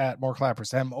X at More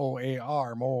Clappers,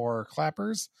 MOAR, More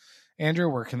Clappers. Andrew,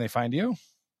 where can they find you?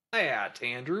 At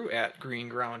Andrew at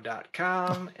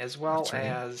greenground.com, as well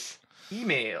as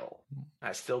email.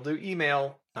 I still do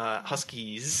email,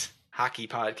 Huskies Hockey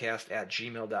Podcast at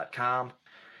gmail.com.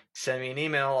 Send me an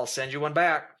email. I'll send you one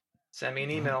back. Send me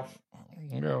an email.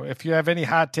 If you have any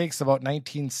hot takes about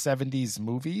 1970s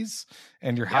movies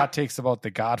and your hot takes about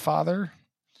The Godfather,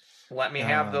 let me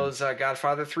have those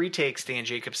Godfather 3 takes, Dan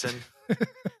Jacobson.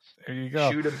 There you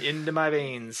go. Shoot them into my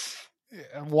veins.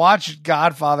 Watch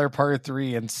Godfather Part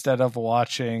 3 instead of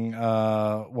watching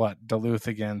Duluth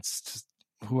against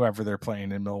whoever they're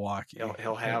playing in Milwaukee.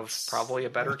 He'll have probably a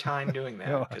better time doing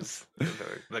that because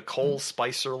the Cole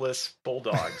Spicerless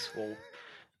Bulldogs will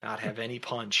not have any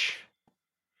punch.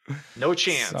 No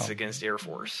chance against Air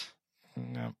Force.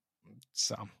 No.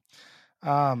 So,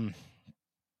 one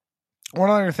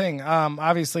other thing.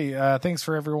 Obviously, thanks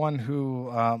for everyone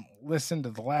who listened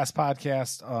to the last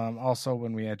podcast. Also,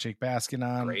 when we had Jake Baskin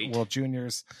on, World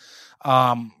Juniors.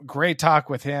 Great talk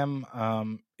with him.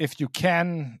 If you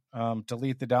can,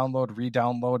 delete the download,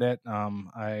 re-download it.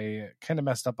 I kind of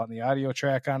messed up on the audio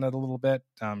track on it a little bit.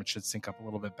 It should sync up a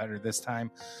little bit better this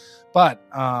time. But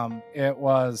it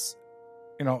was...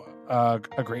 a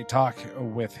great talk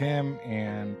with him,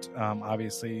 and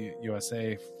obviously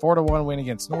USA 4-1 win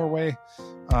against Norway,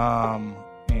 and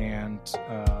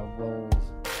we'll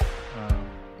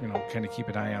kind of keep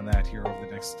an eye on that here over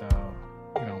the next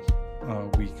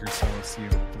week or so. See,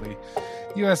 hopefully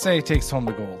USA takes home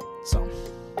the gold. So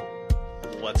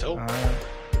let's hope.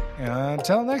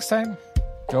 Until next time,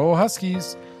 go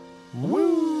Huskies!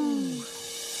 Woo!